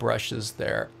the brushes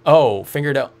there? Oh,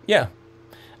 figured out. Yeah,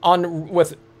 on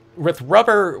with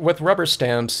rubber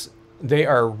stamps, they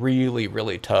are really,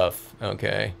 really tough.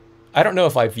 Okay, I don't know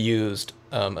if I've used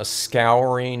a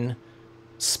scouring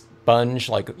sponge,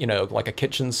 like, you know, like a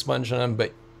kitchen sponge on them,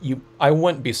 but I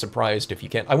wouldn't be surprised if you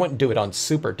can't. I wouldn't do it on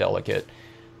super delicate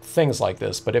things like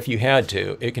this, but if you had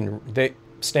to,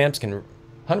 stamps can,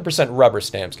 100% rubber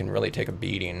stamps can really take a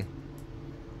beating.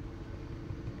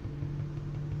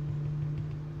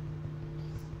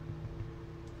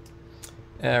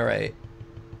 All right,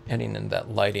 adding in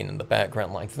that lighting in the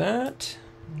background like that.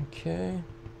 Okay.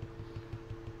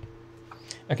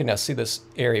 I can now see this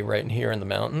area right in here in the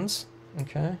mountains.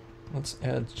 Okay, let's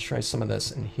try some of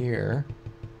this in here.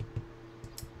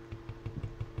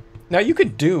 Now you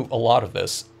could do a lot of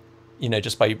this, you know,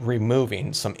 just by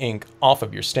removing some ink off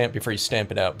of your stamp before you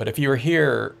stamp it out. But if you were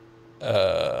here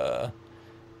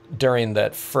during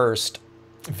that first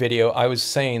video, I was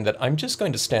saying that I'm just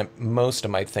going to stamp most of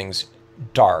my things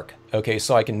dark, okay,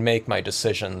 so I can make my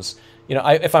decisions. You know,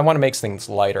 if I want to make things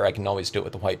lighter, I can always do it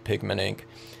with the white pigment ink.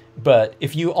 But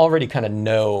if you already kind of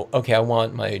know, okay, I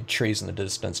want my trees in the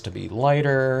distance to be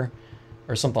lighter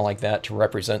or something like that to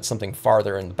represent something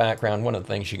farther in the background, one of the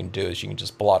things you can do is you can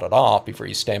just blot it off before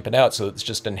you stamp it out, so it's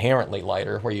just inherently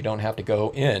lighter, where you don't have to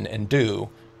go in and do,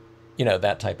 you know,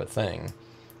 that type of thing,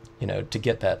 you know, to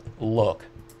get that look.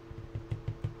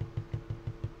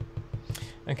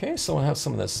 Okay, so we'll have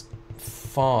some of this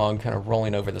fog kind of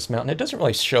rolling over this mountain. It doesn't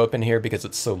really show up in here because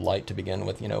it's so light to begin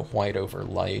with, you know, white over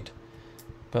light.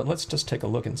 But let's just take a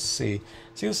look and see.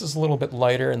 See, this is a little bit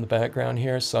lighter in the background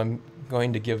here, so I'm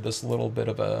going to give this a little bit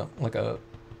of a, like a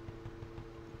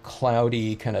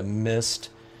cloudy kind of mist,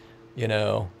 you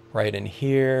know, right in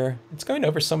here. It's going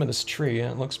over some of this tree,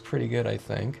 and it looks pretty good, I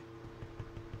think.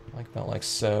 Like about like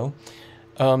so.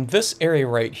 This area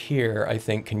right here, I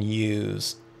think, can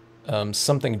use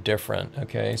something different,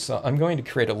 okay? So I'm going to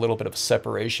create a little bit of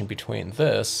separation between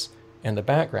this and the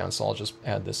background, so I'll just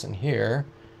add this in here.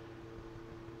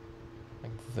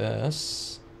 Like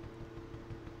this.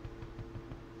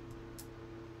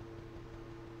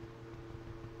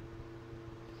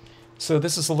 So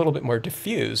this is a little bit more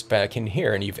diffused back in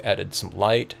here, and you've added some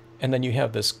light, and then you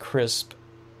have this crisp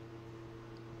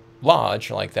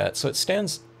lodge like that, so it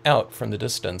stands out from the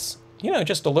distance, you know,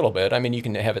 just a little bit. I mean, you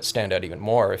can have it stand out even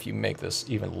more if you make this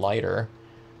even lighter.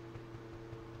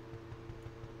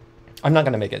 I'm not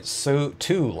going to make it so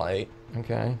too light,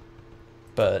 okay?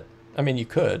 But, I mean, you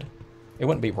could. It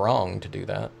wouldn't be wrong to do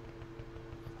that.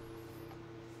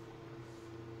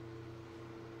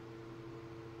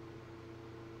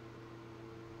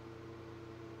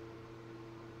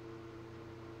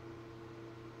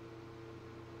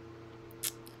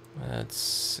 Let's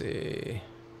see.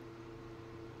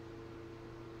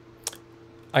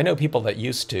 I know people that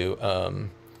used to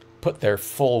put their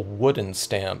full wooden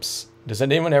stamps. Does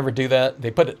anyone ever do that?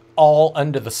 They put it all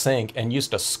under the sink and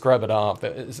used to scrub it off.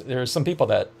 There's some people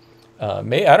that, I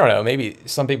don't know, maybe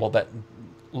some people that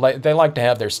they like to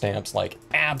have their stamps like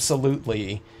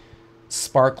absolutely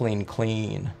sparkling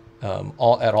clean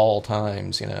at all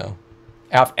times, you know,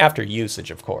 after usage,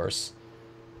 of course.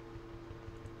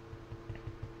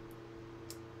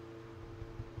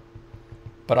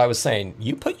 But I was saying,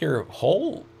 you put your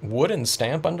whole wooden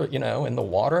stamp under, you know, in the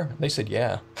water? They said,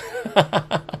 yeah.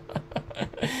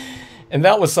 And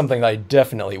that was something I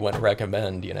definitely wouldn't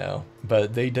recommend, you know,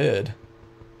 but they did.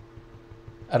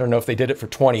 I don't know if they did it for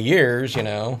 20 years, you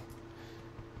know.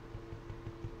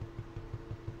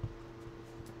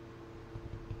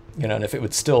 You know, and if it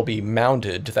would still be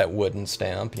mounted to that wooden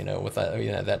stamp, you know, with that,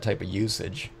 you know, that type of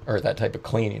usage, or that type of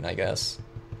cleaning, I guess.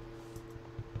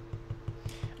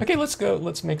 Okay,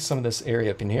 let's make some of this area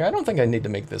up in here. I don't think I need to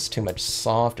make this too much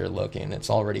softer looking. It's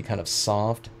already kind of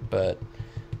soft, but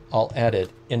I'll add it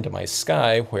into my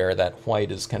sky where that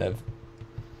white is kind of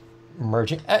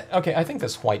merging. Okay, I think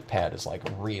this white pad is like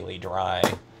really dry.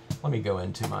 Let me go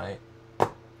into my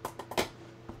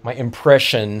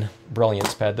impression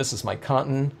brilliance pad. This is my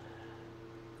cotton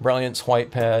brilliance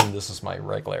white pad, and this is my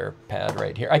regular pad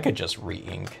right here. I could just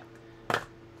re-ink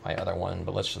my other one,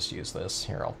 but let's just use this.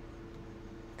 Here, I'll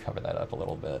cover that up a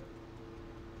little bit.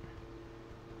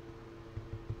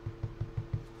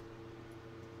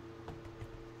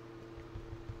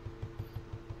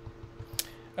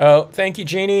 Oh, thank you,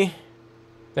 Jeannie.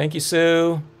 Thank you,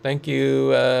 Sue. Thank you,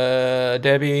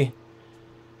 Debbie.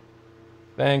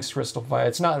 Thanks, Crystal Fire.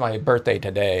 It's not my birthday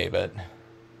today, but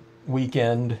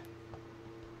weekend.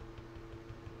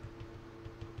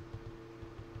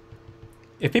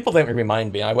 If people didn't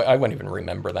remind me, I wouldn't even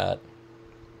remember that.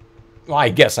 Well, I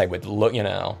guess I would look, you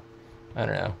know. I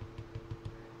don't know.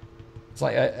 It's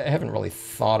like I haven't really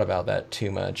thought about that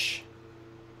too much.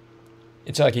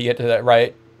 It's like you get to that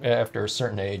right after a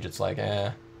certain age, it's like,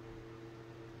 eh.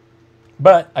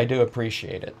 But I do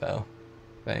appreciate it, though.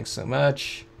 Thanks so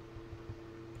much.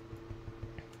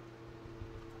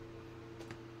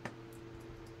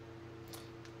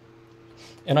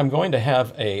 And I'm going to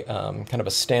have a kind of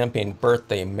a stamping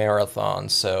birthday marathon,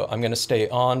 so I'm going to stay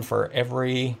on for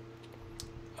every...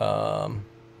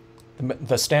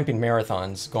 the stamping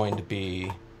marathon's going to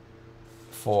be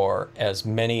for as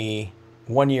many...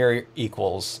 1 year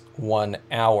equals 1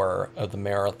 hour of the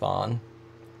marathon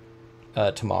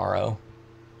tomorrow.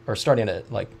 Or starting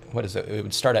at, like, what is it? It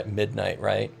would start at midnight,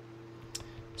 right?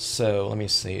 So let me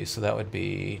see. So that would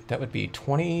be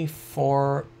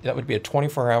 24. That would be a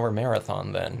 24-hour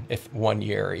marathon then, if 1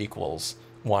 year equals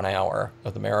 1 hour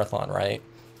of the marathon, right?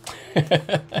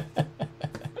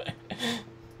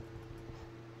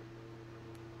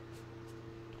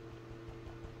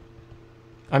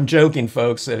 I'm joking,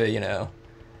 folks. You know,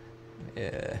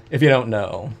 if you don't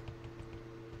know.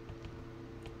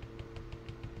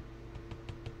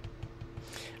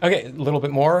 Okay, a little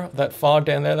bit more. That fog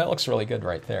down there, that looks really good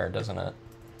right there, doesn't it?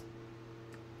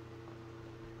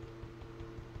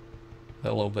 A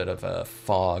little bit of a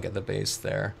fog at the base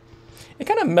there. It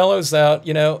kind of mellows out,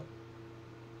 you know.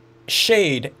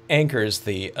 Shade anchors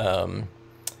the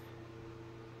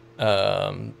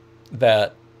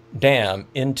that dam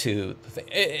into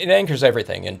it anchors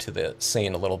everything into the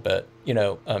scene a little bit, you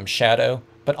know. Shadow,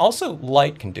 but also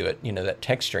light can do it, you know, that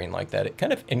texturing like that. It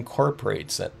kind of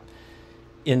incorporates it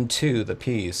into the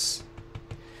piece.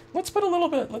 Let's put a little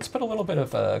bit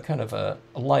of a kind of a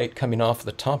light coming off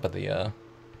the top of the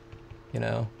you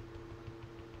know,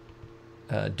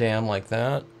 dam like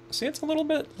that. See, it's a little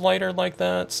bit lighter like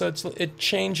that, so it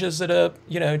changes it up,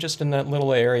 you know, just in that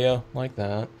little area like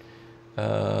that.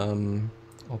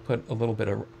 I'll put a little bit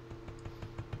of...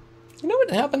 You know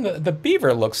what happened? The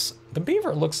beaver looks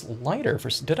lighter.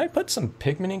 Did I put some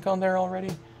pigment ink on there already?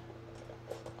 I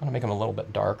want to make them a little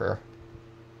bit darker.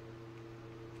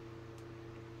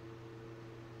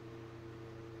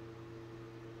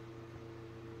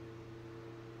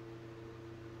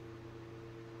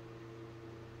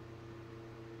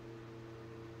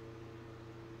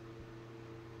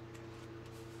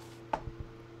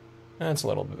 That's a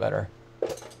little bit better.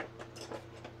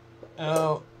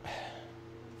 Oh,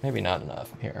 maybe not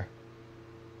enough here.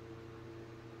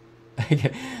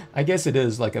 I guess it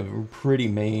is like a pretty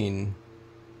main,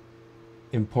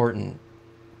 important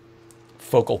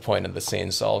focal point of the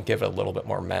scene, so I'll give it a little bit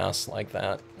more mass like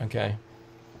that, okay?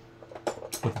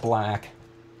 With black.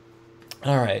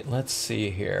 All right, let's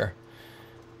see here.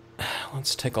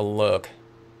 Let's take a look.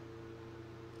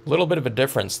 A little bit of a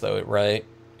difference, though, right?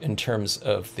 In terms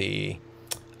of the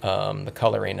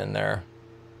coloring in there.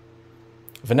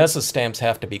 Vanessa's stamps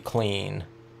have to be clean.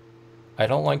 I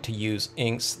don't like to use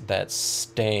inks that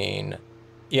stain.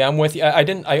 Yeah, I'm with you. I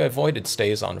avoided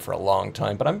StazOn for a long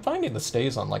time, but I'm finding the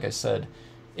StazOn, like I said,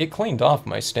 it cleaned off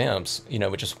my stamps, you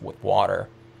know, just with water.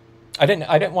 I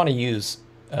didn't want to use,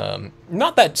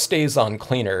 not that StazOn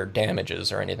cleaner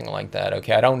damages or anything like that,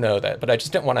 okay? I don't know that, but I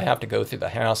just didn't want to have to go through the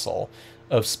hassle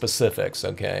of specifics,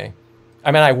 okay?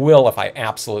 I mean, I will if I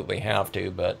absolutely have to,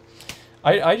 but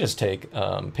I just take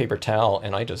paper towel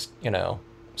and I just, you know,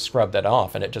 scrub that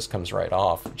off and it just comes right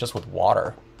off, just with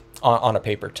water on a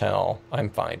paper towel, I'm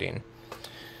finding.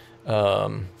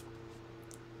 Okay,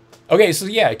 so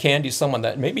yeah, Candy's someone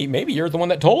that maybe you're the one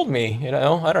that told me, you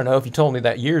know? I don't know if you told me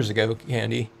that years ago,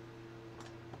 Candy.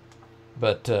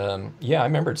 But yeah, I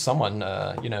remembered someone,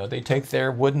 you know, they take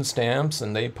their wooden stamps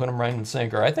and they put them right in the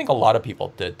sinker. I think a lot of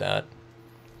people did that.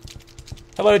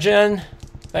 Hello, Jen.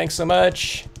 Thanks so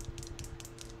much.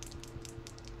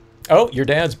 Oh, your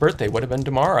dad's birthday would have been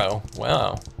tomorrow.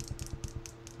 Wow.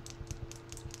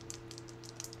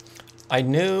 I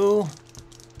knew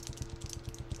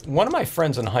one of my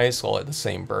friends in high school had the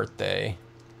same birthday,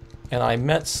 and I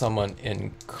met someone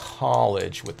in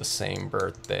college with the same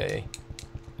birthday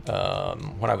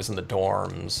when I was in the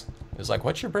dorms. It was like,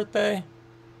 what's your birthday?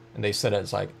 And they said,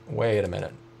 it's like, wait a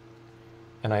minute.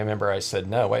 And I remember I said,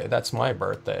 no, wait, that's my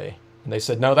birthday. And they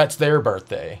said, no, that's their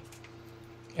birthday.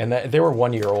 And they were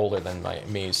 1 year older than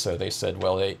me, so they said,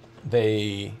 well,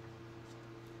 they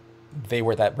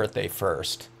were that birthday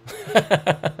first.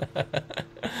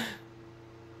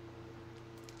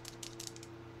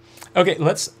 Okay,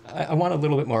 I want a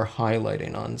little bit more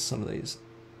highlighting on some of these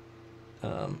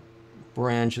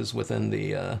branches within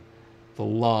the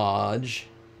lodge.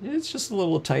 It's just a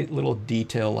little tight little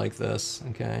detail like this,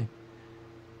 okay?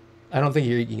 I don't think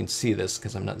you can see this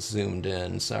because I'm not zoomed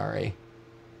in, sorry.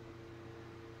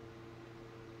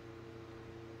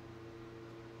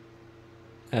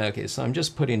 Okay, so I'm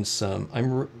just putting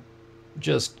some,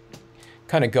 just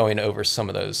kind of going over some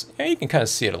of those. Yeah, you can kind of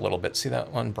see it a little bit. See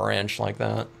that one branch like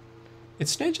that?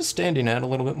 It's just standing out a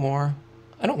little bit more.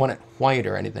 I don't want it white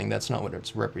or anything. That's not what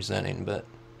it's representing, but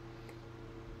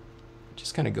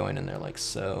just kind of going in there like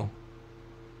so.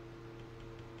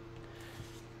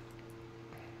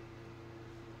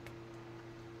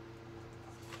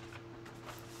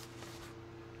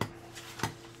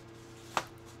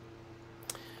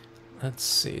 Let's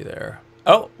see there.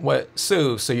 Oh, what,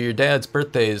 Sue? So your dad's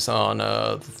birthday's on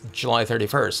July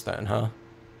 31st, then, huh?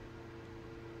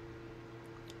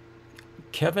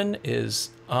 Kevin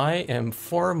is. I am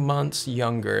 4 months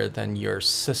younger than your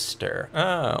sister.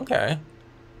 Oh, okay.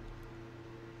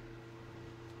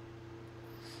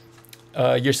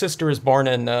 Your sister was born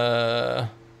in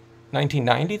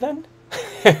 1990, then?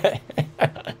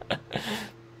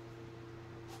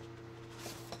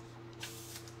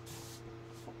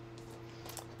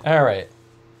 All right.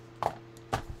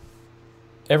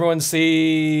 Everyone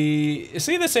see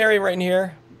this area right in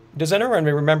here? Does anyone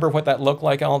remember what that looked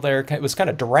like all there? It was kind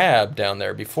of drab down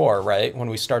there before, right? When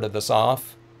we started this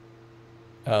off,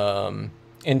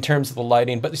 in terms of the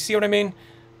lighting. But you see what I mean?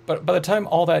 But by the time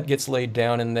all that gets laid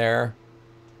down in there,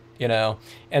 you know,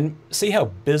 and see how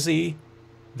busy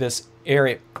this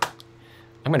area.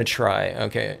 I'm gonna try,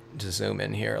 okay, to zoom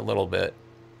in here a little bit.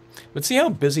 But see how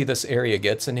busy this area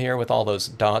gets in here with all those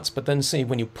dots. But then see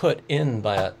when you put in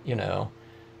that, you know,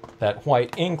 that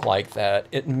white ink like that,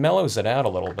 it mellows it out a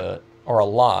little bit, or a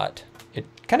lot. It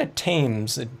kind of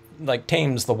tames, it like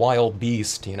tames the wild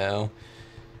beast, you know,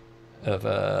 of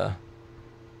a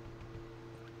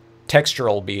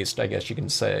textural beast, I guess you can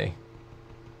say.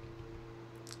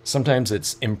 Sometimes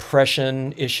it's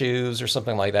impression issues or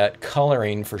something like that,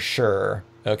 coloring for sure,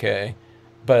 okay?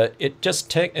 But it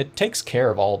just it takes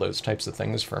care of all those types of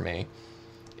things for me.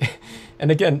 And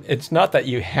again, it's not that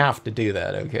you have to do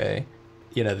that, okay?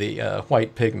 You know, the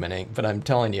white pigment ink, but I'm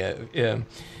telling you,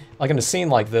 like in a scene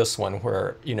like this one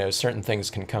where, you know, certain things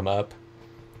can come up,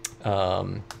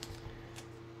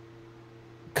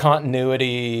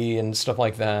 continuity and stuff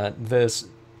like that,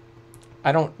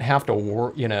 I don't have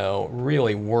to, you know,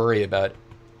 really worry about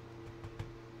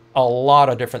a lot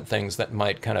of different things that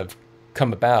might kind of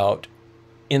come about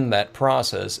in that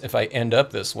process if I end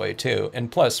up this way too.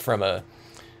 And plus, from a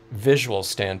visual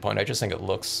standpoint, I just think it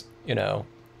looks, you know,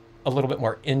 a little bit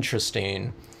more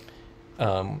interesting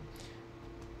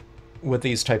with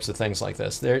these types of things like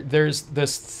this. There's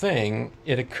this thing,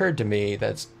 it occurred to me,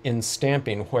 that's in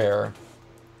stamping where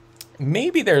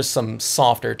maybe there's some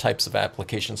softer types of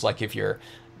applications, like if you're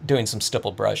doing some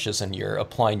stipple brushes and you're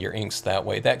applying your inks that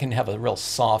way, that can have a real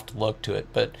soft look to it.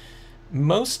 But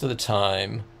most of the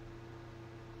time,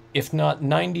 if not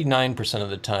 99% of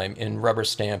the time in rubber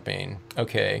stamping,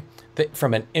 okay,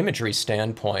 from an imagery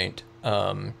standpoint,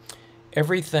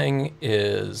 everything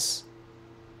is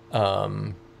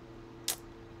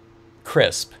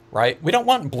crisp, right? We don't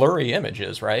want blurry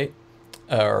images, right?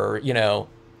 Or, you know,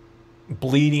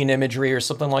 bleeding imagery or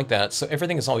something like that. So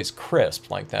everything is always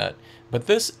crisp like that. But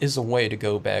this is a way to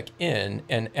go back in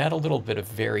and add a little bit of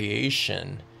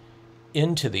variation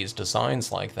into these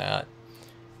designs like that.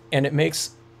 And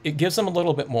it gives them a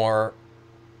little bit more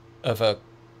of a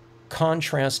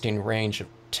contrasting range of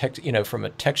you know, from a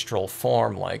textural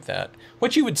form like that.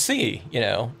 What you would see, you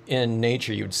know, in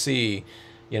nature, you would see,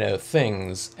 you know,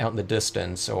 things out in the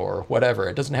distance or whatever.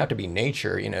 It doesn't have to be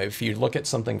nature, you know. If you look at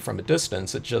something from a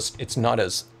distance, it's not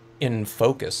as in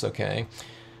focus, okay?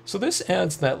 So this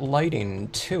adds that lighting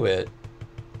to it.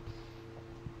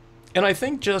 And I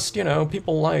think just, you know,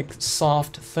 people like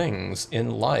soft things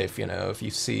in life, you know. If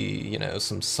you see, you know,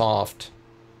 some soft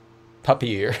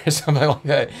puppy or something like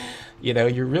that, you know,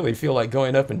 you really feel like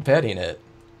going up and petting it.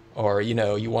 Or, you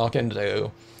know, you walk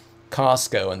into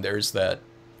Costco and there's that,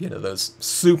 you know, those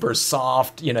super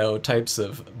soft, you know, types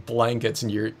of blankets,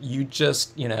 and you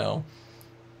just, you know,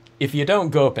 if you don't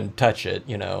go up and touch it,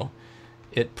 you know,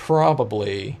 it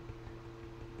probably,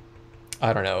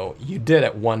 I don't know, you did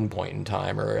at one point in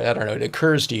time, or I don't know, it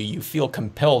occurs to you, you feel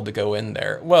compelled to go in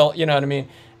there. Well, you know what I mean?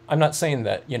 I'm not saying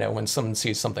that, you know, when someone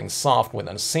sees something soft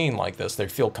within a scene like this, they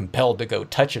feel compelled to go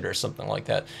touch it or something like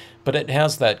that. But it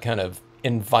has that kind of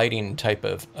inviting type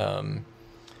of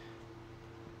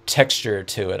texture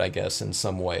to it, I guess, in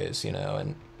some ways, you know.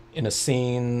 And in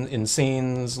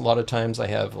scenes, a lot of times I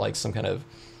have like some kind of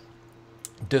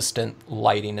distant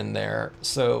lighting in there.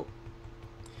 So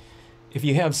if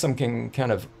you have something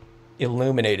kind of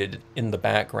illuminated in the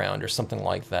background or something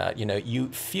like that, you know, you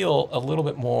feel a little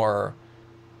bit more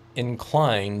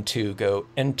inclined to go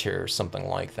enter something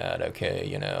like that, okay,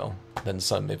 you know, than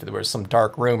if there was some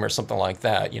dark room or something like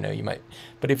that, you know, you might,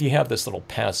 but if you have this little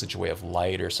passageway of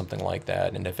light or something like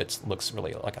that, and if it looks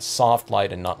really like a soft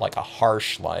light and not like a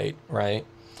harsh light, right,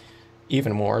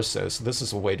 even more so. So this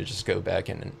is a way to just go back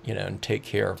in and, you know, and take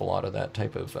care of a lot of that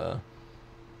type of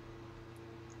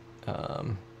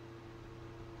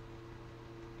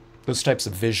those types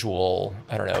of visual,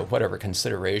 I don't know, whatever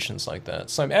considerations like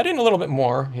that. So I'm adding a little bit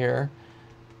more here.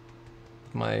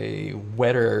 My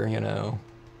wetter, you know,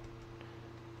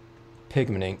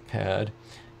 pigment ink pad.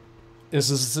 This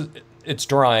is, it's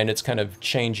dry and it's kind of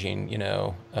changing, you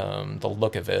know, the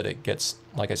look of it. It gets,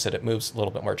 like I said, it moves a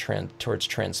little bit more towards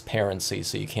transparency,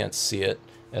 so you can't see it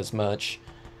as much.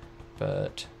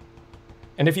 But,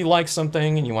 and if you like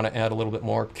something and you want to add a little bit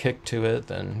more kick to it,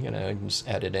 then, you know, you can just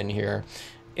add it in here.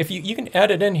 If you can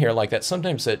add it in here like that,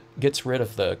 sometimes it gets rid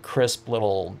of the crisp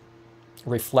little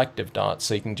reflective dots,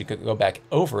 so you can go back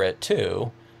over it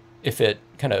too. If it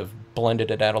kind of blended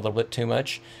it out a little bit too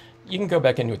much, you can go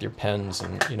back in with your pens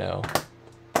and, you know,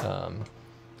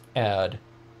 add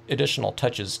additional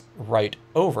touches right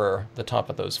over the top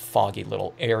of those foggy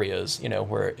little areas, you know,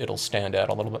 where it'll stand out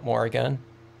a little bit more again.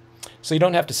 So you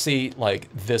don't have to see like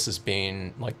this as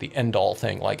being like the end-all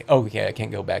thing, like, oh yeah, I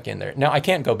can't go back in there. Now I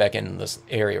can't go back in this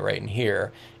area right in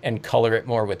here and color it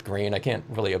more with green. I can't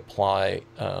really apply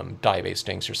dye-based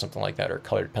inks or something like that, or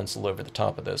colored pencil over the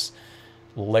top of this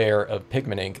layer of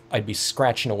pigment ink. I'd be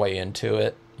scratching away into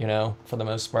it, you know, for the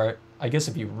most part. I guess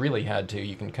if you really had to,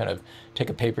 you can kind of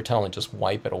take a paper towel and just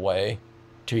wipe it away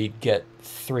till you get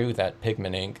through that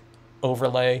pigment ink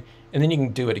overlay, and then you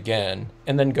can do it again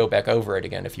and then go back over it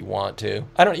again if you want to.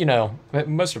 I don't, you know,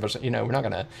 most of us, you know, we're not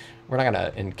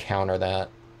gonna encounter that,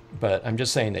 but I'm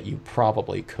just saying that you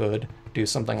probably could do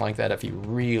something like that if you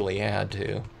really had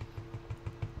to.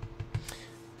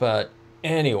 But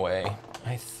anyway,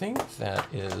 I think that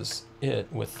is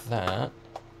it with that.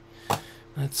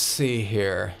 Let's see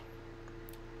here.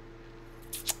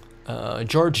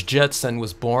 George Jetson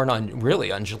was born on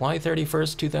July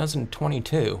 31st,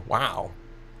 2022. Wow.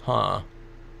 Huh.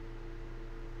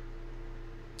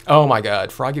 Oh my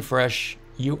God, Froggy Fresh,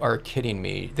 you are kidding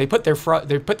me. They put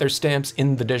their stamps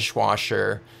in the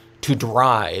dishwasher to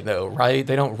dry though, right?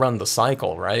 They don't run the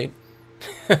cycle, right?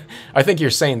 I think you're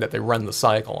saying that they run the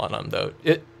cycle on them though.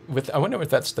 I wonder if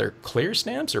that's their clear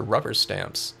stamps or rubber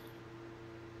stamps.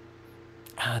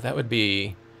 That would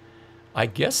be, I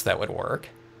guess that would work.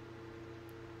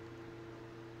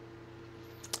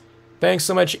 Thanks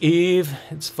so much, Eve.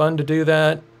 It's fun to do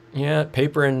that. Yeah,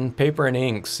 paper and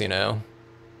inks, you know.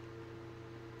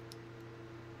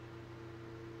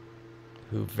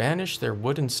 Who vanished their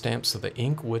wooden stamps so the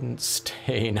ink wouldn't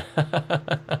stain.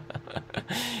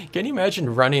 Can you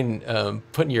imagine running,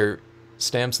 putting your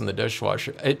stamps in the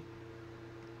dishwasher?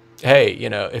 Hey, you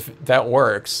know, if that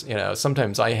works, you know,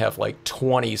 sometimes I have like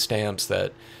 20 stamps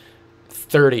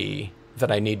 30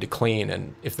 that I need to clean,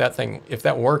 and if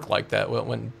that worked like that,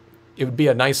 well, it would be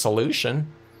a nice solution.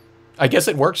 I guess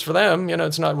it works for them, you know,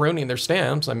 it's not ruining their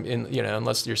stamps. You know,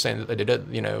 unless you're saying that they did it,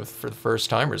 you know, for the first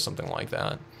time or something like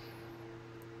that.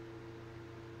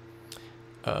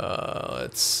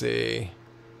 Let's see.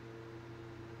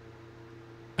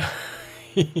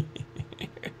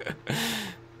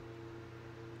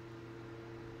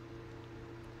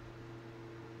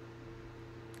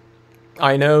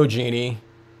 I know, Jeannie.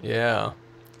 Yeah.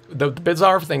 The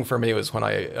bizarre thing for me was when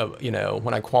you know,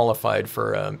 when I qualified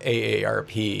for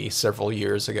AARP several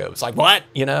years ago. It's like, what?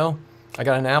 You know, I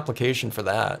got an application for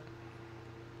that.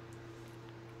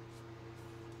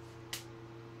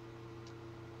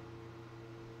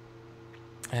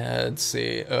 Let's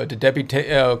see. Oh, did Debbie take?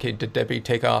 Oh, okay. Did Debbie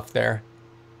take off there?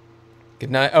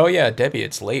 Good night. Oh yeah, Debbie.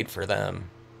 It's late for them.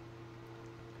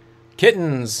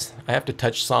 Kittens. I have to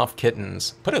touch soft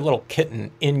kittens. Put a little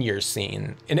kitten in your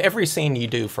scene. In every scene you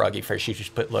do, Froggy Fresh, you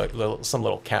should put some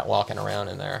little cat walking around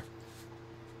in there.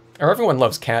 Or everyone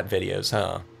loves cat videos,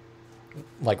 huh?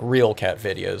 Like real cat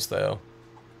videos, though.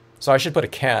 So I should put a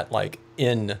cat, like,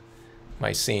 in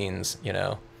my scenes, you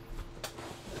know.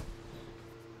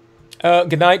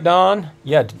 Good night, Dawn.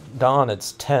 Yeah, Dawn,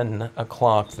 it's 10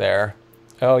 o'clock there.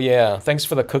 Oh, yeah. Thanks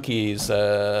for the cookies,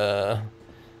 the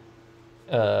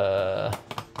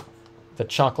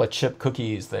chocolate chip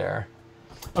cookies there.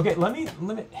 Okay, let me,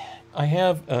 I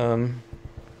have,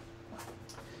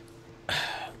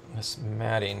 this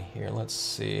matting here, let's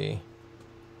see.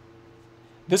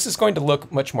 This is going to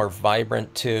look much more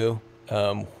vibrant too,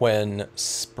 when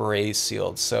spray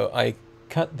sealed. So I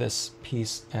cut this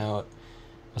piece out.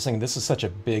 I was thinking this is such a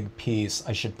big piece,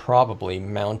 I should probably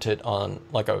mount it on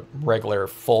like a regular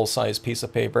full-size piece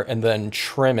of paper and then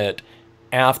trim it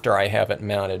after I have it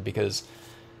mounted, because,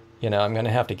 you know, I'm going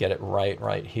to have to get it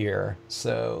right here.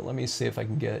 So let me see if I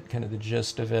can get kind of the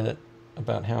gist of it,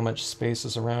 about how much space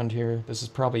is around here. This is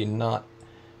probably not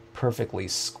perfectly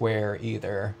square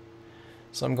either.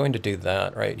 So I'm going to do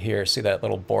that right here. See that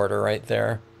little border right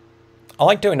there? I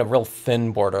like doing a real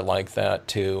thin border like that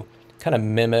to kind of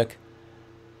mimic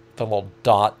the little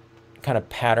dot kind of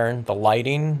pattern, the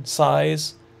lighting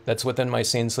size that's within my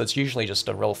scene. So it's usually just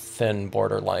a real thin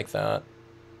border like that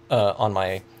on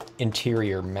my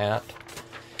interior mat.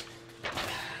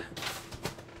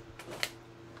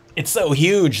 It's so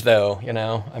huge though, you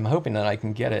know. I'm hoping that I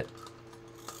can get it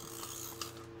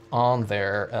on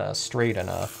there straight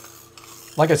enough.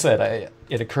 Like I said,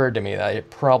 it occurred to me that I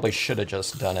probably should have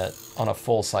just done it on a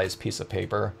full-size piece of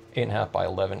paper, 8.5 by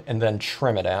 11, and then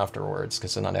trim it afterwards,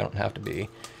 because then I don't have to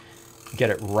get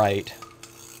it right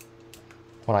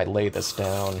when I lay this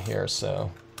down here.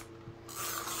 So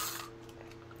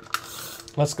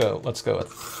let's go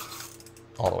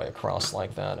with all the way across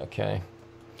like that. Okay,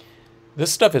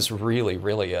 this stuff is really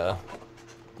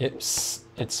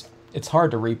it's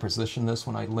hard to reposition this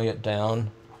when I lay it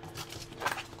down.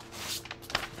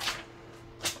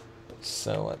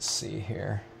 So let's see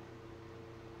here.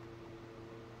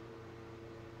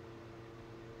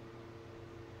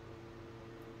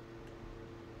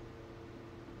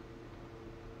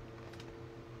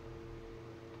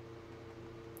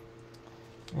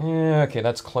 Yeah, okay,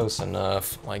 that's close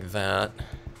enough, like that.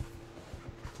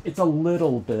 It's a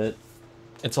little bit,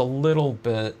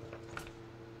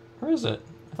 where is it?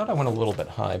 I thought I went a little bit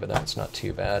high, but that's not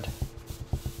too bad.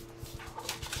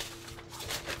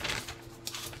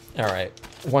 All right,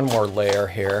 one more layer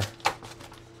here.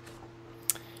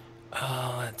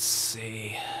 Let's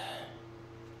see.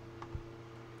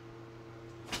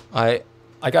 I've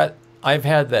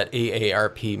had that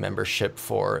AARP membership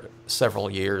for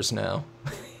several years now.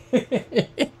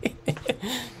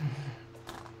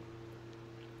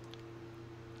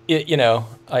 You know,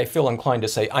 I feel inclined to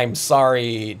say I'm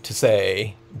sorry to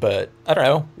say, but I don't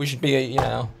know. We should be, you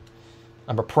know,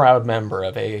 I'm a proud member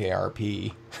of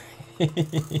AARP.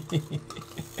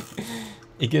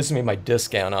 It gives me my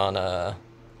discount on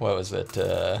what was it?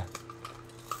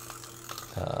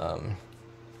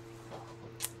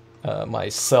 My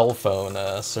cell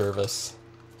phone service.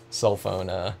 Cell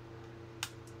phone.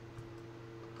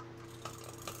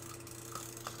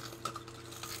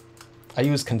 I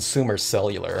use Consumer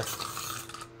Cellular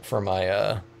for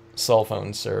my cell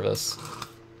phone service.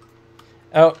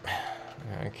 Oh,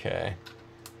 okay.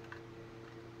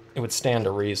 It would stand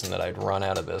to reason that I'd run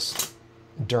out of this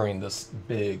during this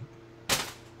big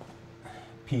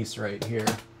piece right here.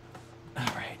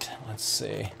 All right, let's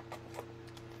see.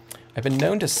 I've been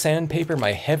known to sandpaper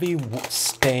my heavy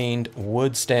stained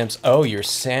wood stamps. Oh, you're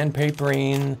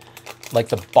sandpapering like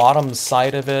the bottom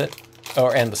side of it,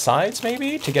 and the sides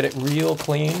maybe, to get it real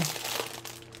clean.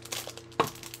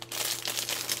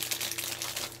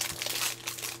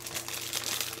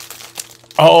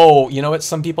 Oh, you know what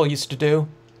some people used to do?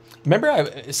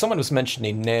 Remember, someone was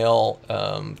mentioning nail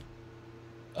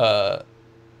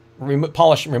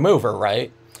polish remover,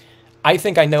 right? I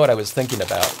think I know what I was thinking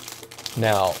about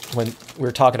now when we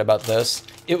were talking about this.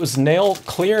 It was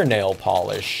clear nail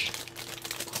polish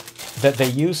that they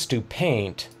used to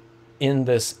paint in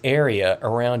this area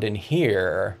around in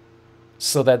here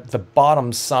so that the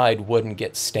bottom side wouldn't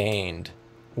get stained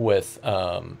with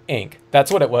ink.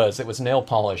 That's what it was. It was nail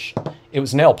polish. It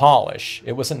was nail polish.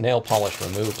 It wasn't nail polish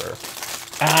remover.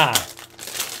 Ah!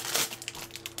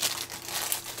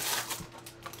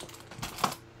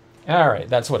 All right,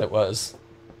 that's what it was.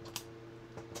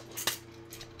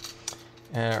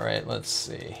 All right, let's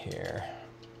see here.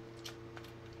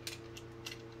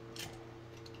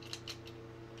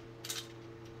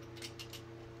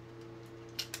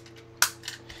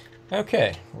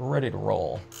 Okay, we're ready to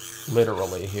roll,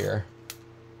 literally here.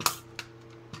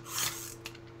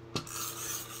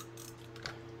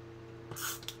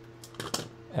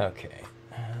 Okay.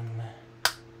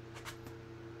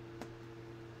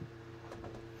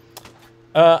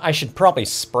 I should probably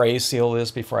spray seal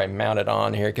this before I mount it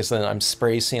on here, because then I'm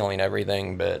spray sealing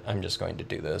everything, but I'm just going to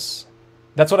do this.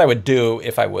 That's what I would do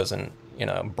if I wasn't, you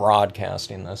know,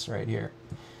 broadcasting this right here.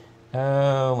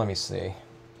 Let me see.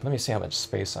 Let me see how much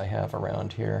space I have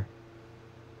around here.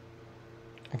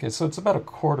 Okay, so it's about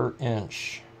 1/4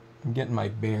 inch. I'm getting my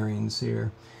bearings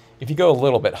here. If you go a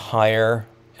little bit higher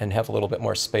and have a little bit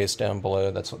more space down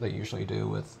below, that's what they usually do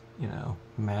with, you know,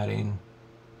 matting.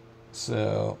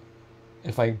 So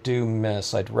if I do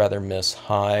miss, I'd rather miss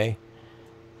high.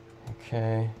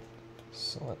 Okay,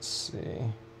 so let's see.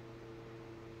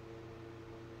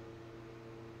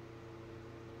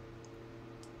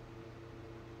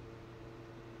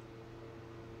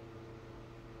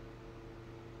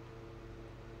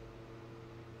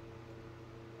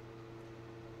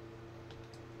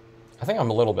 I think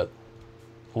I'm a little bit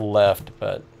left,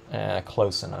 but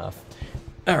close enough.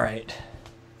 All right.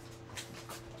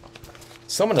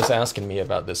 Someone is asking me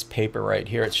about this paper right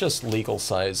here. It's just legal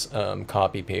size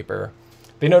copy paper.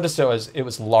 They noticed it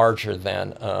was larger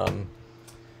than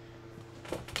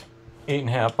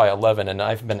 8.5 by 11, and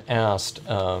I've been asked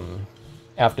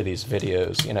after these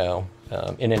videos, you know,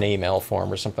 in an email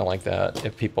form or something like that,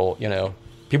 if people, you know,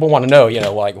 people want to know, you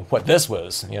know, like what this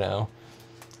was, you know.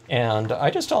 And I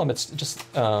just tell them it's just,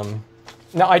 now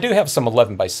I do have some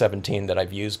 11 by 17 that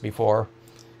I've used before,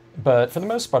 but for the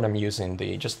most part I'm using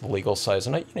just the legal size,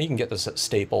 and you know, you can get this at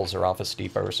Staples or Office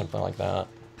Depot or something like that.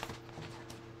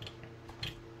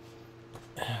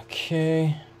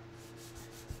 Okay.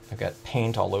 I've got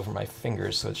paint all over my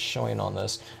fingers, so it's showing on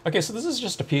this. Okay, so this is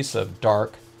just a piece of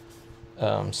dark,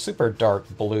 super dark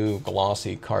blue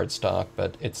glossy cardstock,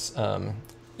 but it's,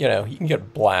 you know, you can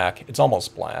get black. It's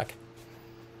almost black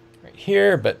right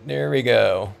here, but there we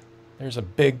go. There's a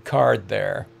big card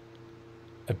there.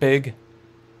 A big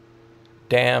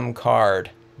damn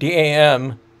card.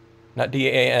 D-A-M, not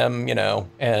D-A-M, you know,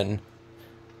 N.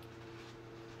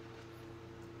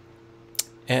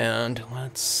 And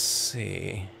let's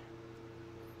see.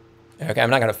 Okay, I'm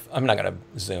not gonna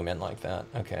zoom in like that.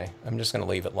 Okay, I'm just gonna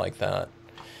leave it like that.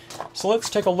 So let's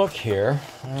take a look here.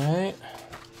 All right.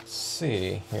 Let's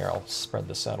see. Here, I'll spread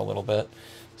this out a little bit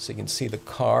so you can see the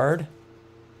card.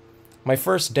 My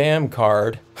first damn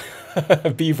card,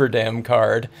 Beaver damn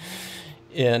card,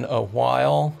 in a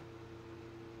while.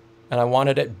 And I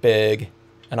wanted it big,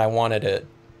 and I wanted it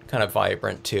kind of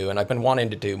vibrant too. And I've been wanting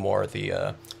to do more of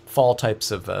the fall types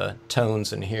of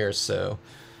tones in here, so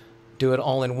do it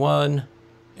all in one.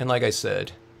 And like I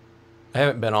said, I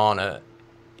haven't been on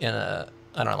in a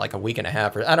I don't know, like a week and a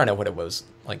half, or I don't know what it was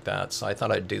like that, so I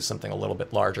thought I'd do something a little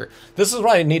bit larger. This is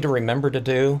what I need to remember to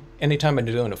do anytime I'm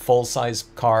doing a full-size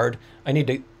card. I need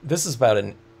to, this is about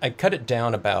I cut it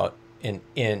down about an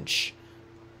inch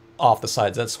off the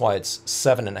sides. That's why it's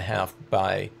 7.5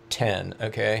 by 10,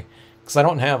 okay? Because I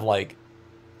don't have like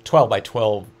 12 by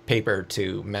 12 paper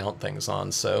to mount things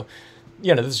on, so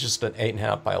you know, this is just an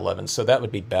 8.5 by 11, so that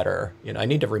would be better. You know, I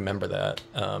need to remember that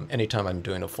anytime I'm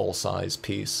doing a full-size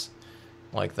piece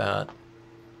like that.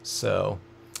 So,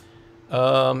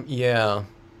 yeah.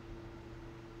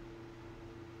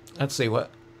 Let's see, what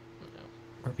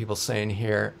are people saying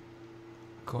here?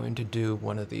 Going to do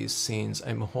one of these scenes.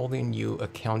 I'm holding you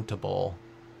accountable.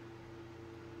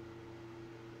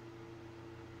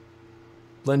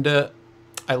 Linda,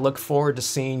 I look forward to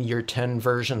seeing your 10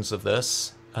 versions of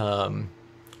this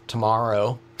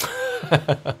tomorrow.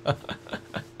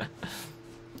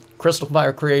 Crystal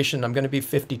Fire Creation, I'm going to be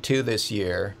 52 this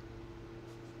year.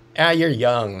 Ah, you're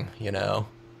young, you know.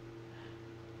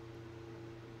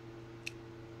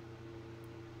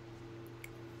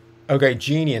 Okay,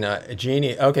 Jeannie,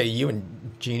 okay, you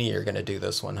and Jeannie are going to do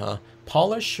this one, huh?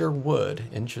 Polish your wood,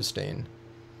 interesting.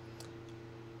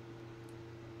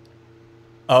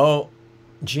 Oh,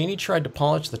 Jeannie tried to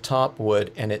polish the top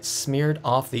wood and it smeared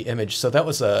off the image. So that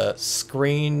was a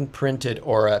screen printed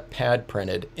or a pad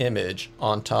printed image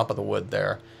on top of the wood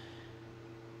there.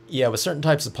 Yeah, with certain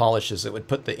types of polishes, it would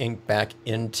put the ink back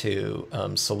into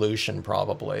solution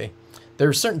probably. There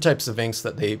are certain types of inks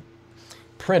that they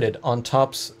printed on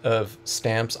tops of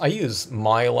stamps. I use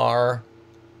Mylar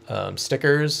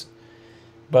stickers,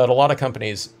 but a lot of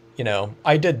companies, you know,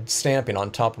 I did stamping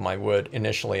on top of my wood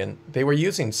initially, and they were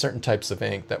using certain types of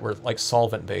ink that were like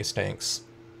solvent-based inks.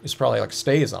 It's probably like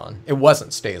StazOn. It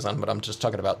wasn't StazOn, but I'm just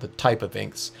talking about the type of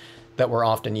inks that were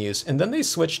often used. And then they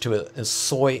switched to a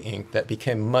soy ink that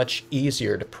became much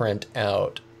easier to print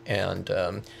out. And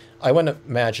I wouldn't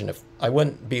imagine if I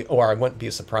wouldn't be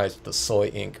surprised if the soy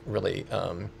ink really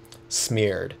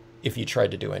smeared if you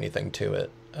tried to do anything to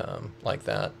it like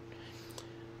that.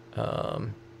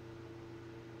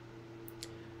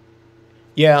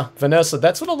 Yeah, Vanessa,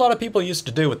 that's what a lot of people used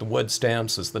to do with the wood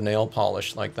stamps, is the nail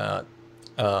polish like that.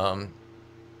 And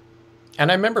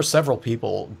I remember several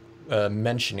people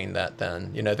mentioning that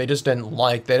then. You know, they just didn't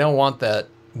like, they don't want that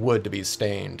wood to be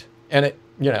stained. And it,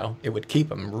 you know, it would keep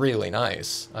them really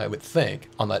nice, I would think,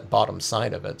 on that bottom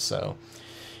side of it. So,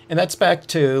 and that's back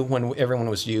to when everyone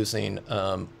was using,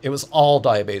 it was all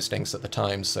dye-based inks at the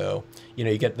time. So, you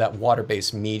know, you get that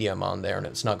water-based medium on there and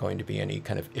it's not going to be any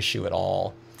kind of issue at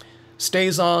all.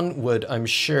 StazOn would, I'm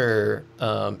sure,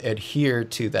 adhere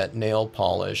to that nail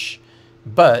polish,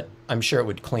 but I'm sure it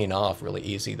would clean off really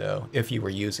easy, though, if you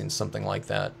were using something like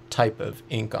that type of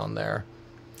ink on there.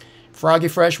 Froggy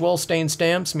Fresh well-stained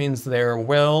stamps means they're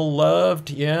well-loved.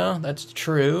 Yeah, that's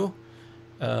true.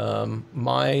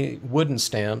 My wooden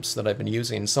stamps that I've been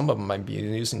using, some of them I've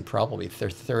been using probably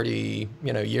 30,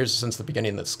 years since the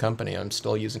beginning of this company. I'm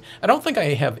still using. I don't think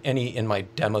I have any in my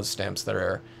demo stamps that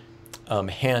are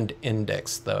hand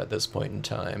indexed, though, at this point in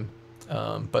time.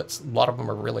 But a lot of them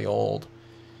are really old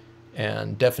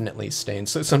and definitely stained.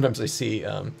 So sometimes I see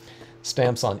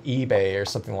stamps on eBay or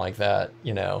something like that,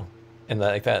 and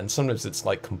like that. And sometimes it's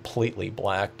like completely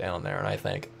black down there. And I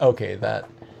think, okay,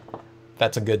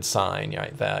 that's a good sign,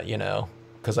 right? That,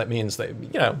 because that means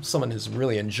that, someone has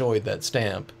really enjoyed that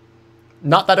stamp.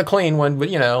 Not that a clean one, but,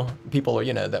 people,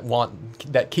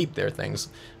 that keep their things.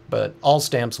 But all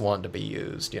stamps want to be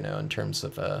used, in terms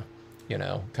of,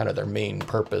 kind of their main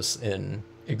purpose in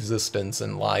existence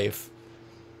and life.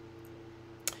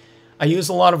 I use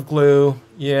a lot of glue,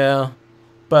 yeah.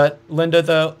 But, Linda,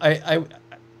 though, I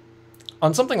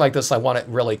on something like this, I want it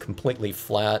really completely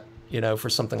flat, for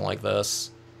something like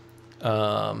this.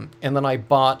 And then I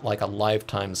bought, like, a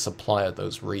lifetime supply of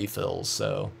those refills,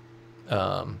 so,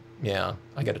 yeah,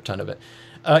 I get a ton of it.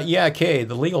 Yeah, Kay,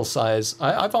 the legal size,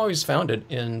 I've always found it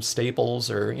in Staples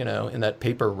or, in that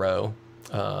paper row,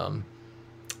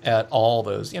 at all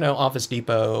those, Office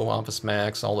Depot, Office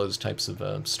Max, all those types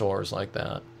of stores like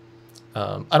that.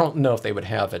 I don't know if they would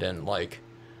have it in, like,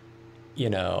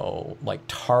 like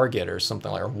Target or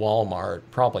something, like, or Walmart.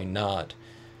 Probably not.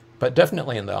 But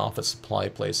definitely in the office supply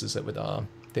places, it would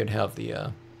they'd have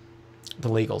the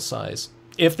legal size.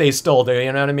 If they still do,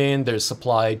 you know what I mean? There's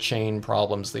supply chain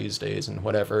problems these days and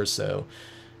whatever, so,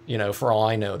 for all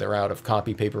I know, they're out of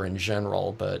copy paper in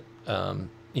general, but,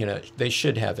 they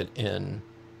should have it in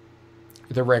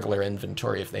the regular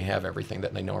inventory if they have everything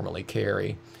that they normally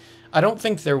carry. I don't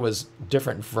think there was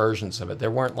different versions of it.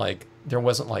 There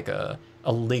wasn't like a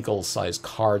legal size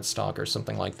card stock or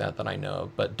something like that I know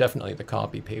of, but definitely the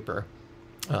copy paper.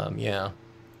 Yeah.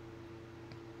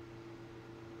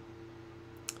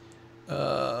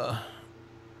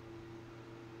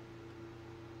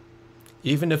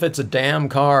 Even if it's a damn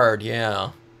card, yeah.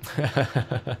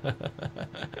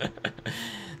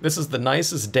 This is the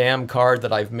nicest damn card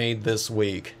that I've made this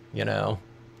week,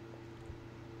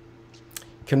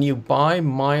 Can you buy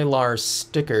Mylar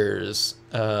stickers?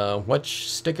 What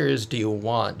stickers do you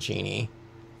want, Jeannie?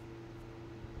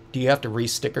 Do you have to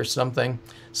re-sticker something?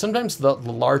 Sometimes the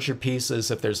larger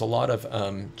pieces, if there's a lot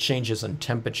of changes in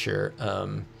temperature,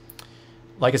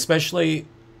 like especially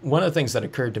one of the things that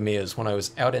occurred to me is when I was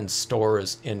out in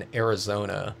stores in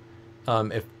Arizona,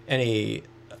 if any,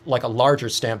 like a larger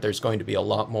stamp, there's going to be a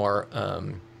lot more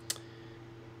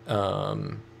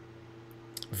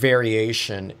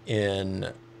variation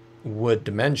in wood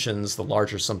dimensions the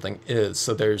larger something is,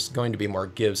 so there's going to be more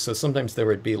gives. So sometimes there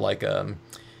would be like a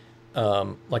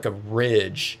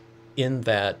ridge in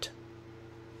that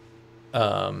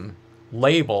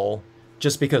label,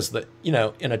 just because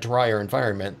in a drier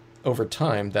environment over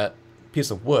time that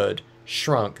piece of wood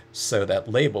shrunk, so that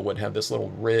label would have this little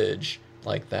ridge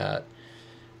like that.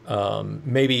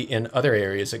 Maybe in other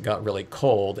areas it got really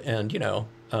cold, and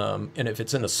and if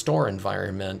it's in a store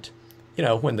environment,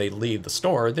 when they leave the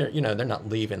store, they're not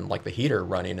leaving like the heater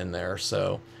running in there,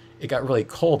 so it got really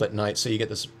cold at night, so you get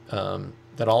this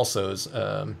that also is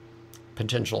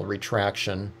potential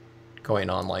retraction going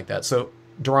on like that. So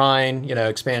drying,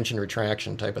 expansion,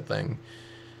 retraction type of thing.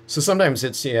 So sometimes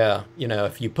it's, yeah,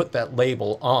 if you put that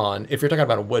label on, if you're talking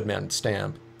about a wood-mounted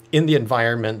stamp, in the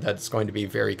environment that's going to be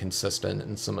very consistent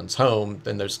in someone's home,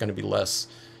 then there's going to be less,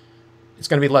 it's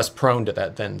going to be less prone to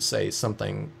that than, say,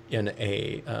 something in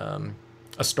a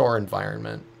store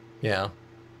environment. Yeah.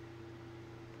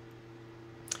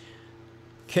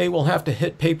 Okay, we'll have to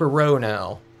hit paper row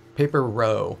now. Paper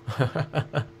row.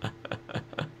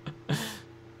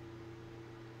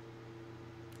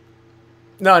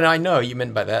 No, I know you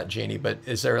meant by that, Jeannie, but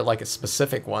is there like a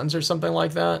specific ones or something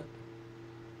like that?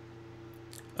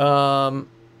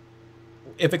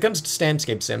 If it comes to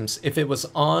Stampscape Sims, if it was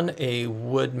on a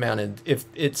wood-mounted, if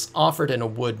it's offered in a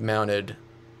wood-mounted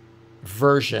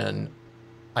version,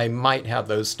 I might have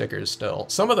those stickers still.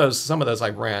 Some of those I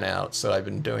ran out, so I've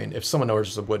been doing, if someone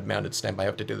orders a wood-mounted stamp, I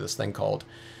have to do this thing called,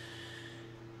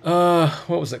 what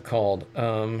was it called?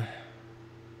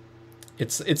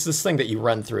 It's this thing that you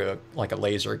run through like a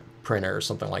laser printer or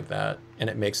something like that, and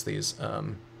it makes these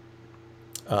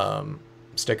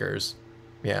stickers.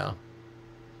 Yeah.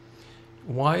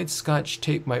 Wide Scotch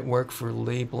tape might work for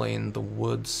labeling the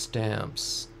wood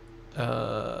stamps.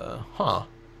 Huh.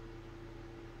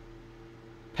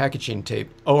 Packaging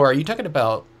tape. Oh, are you talking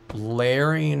about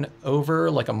layering over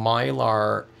like a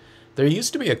Mylar? There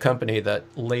used to be a company that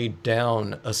laid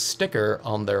down a sticker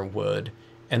on their wood,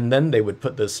 and then they would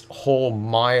put this whole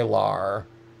Mylar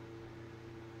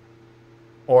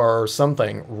or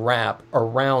something wrap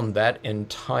around that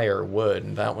entire wood.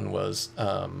 And that one was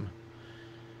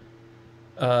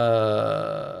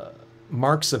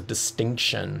Marks of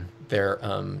Distinction. They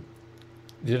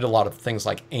did a lot of things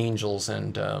like angels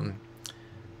and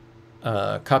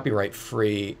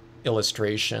copyright-free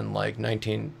illustration, like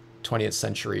 20th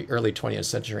century, early 20th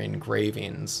century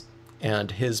engravings.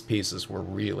 And his pieces were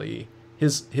really,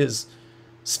 his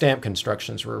stamp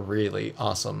constructions were really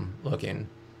awesome looking.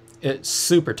 It's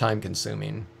super time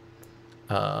consuming.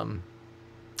 Yeah.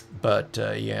 But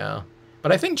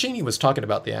I think Jeannie was talking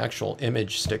about the actual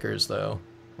image stickers, though.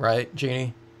 Right,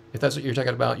 Jeannie? If that's what you're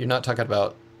talking about, you're not talking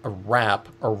about a wrap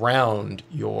around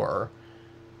your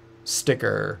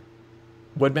sticker.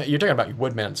 You're talking about your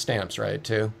wood-mounted stamps, right,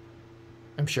 too?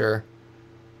 I'm sure.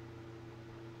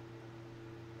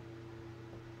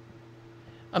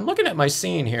 I'm looking at my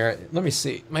scene here. Let me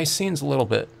see. My scene's a little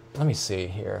bit... Let me see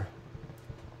here.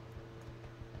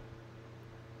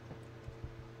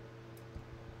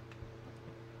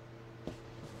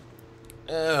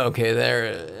 Okay, there.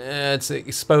 It's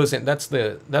exposing. That's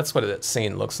what that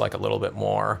scene looks like a little bit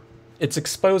more. It's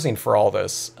exposing for all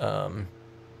this.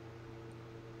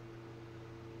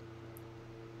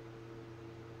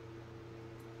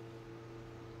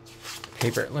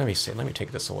 Paper. Let me see. Let me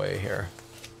take this away here.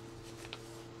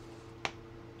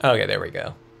 Okay, there we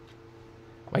go.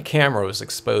 My camera was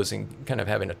exposing, kind of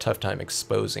having a tough time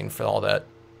exposing for all that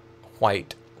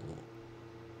white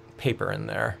paper in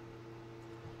there.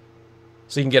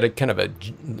 So you can get a kind of a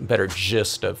better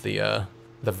gist of the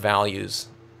values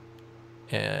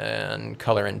and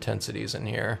color intensities in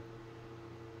here.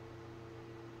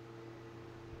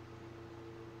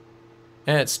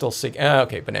 And it's still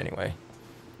okay, but anyway.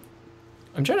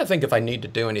 I'm trying to think if I need to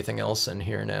do anything else in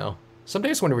here now. Some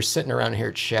days when we're sitting around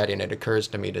here chatting, it occurs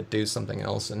to me to do something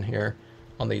else in here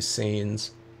on these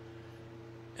scenes.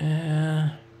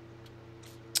 I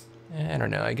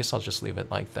don't know. I guess I'll just leave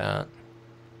it like that.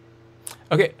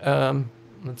 Okay,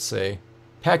 let's see.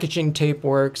 Packaging tape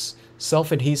works.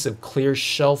 Self-adhesive clear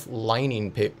shelf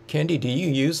lining paper. Candy, do you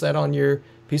use that on your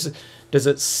pieces? Does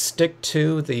it stick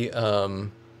to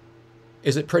the,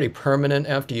 is it pretty permanent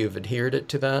after you've adhered it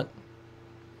to that?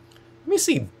 Let me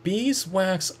see.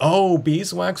 Beeswax. Oh,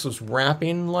 beeswax was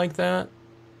wrapping like that?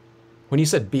 When you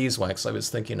said beeswax, I was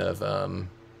thinking of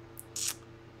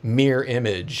Mirror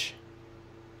Image.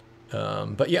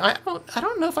 But yeah, I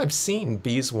don't know if I've seen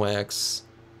beeswax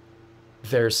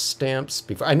their stamps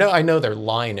before. I know their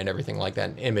line and everything like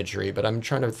that in imagery, but I'm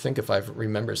trying to think if I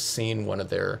remember seeing one of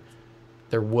their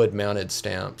wood-mounted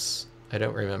stamps. I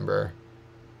don't remember.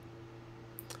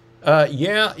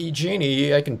 Yeah,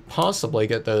 Eugenie, I can possibly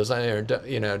get those.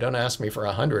 Don't ask me for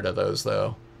 100 of those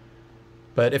though.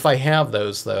 But if I have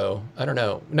those though, I don't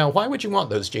know. Now, why would you want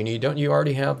those, Jeannie? Don't you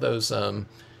already have those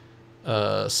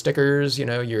stickers? You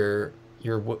know, your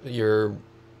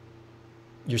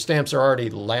stamps are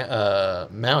already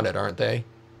mounted, aren't they?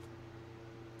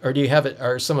 Or do you have it?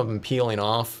 Are some of them peeling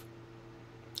off,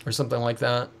 or something like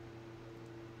that?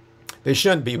 They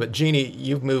shouldn't be, but Jeannie,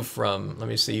 you've moved from. Let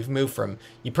me see.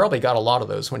 You probably got a lot of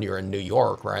those when you were in New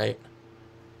York, right?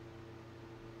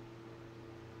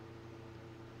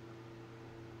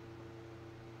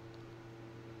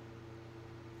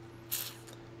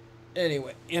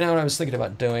 Anyway, you know what I was thinking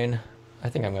about doing? I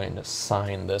think I'm going to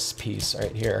sign this piece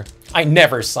right here. I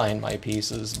never sign my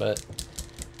pieces, but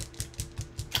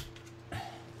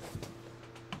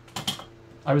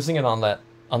I was thinking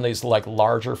on these like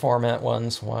larger format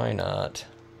ones. Why not?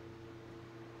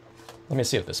 Let me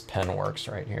see if this pen works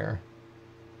right here.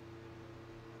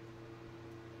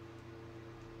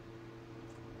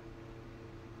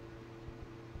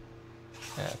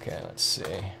 Okay, let's see.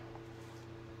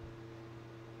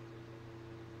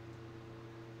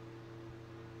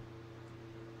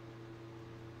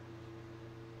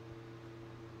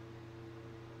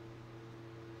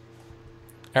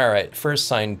 All right, first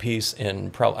signed piece in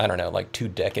I don't know, like 2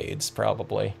 decades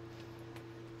probably.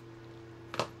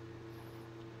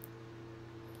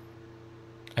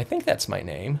 I think that's my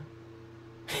name.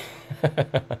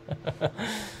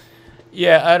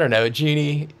 Yeah, I don't know,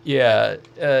 Jeannie. Yeah,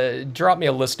 drop me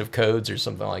a list of codes or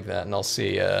something like that, and I'll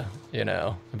see,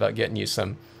 about getting you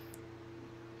some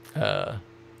of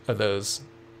those.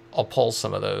 I'll pull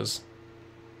some of those.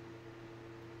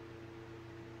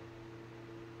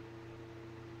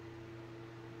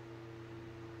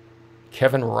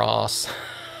 Kevin Ross.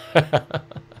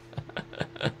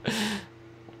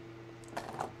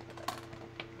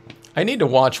 I need to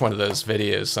watch one of those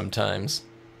videos sometimes.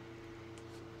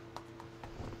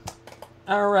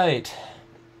 All right.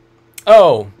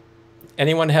 Oh,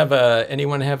 anyone have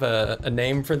a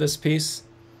name for this piece?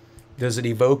 Does it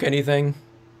evoke anything?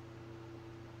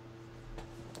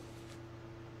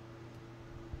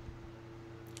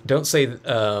 Don't say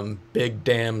big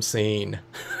damn scene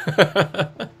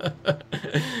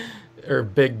or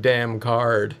big damn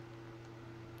card.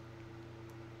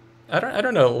 I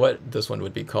don't know what this one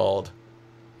would be called.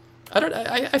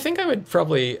 I think I would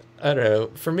probably, I don't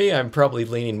know. For me, I'm probably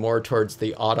leaning more towards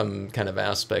the autumn kind of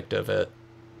aspect of it.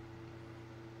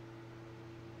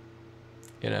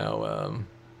 You know,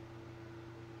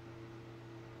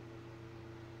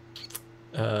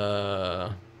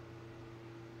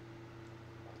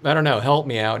 I don't know. Help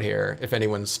me out here if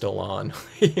anyone's still on.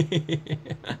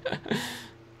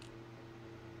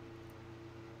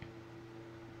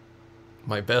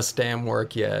 My best damn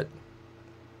work yet.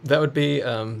 That would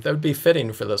be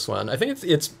fitting for this one. I think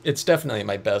it's definitely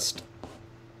my best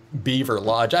Beaver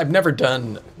Lodge. I've never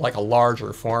done like a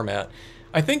larger format.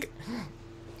 I think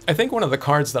one of the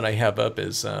cards that I have up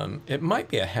is it might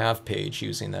be a half page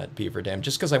using that Beaver Dam,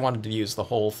 just because I wanted to use the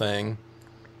whole thing.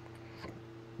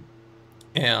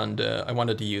 And I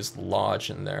wanted to use the lodge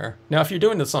in there. Now, if you're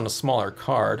doing this on a smaller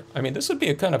card, I mean, this would be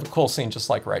a kind of a cool scene, just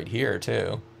like right here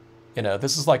too. You know,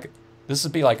 this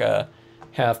would be like a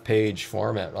half-page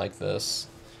format like this.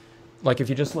 Like if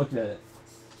you just looked at it,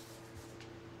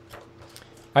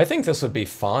 I think this would be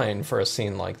fine for a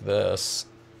scene like this.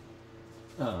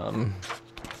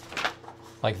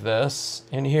 Like this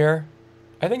in here.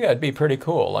 I think that'd be pretty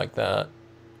cool like that.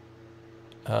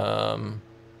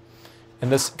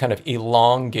 And this kind of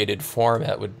elongated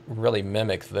format would really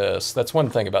mimic this. That's one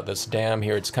thing about this dam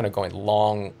here. It's kind of going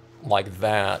long like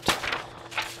that.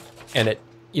 And it,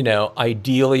 you know,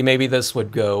 ideally maybe this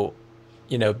would go,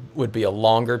 you know, would be a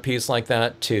longer piece like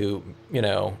that to, you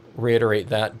know, reiterate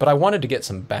that. But I wanted to get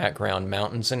some background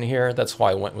mountains in here. That's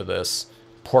why I went with this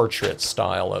portrait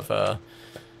style of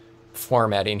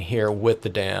formatting here with the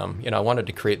dam. You know, I wanted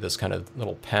to create this kind of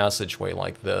little passageway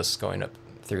like this going up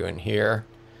through in here.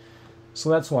 So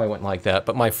that's why I went like that.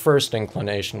 But my first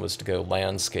inclination was to go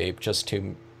landscape, just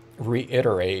to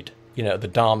reiterate, you know, the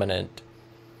dominant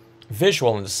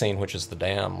visual in the scene, which is the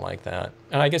dam like that.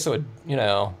 And I guess it would, you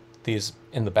know, these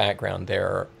in the background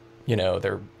there, you know,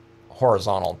 they're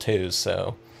horizontal too,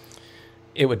 so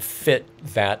it would fit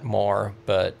that more.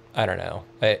 But I don't know.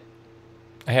 I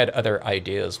had other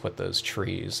ideas with those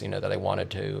trees, you know, that I wanted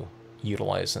to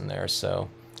utilize in there, so...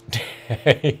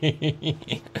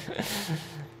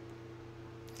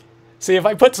 See, if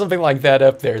I put something like that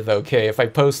up there, though, okay, if I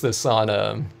post this on, you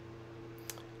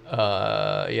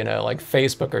know, like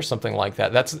Facebook or something like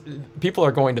that, that's, people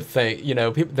are going to think, you know,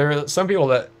 there are some people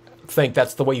that think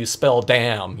that's the way you spell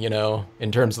damn, you know,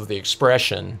 in terms of the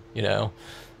expression, you know,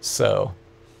 so...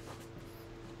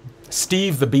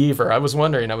 Steve the Beaver. I was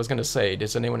wondering, I was going to say,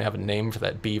 does anyone have a name for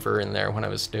that beaver in there when I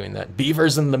was doing that?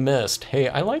 Beavers in the Mist. Hey,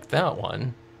 I like that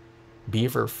one.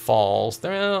 Beaver Falls.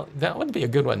 Well, that would be a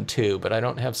good one too, but I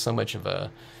don't have so much of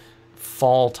a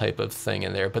fall type of thing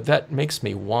in there. But that makes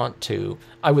me want to...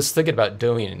 I was thinking about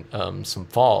doing some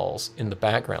falls in the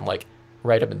background, like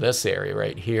right up in this area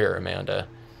right here, Amanda.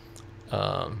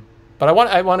 But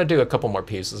I want to do a couple more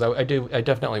pieces. I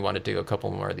definitely want to do a couple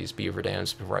more of these beaver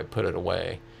dams before I put it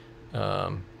away.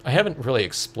 I haven't really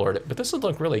explored it, but this would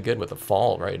look really good with a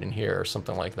fall right in here or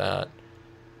something like that.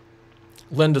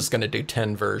 Linda's going to do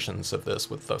 10 versions of this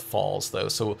with the falls, though,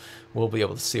 so we'll be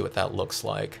able to see what that looks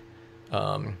like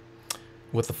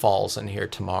with the falls in here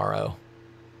tomorrow.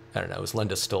 I don't know, is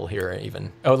Linda still here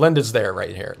even? Oh, Linda's there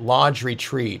right here. Lodge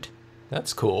Retreat.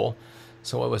 That's cool.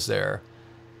 So what was there?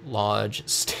 Lodge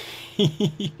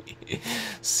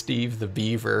Steve the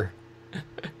Beaver.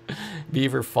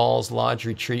 Beaver Falls Lodge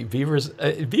Retreat. Beavers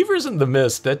in the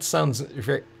Mist. That sounds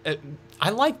very... I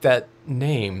like that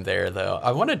name there, though.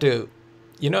 I wanted to...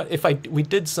 You know, we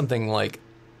did something like...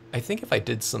 I think if I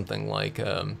did something like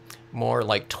more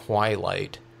like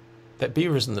Twilight, that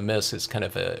Beavers in the Mist is kind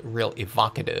of a real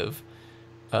evocative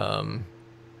name.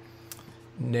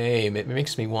 It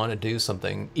makes me want to do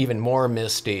something even more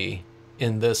misty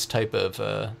in this type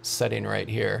of setting right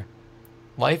here.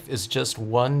 Life is just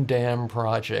one damn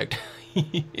project.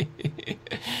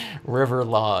 River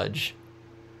Lodge.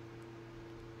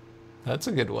 That's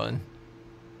a good one.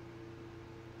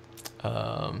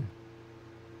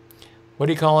 What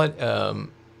do you call it?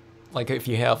 Like if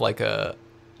you have like a,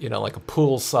 you know, like a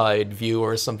poolside view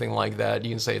or something like that,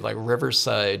 you can say like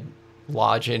Riverside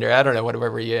lodging, or I don't know,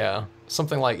 whatever. Yeah,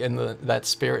 something like in that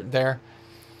spirit there.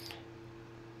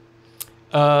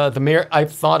 The mirror.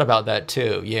 I've thought about that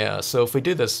too. Yeah. So if we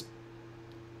do this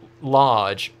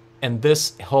lodge and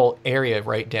this whole area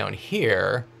right down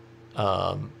here,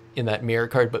 in that mirror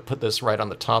card, but put this right on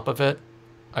the top of it,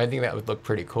 I think that would look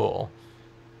pretty cool.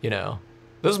 You know,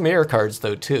 those mirror cards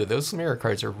though too. Those mirror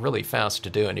cards are really fast to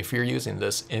do, and if you're using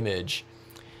this image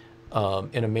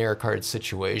in a mirror card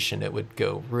situation, it would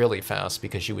go really fast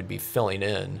because you would be filling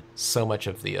in so much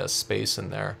of the space in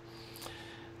there.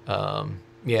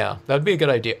 Yeah, that would be a good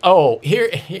idea. Oh,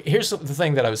 here's the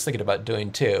thing that I was thinking about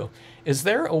doing too. Is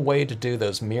there a way to do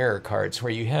those mirror cards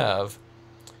where you have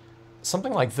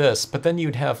something like this, but then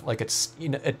you'd have like a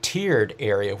tiered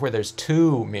area where there's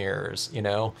two mirrors, you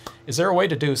know? Is there a way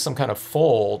to do some kind of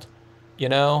fold, you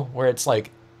know, where it's like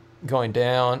going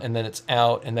down and then it's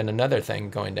out and then another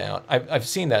thing going down? I've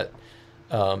seen that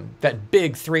that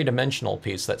big three-dimensional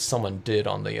piece that someone did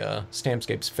on the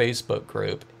Stampscapes Facebook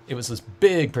group. It was this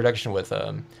big production with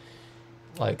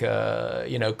like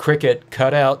you know, Cricut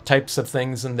cutout types of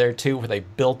things in there too, where they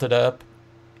built it up.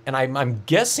 And I'm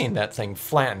guessing that thing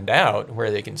flattened out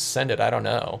where they can send it. I don't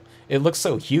know. It looks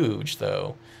so huge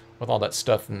though, with all that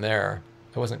stuff in there.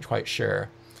 I wasn't quite sure.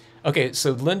 Okay, so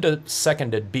Linda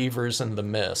seconded Beavers in the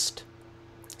Mist.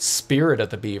 Spirit of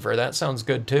the Beaver. That sounds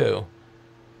good too.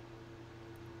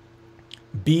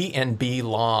 B&B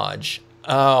Lodge.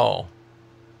 Oh,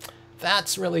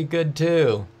 that's really good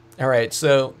too. All right,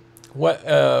 so what,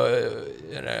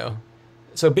 you know,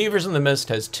 so Beavers in the Mist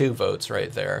has 2 votes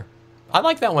right there. I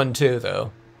like that one too,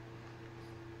 though.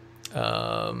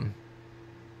 Or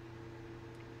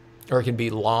it can be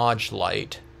Lodge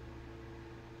Light.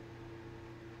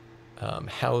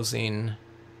 Housing,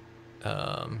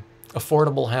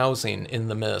 affordable housing in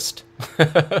the mist.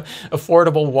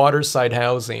 Affordable waterside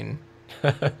housing.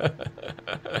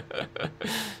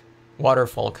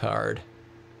 Waterfall card.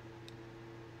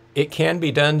 It can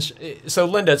be done. So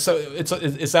Linda, so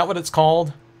is that what it's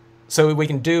called? So we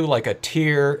can do like a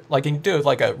tier, like you can do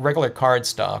like a regular card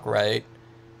stock, right?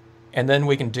 And then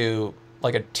we can do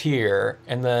like a tier,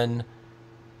 and then,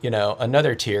 you know,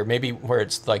 another tier, maybe where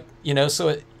it's like, you know,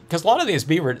 so because a lot of these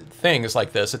Beaver things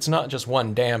like this, it's not just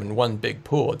one dam and one big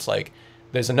pool. It's like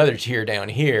there's another tier down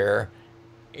here,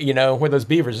 you know, where those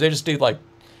Beavers, they just do like,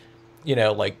 you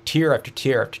know, like tier after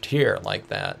tier after tier like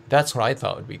that. That's what I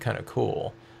thought would be kind of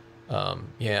cool.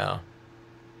 Yeah.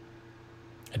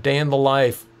 A Day in the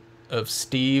Life of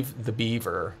Steve the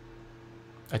Beaver.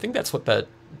 I think that's what that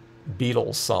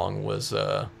Beatles song was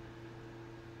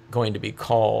going to be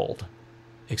called,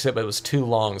 except it was too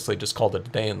long, so they just called it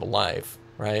A Day in the Life,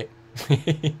 right?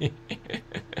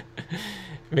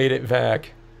 Made it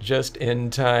back just in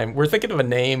time. We're thinking of a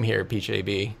name here,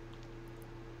 PJB.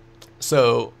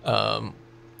 So,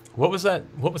 what was that?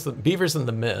 What was the Beavers in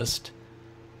the Mist?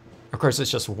 Of course,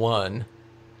 it's just one.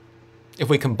 If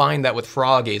we combine that with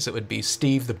Froggies, it would be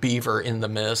Steve the Beaver in the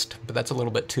Mist, but that's a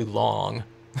little bit too long.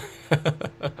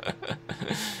 The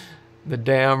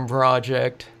Dam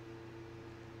Project.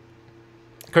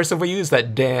 Of course, if we use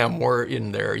that dam word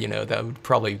in there, you know, that would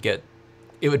probably get,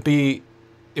 it would be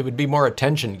more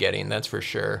attention getting, that's for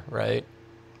sure, right?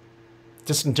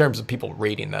 Just in terms of people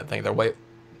reading that thing,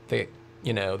 they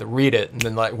you know, they read it and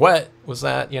then like, what was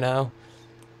that, you know?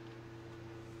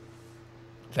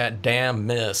 That damn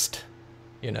mist,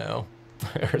 you know,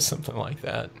 or something like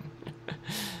that.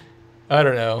 I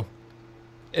don't know.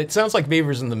 It sounds like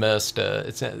Beavers in the Mist.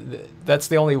 That's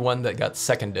the only one that got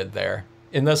seconded there.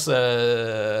 Unless,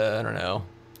 I don't know.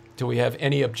 Do we have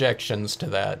any objections to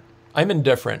that? I'm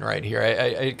indifferent right here.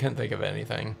 I can't think of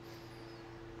anything.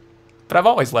 But I've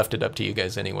always left it up to you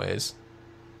guys anyways.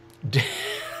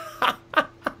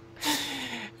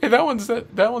 Hey, that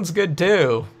one's good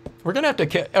too. We're gonna have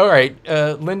to. All right,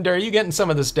 Linda, are you getting some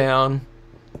of this down?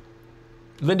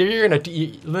 Linda,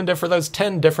 Linda, for those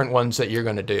 10 different ones that you're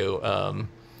gonna do,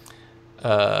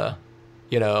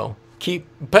 you know,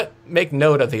 make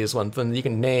note of these ones, and you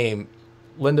can name.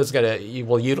 Linda's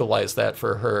will utilize that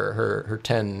for her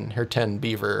 10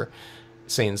 Beaver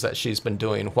scenes that she's been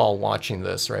doing while watching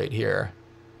this right here.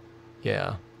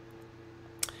 Yeah.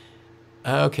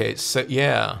 Okay, so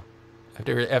yeah,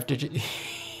 after.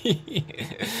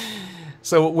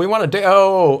 So we want to do,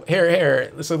 oh,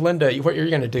 here. So Linda, what you're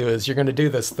going to do is you're going to do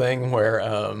this thing where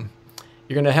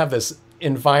you're going to have this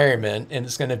environment, and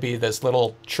it's going to be this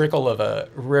little trickle of a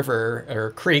river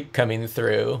or creek coming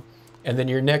through. And then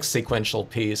your next sequential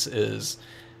piece is,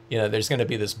 you know, there's going to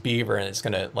be this beaver, and it's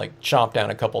going to like chop down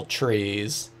a couple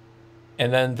trees.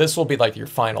 And then this will be like your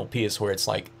final piece where it's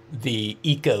like the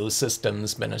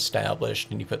ecosystem's been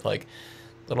established, and you put like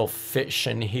little fish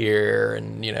in here,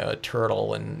 and a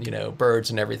turtle, and birds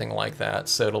and everything like that.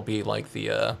 So it'll be like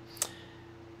the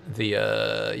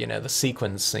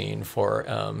sequence scene for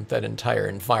that entire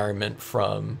environment,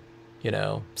 from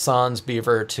sans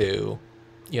Beaver to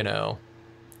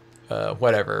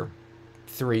whatever,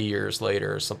 3 years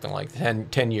later or something, like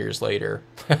 10 years later.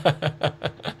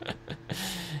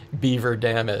 Beaver,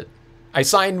 damn it. I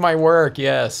signed my work,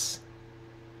 yes.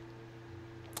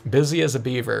 Busy as a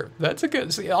beaver. That's a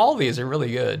good... See, all these are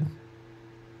really good.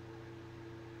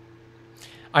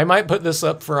 I might put this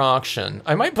up for auction.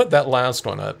 I might put that last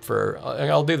one up for...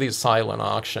 I'll do the silent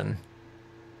auction.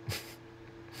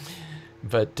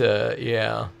 But,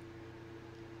 yeah.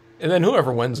 And then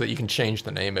whoever wins it, you can change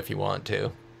the name if you want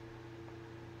to.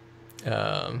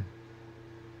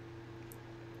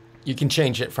 You can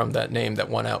change it from that name that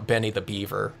won out, Benny the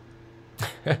Beaver.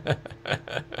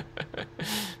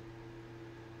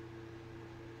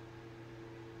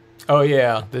 Oh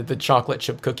yeah, the chocolate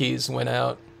chip cookies went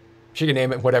out. She can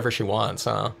name it whatever she wants,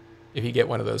 huh? If you get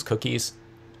one of those cookies.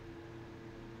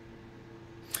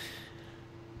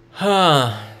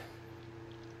 Huh.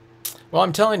 Well,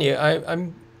 I'm telling you,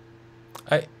 I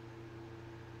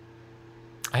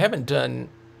haven't done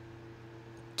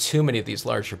too many of these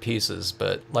larger pieces,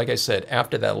 but like I said,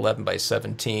 after that 11 by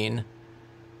 17,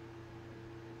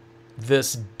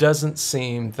 this doesn't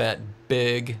seem that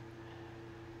big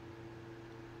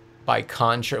by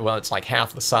contrast. Well, it's like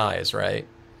half the size, right?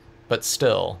 But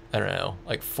still, I don't know,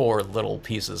 like 4 little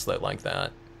pieces like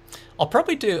that. I'll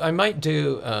probably do, I might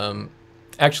do,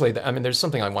 actually, I mean, there's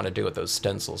something I want to do with those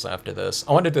stencils after this.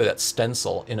 I want to do that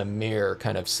stencil in a mirror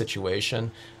kind of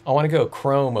situation. I want to go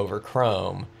chrome over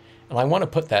chrome, and I want to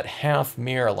put that half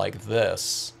mirror like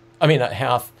this. I mean, that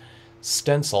half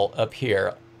stencil up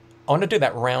here. I want to do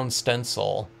that round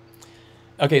stencil.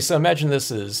 Okay, so imagine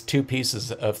this is 2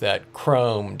 pieces of that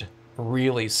chromed,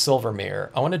 really silver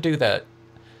mirror. I want to do that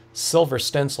silver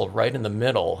stencil right in the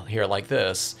middle here like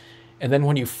this. And then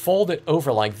when you fold it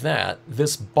over like that,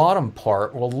 this bottom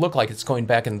part will look like it's going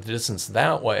back in the distance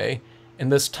that way,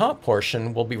 and this top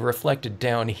portion will be reflected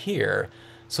down here.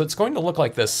 So it's going to look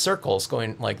like this circle is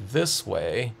going like this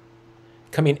way,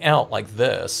 coming out like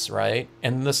this, right?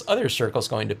 And this other circle is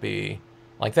going to be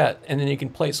like that. And then you can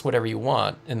place whatever you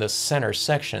want in the center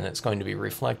section. It's going to be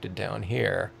reflected down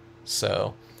here.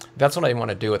 So that's what I want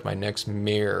to do with my next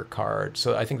mirror card.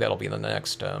 So I think that'll be the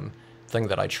next thing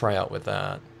that I try out with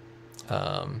that.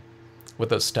 With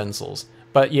those stencils.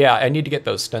 But yeah, I need to get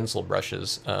those stencil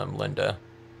brushes, Linda.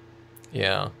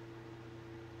 Yeah.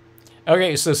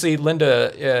 Okay, so see,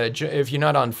 Linda, if you're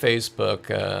not on Facebook,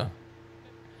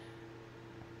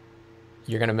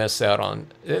 you're going to miss out on...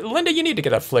 Linda, you need to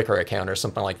get a Flickr account or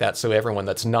something like that, so everyone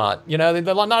that's not...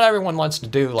 not everyone wants to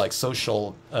do, like,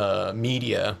 social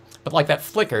media, but, like, that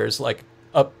Flickr is, like,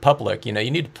 up public. You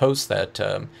need to post that,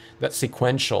 that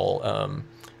sequential...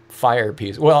 fire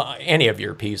piece, well, any of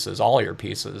your pieces, all your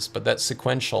pieces, but that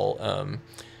sequential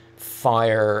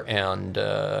fire and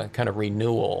kind of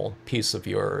renewal piece of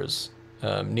yours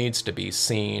needs to be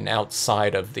seen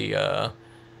outside of the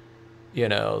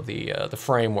the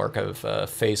framework of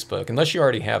Facebook, unless you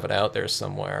already have it out there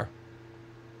somewhere.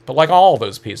 But like all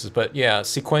those pieces, but yeah,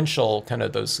 sequential, kind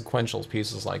of those sequential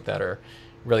pieces like that are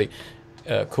really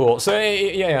cool. So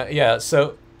yeah.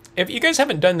 So if you guys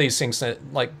haven't done these things,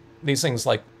 like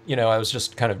I was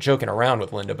just kind of joking around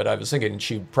with Linda, but I was thinking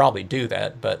she'd probably do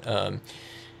that. But,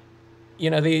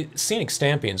 the scenic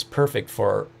stamping is perfect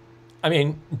for,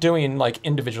 doing like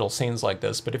individual scenes like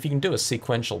this. But if you can do a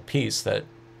sequential piece that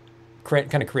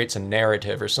kind of creates a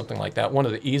narrative or something like that, one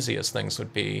of the easiest things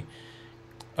would be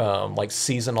like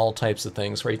seasonal types of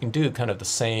things where you can do kind of the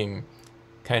same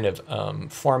kind of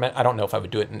format. I don't know if I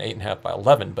would do it in 8.5 by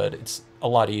 11, but it's a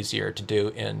lot easier to do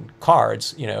in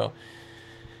cards,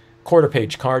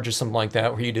 quarter-page cards or something like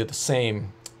that, where you do the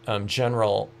same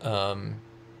general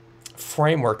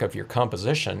framework of your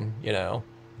composition,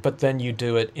 but then you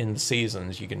do it in the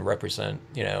seasons. You can represent,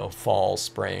 fall,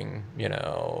 spring,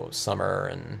 summer,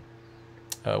 and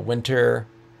winter,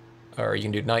 or you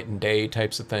can do night and day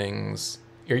types of things,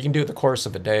 or you can do the course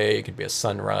of a day. It could be a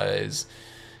sunrise,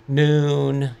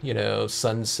 noon,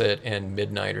 sunset, and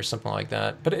midnight, or something like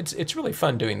that. But it's really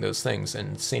fun doing those things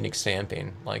in scenic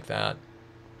stamping like that.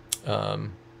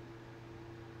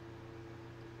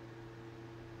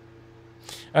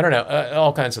 I don't know,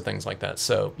 all kinds of things like that.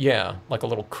 So yeah, like a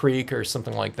little creek or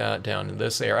something like that down in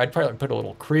this area. I'd probably put a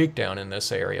little creek down in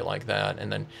this area like that, and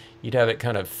then you'd have it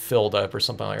kind of filled up or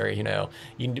something like that. You know,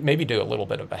 you'd maybe do a little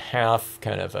bit of a half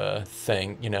kind of a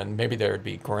thing, you know, and maybe there would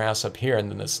be grass up here, and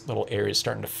then this little area is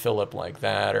starting to fill up like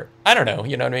that, or I don't know,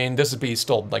 you know what I mean? This would be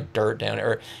still like dirt down,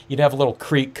 or you'd have a little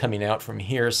creek coming out from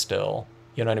here still,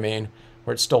 you know what I mean?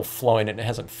 Where it's still flowing and it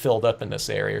hasn't filled up in this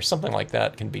area, or something like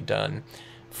that can be done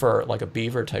for like a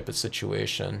beaver type of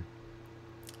situation.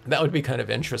 That would be kind of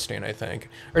interesting, I think.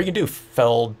 Or you can do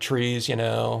felled trees, you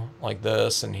know, like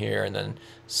this and here, and then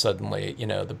suddenly, you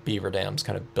know, the beaver dam's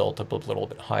kind of built up a little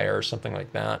bit higher or something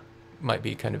like that. Might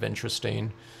be kind of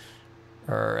interesting.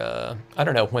 Or, I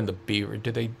don't know when the beaver,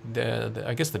 do they,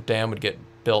 I guess the dam would get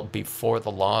built before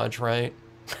the lodge, right?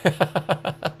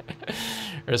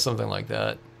 Or something like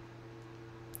that.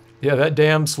 Yeah, that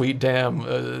damn sweet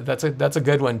dam. That's a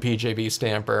good one, PJB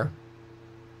Stamper.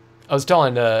 I was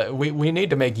telling, we need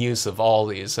to make use of all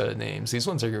these names. These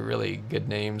ones are really good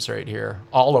names right here.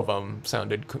 All of them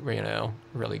sounded, you know,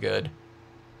 really good.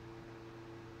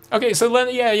 Okay, so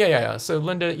Linda, yeah. So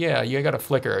Linda, yeah, you got a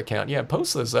Flickr account. Yeah,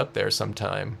 post those up there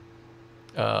sometime.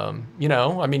 You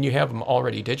know, I mean, you have them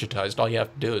already digitized. All you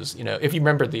have to do is, you know, if you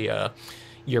remember the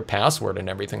your password and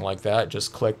everything like that,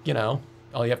 just click, you know,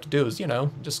 all you have to do is, you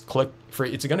know, just click for,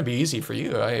 it's going to be easy for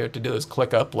you. All you have to do is click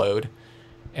upload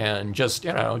and just,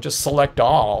 you know, just select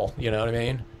all, you know what I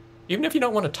mean? Even if you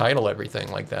don't want to title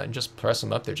everything like that, and just press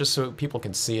them up there just so people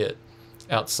can see it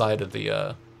outside of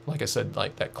the, like I said,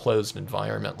 like that closed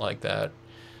environment like that,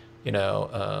 you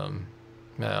know,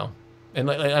 no. And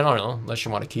I don't know, unless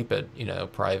you want to keep it, you know,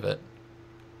 private.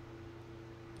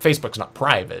 Facebook's not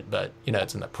private, but, you know,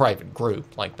 it's in the private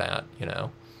group like that, you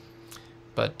know.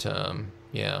 But,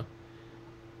 yeah.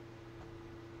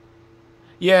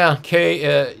 Yeah,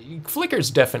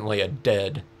 Flickr's definitely a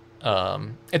dead,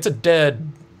 it's a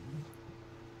dead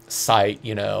site,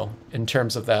 you know, in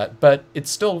terms of that. But it's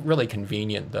still really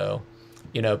convenient, though.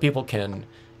 You know,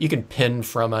 you can pin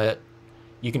from it,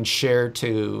 you can share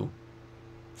to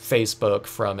Facebook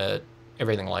from it,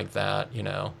 everything like that, you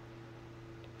know.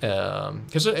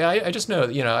 Because I just know,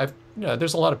 you know,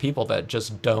 there's a lot of people that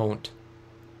just don't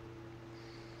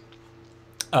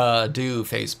do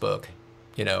Facebook,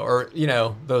 you know, or, you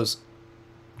know, those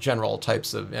general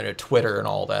types of, you know, Twitter and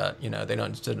all that, you know,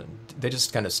 they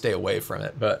just kind of stay away from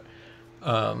it. But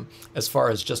as far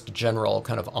as just a general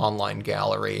kind of online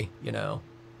gallery, you know,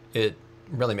 it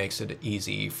really makes it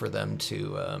easy for them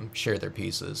to share their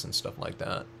pieces and stuff like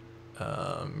that.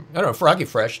 I don't know, Froggy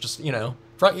Fresh, just, you know,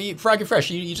 Froggy Fresh,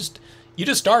 you just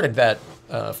started that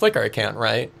Flickr account,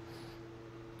 right?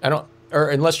 Or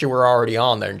unless you were already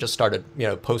on there and just started, you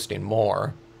know, posting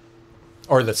more,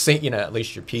 or you know, at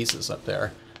least your pieces up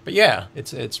there. But yeah,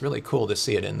 it's really cool to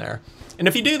see it in there. And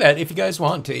if you do that, if you guys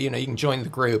want to, you know, you can join the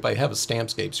group. I have a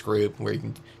Stampscapes group where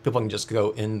people can just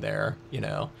go in there, you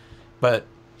know. But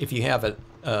if you have it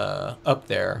up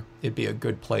there, it'd be a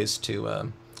good place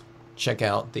to check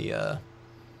out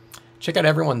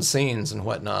everyone's scenes and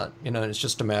whatnot. You know, and it's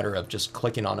just a matter of just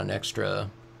clicking on an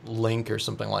extra link or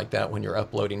something like that when you're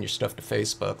uploading your stuff to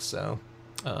Facebook. So,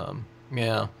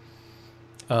 yeah.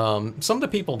 Some of the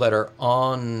people that are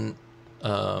on,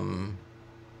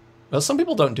 well, some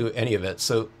people don't do any of it.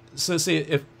 So see,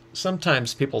 if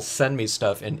sometimes people send me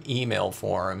stuff in email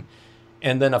form,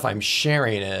 and then if I'm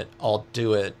sharing it, I'll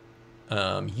do it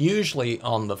usually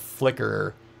on the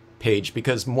Flickr page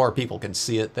because more people can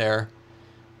see it there.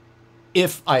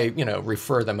 If I, you know,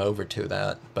 refer them over to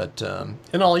that, but and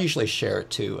I'll usually share it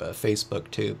to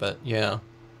Facebook too. But yeah,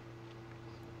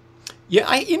 you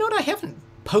know what, I haven't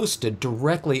posted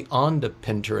directly onto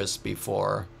Pinterest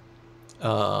before,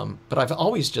 but I've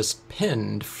always just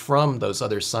pinned from those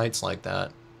other sites like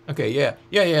that. Okay,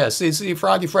 yeah. See,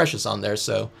 Froggy Fresh is on there,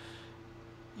 so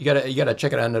you gotta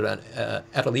check it out under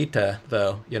Adelita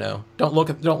though. You know, don't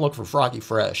look for Froggy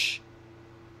Fresh.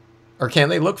 Or can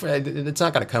they look for it? It's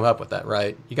not going to come up with that,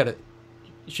 right?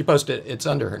 She posted, it's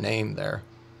under her name there.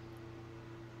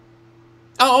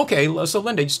 Oh, okay. So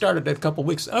Linda, you started it a couple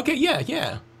weeks. Okay,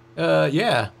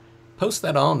 yeah. Post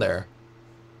that on there.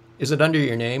 Is it under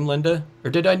your name, Linda? Or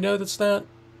did I notice that?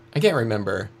 I can't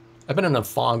remember. I've been in a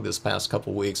fog this past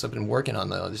couple weeks. I've been working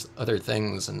on those other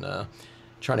things and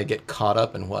trying to get caught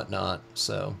up and whatnot.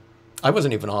 So I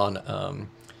wasn't even on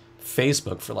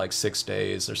Facebook for like 6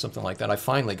 days or something like that. I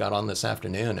finally got on this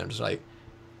afternoon and was like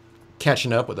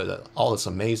catching up with all this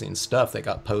amazing stuff that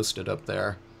got posted up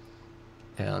there.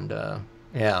 And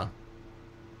yeah.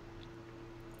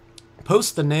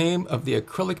 Post the name of the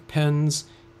acrylic pens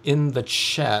in the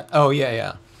chat. Oh,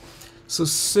 yeah. So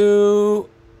Sue,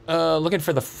 Looking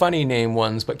for the funny name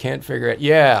ones, but can't figure it.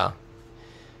 Yeah,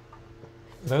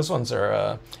 those ones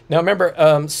are. Now remember,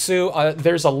 Sue,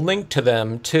 there's a link to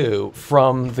them too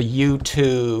from the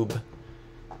YouTube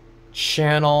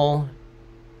channel.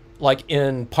 Like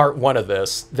in part 1 of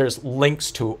this, there's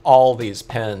links to all these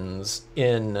pens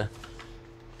in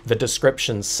the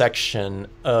description section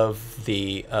of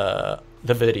the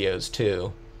videos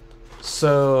too.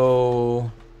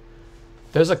 So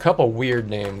there's a couple weird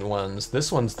named ones.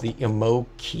 This one's the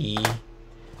Emoki,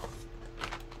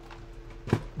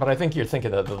 but I think you're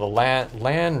thinking of the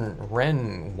Lan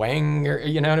Ren Wang, or,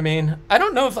 you know what I mean? I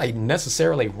don't know if I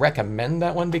necessarily recommend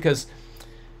that one because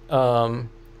a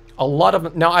lot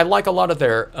of, now I like a lot of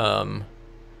their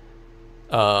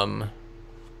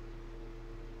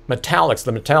metallics.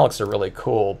 The metallics are really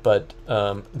cool, but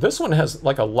this one has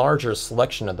like a larger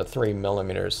selection of the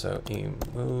 3mm. So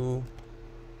Emu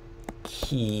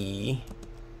Key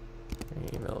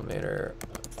 3mm.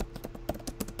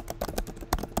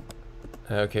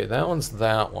 Okay, that one's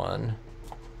that one.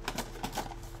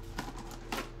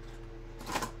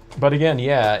 But again,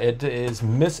 yeah,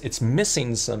 it's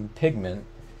missing some pigment.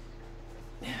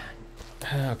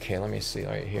 Okay, let me see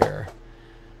right here.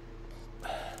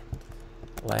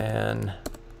 Lan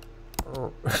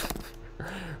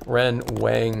Ren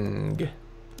Wang.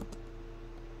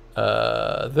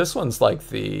 This one's like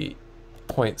the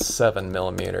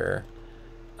 0.7mm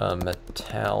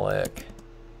metallic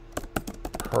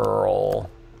pearl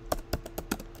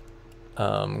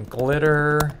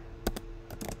glitter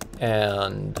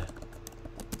and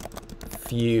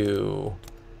few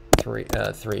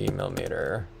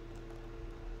 3mm.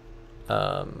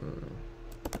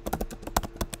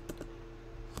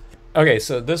 Okay,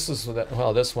 so this is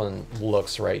well, this one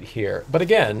looks right here. But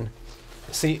again,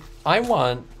 see, I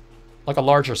want like a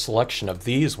larger selection of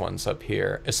these ones up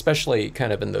here, especially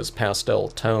kind of in those pastel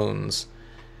tones.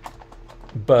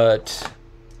 But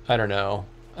I don't know.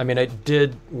 I mean, it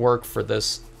did work for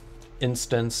this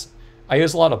instance. I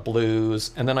use a lot of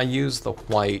blues, and then I use the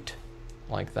white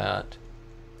like that.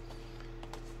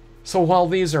 So while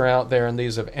these are out there and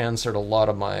these have answered a lot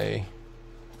of my,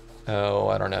 oh,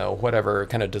 I don't know, whatever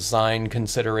kind of design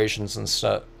considerations and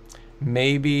stuff,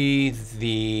 maybe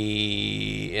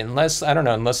unless, I don't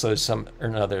know, unless there's some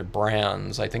or other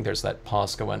brands, I think there's that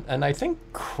Posca one, and I think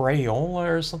Crayola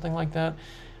or something like that.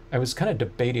 I was kind of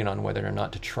debating on whether or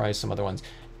not to try some other ones.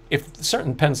 If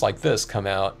certain pens like this come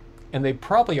out, and they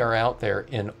probably are out there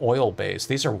in oil-based,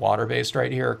 these are water-based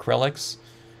right here, acrylics,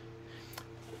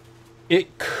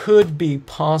 it could be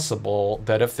possible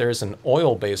that if there's an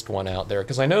oil-based one out there,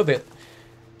 because I know that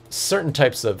certain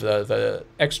types of the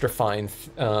extra fine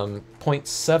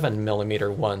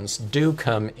 0.7mm ones do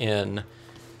come in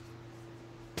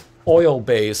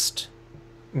oil-based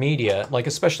media, like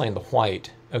especially in the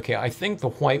white. Okay, I think the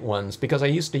white ones, because I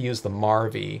used to use the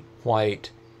Marvy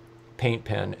white paint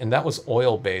pen, and that was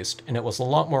oil-based, and it was a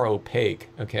lot more opaque,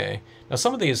 okay? Now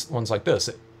some of these ones like this,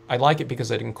 I like it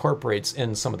because it incorporates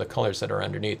in some of the colors that are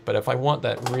underneath, but if I want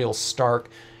that real stark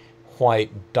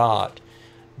white dot,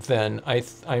 then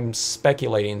I'm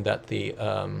speculating that the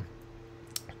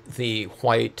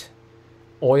white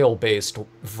oil-based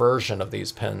version of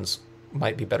these pens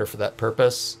might be better for that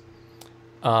purpose.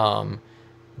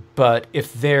 But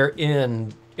if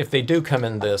they do come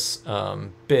in this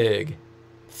big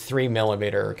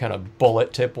 3mm kind of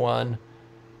bullet tip one,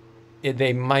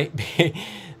 they might be,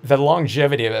 the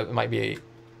longevity of it might be,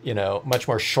 you know, much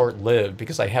more short-lived,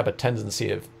 because I have a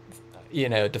tendency of, you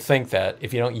know, to think that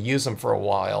if you don't use them for a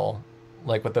while,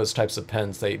 like with those types of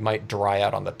pens, they might dry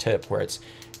out on the tip where it's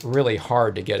really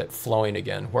hard to get it flowing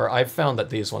again. Where I've found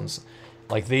that these ones,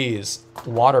 like these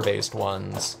water-based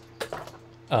ones,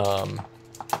 and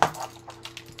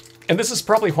this is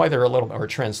probably why they're a little more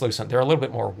translucent. They're a little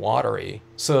bit more watery.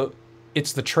 So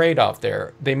it's the trade-off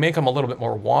there. They make them a little bit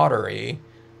more watery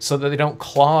so that they don't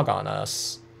clog on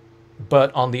us.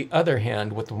 But on the other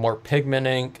hand, with the more pigment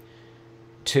ink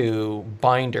to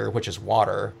binder, which is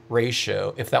water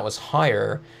ratio, if that was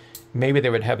higher, maybe they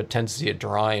would have a tendency of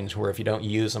drying to where if you don't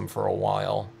use them for a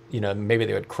while, you know, maybe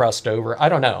they would crust over. I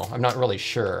don't know. I'm not really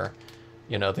sure.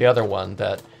 You know, the other one,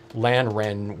 that Lan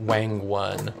Ren Wang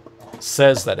one,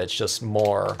 says that it's just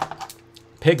more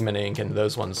pigment ink, and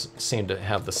those ones seem to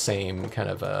have the same kind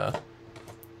of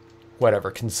whatever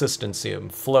consistency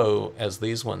and flow as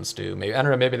these ones do. Maybe, I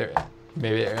don't know,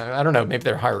 maybe I don't know, maybe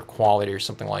they're higher quality or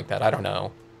something like that. I don't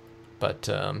know, but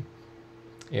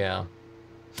yeah.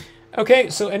 Okay,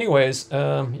 so anyways,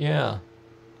 yeah,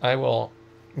 I will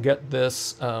get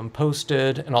this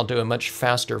posted, and I'll do a much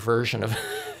faster version of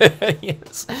it.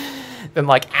 Yes. than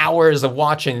like hours of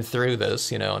watching through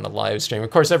this, you know, in a live stream.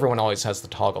 Of course, everyone always has the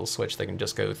toggle switch. They can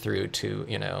just go through to,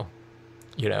 you know,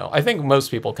 I think most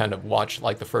people kind of watch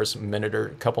like the first minute or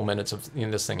couple minutes of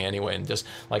this thing anyway, and just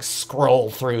like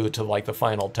scroll through to like the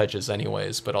final touches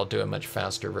anyways. But I'll do a much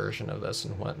faster version of this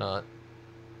and whatnot.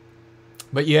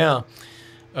 But yeah,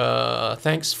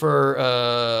 thanks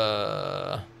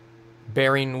for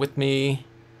bearing with me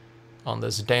on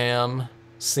this damn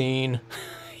scene.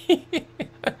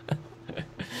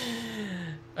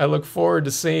 I look forward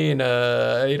to seeing,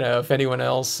 you know, if anyone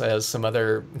else has some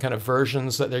other kind of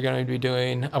versions that they're going to be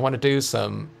doing. I want to do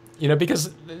some, you know,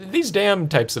 because these dam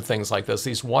types of things like this,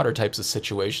 these water types of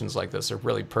situations like this are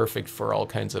really perfect for all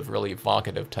kinds of really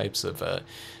evocative types of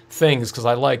things, because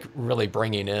I like really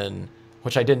bringing in,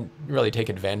 which I didn't really take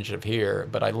advantage of here,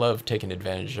 but I love taking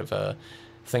advantage of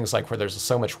things like where there's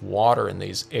so much water in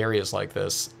these areas like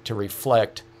this to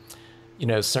reflect, you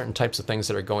know, certain types of things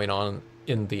that are going on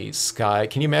in the sky.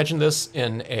 Can you imagine this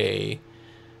in a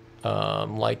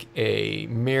like a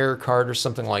mirror card or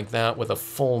something like that, with a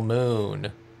full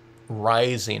moon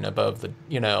rising above the,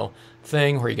 you know,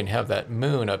 thing, where you can have that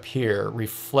moon up here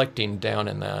reflecting down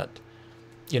in that,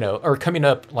 you know, or coming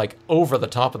up like over the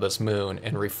top of this moon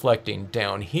and reflecting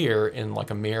down here in like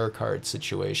a mirror card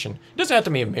situation. It doesn't have to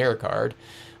be a mirror card,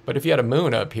 but if you had a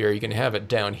moon up here, you can have it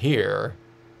down here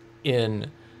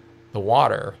in the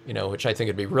water, you know, which I think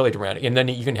would be really dramatic. And then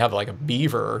you can have like a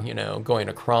beaver, you know, going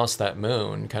across that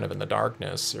moon kind of in the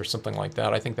darkness or something like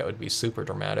that. I think that would be super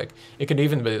dramatic. It could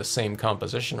even be the same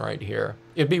composition right here.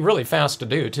 It'd be really fast to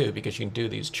do too, because you can do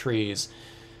these trees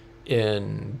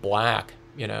in black,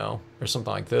 you know, or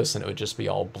something like this, and it would just be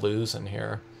all blues in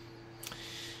here.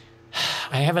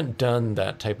 I haven't done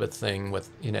that type of thing with,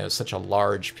 you know, such a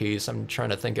large piece. I'm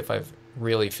trying to think if I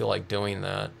really feel like doing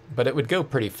that, but it would go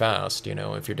pretty fast, you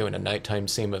know, if you're doing a nighttime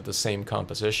scene of the same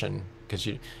composition, because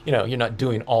you know, you're not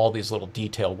doing all these little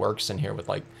detail works in here with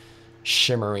like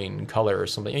shimmering color or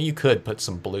something. You could put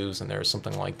some blues in there or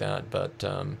something like that, but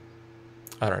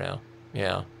I don't know.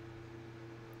 Yeah.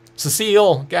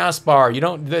 Cecile, Gaspar, you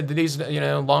don't, these, you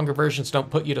know, longer versions don't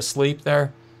put you to sleep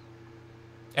there?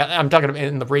 I'm talking about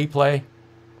in the replay.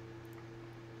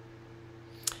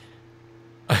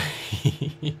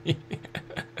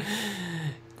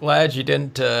 Glad you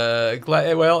didn't,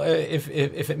 well, if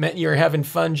it meant you were having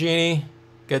fun, Jeannie,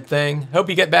 good thing. Hope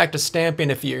you get back to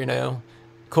stamping if you know,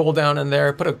 cool down in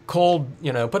there. Put a cold,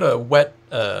 you know, put a wet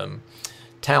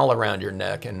towel around your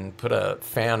neck and put a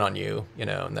fan on you, you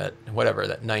know, in that, whatever,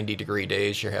 that 90-degree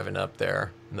days you're having up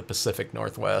there in the Pacific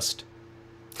Northwest.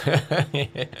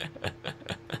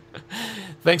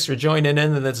 Thanks for joining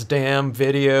in this damn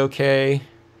video, Kay.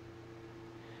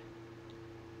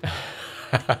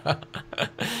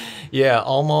 Yeah,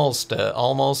 almost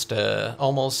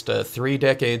 3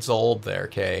 decades old there,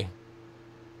 Kay.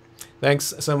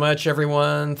 Thanks so much,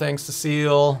 everyone. Thanks,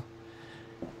 Cecile.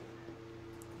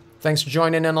 Thanks for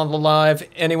joining in on the live.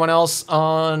 Anyone else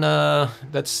on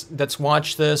that's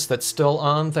watched this, that's still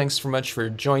on, thanks so much for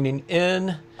joining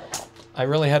in. I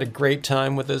really had a great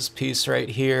time with this piece right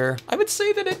here. I would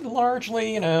say that it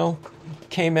largely, you know,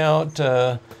 came out,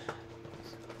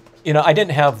 you know, I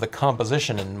didn't have the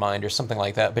composition in mind or something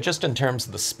like that, but just in terms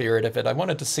of the spirit of it, I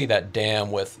wanted to see that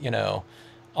dam with, you know,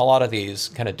 a lot of these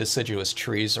kind of deciduous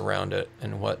trees around it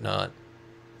and whatnot.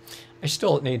 I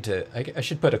still need to, I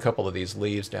should put a couple of these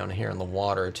leaves down here in the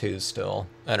water too still.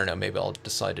 I don't know, maybe I'll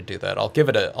decide to do that. I'll give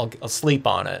it I'll sleep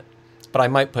on it, but I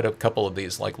might put a couple of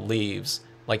these like leaves,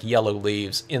 like yellow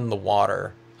leaves in the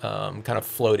water, kind of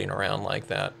floating around like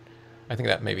that. I think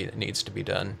that maybe needs to be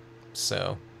done.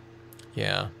 So,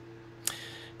 yeah.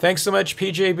 Thanks so much,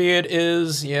 PJB. It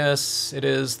is, yes, it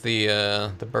is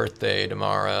the birthday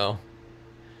tomorrow.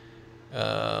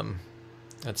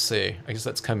 Let's see. I guess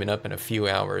that's coming up in a few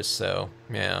hours, so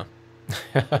yeah.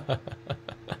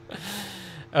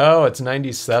 Oh, it's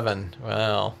 97.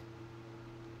 Wow.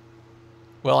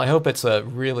 Well, I hope it's a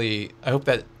really, I hope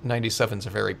that 97's a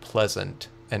very pleasant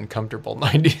and comfortable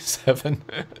 97.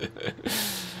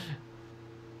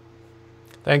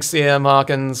 Thanks, CM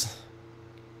Hawkins.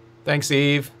 Thanks,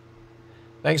 Eve.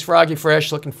 Thanks, Froggy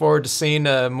Fresh. Looking forward to seeing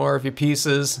more of your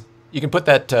pieces. You can put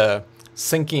that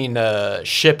sinking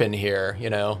ship in here, you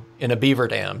know, in a beaver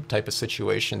dam type of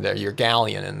situation there. Your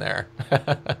galleon in there.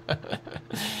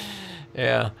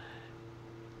 Yeah.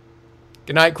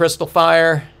 Good night, Crystal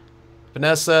Fire,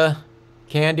 Vanessa,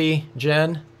 Candy,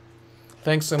 Jen.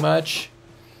 Thanks so much.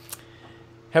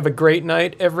 Have a great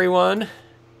night, everyone.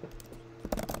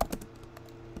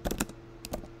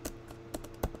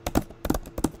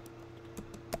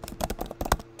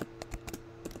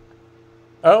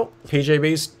 Oh,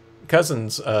 PJB's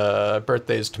cousin's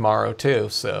birthday's tomorrow too,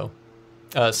 so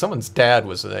someone's dad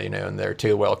was in there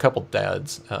too. Well, a couple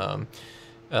dads.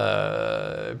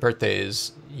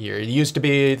 Birthdays year. It used to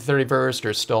be 31st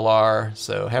or still are.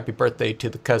 So happy birthday to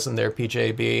the cousin there,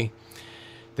 PJB.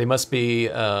 They must be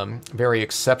very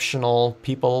exceptional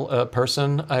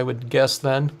person, I would guess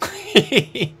then.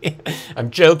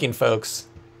 I'm joking, folks.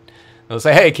 I'll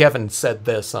say, hey, Kevin said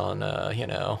this on,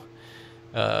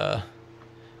 on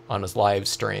his live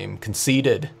stream.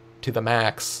 Conceited to the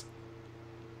max.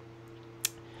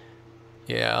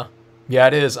 Yeah. Yeah,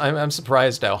 it is. I'm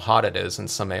surprised how hot it is in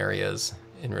some areas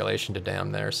in relation to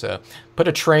down there. So put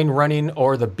a train running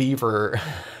or the Beaver.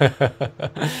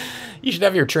 You should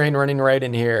have your train running right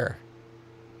in here.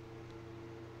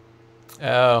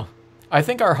 Oh, I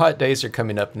think our hot days are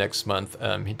coming up next month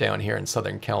down here in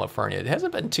Southern California. It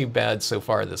hasn't been too bad so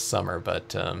far this summer,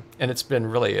 but and it's been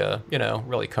really,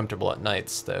 really comfortable at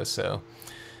nights though. So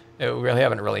we really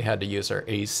haven't really had to use our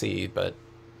AC. But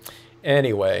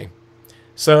anyway,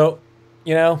 so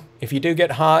if you do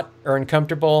get hot or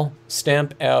uncomfortable,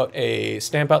 stamp out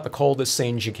the coldest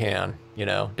scenes you can.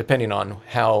 Depending on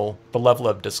how the level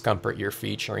of discomfort you're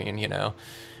featuring. Or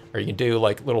you can do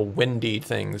like little windy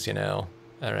things. I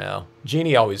don't know.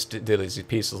 Jeannie always did these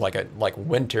pieces like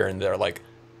winter, and they're like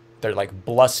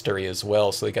blustery as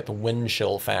well, so they get the wind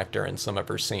chill factor in some of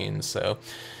her scenes. So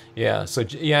yeah,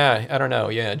 I don't know.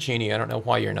 Yeah, Jeannie, I don't know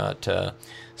why you're not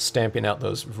stamping out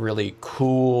those really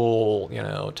cool,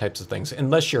 types of things,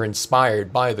 unless you're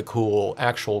inspired by the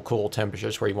actual cool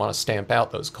temperatures where you want to stamp out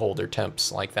those colder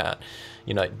temps like that,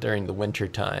 during the winter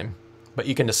time. But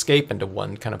you can escape into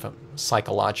one kind of a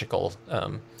psychological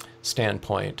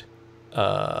standpoint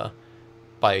by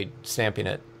stamping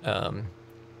it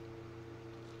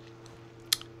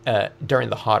during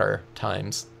the hotter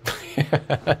times.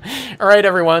 All right,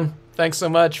 everyone. Thanks so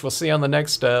much. We'll see you on the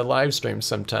next live stream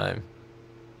sometime.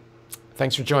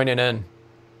 Thanks for joining in.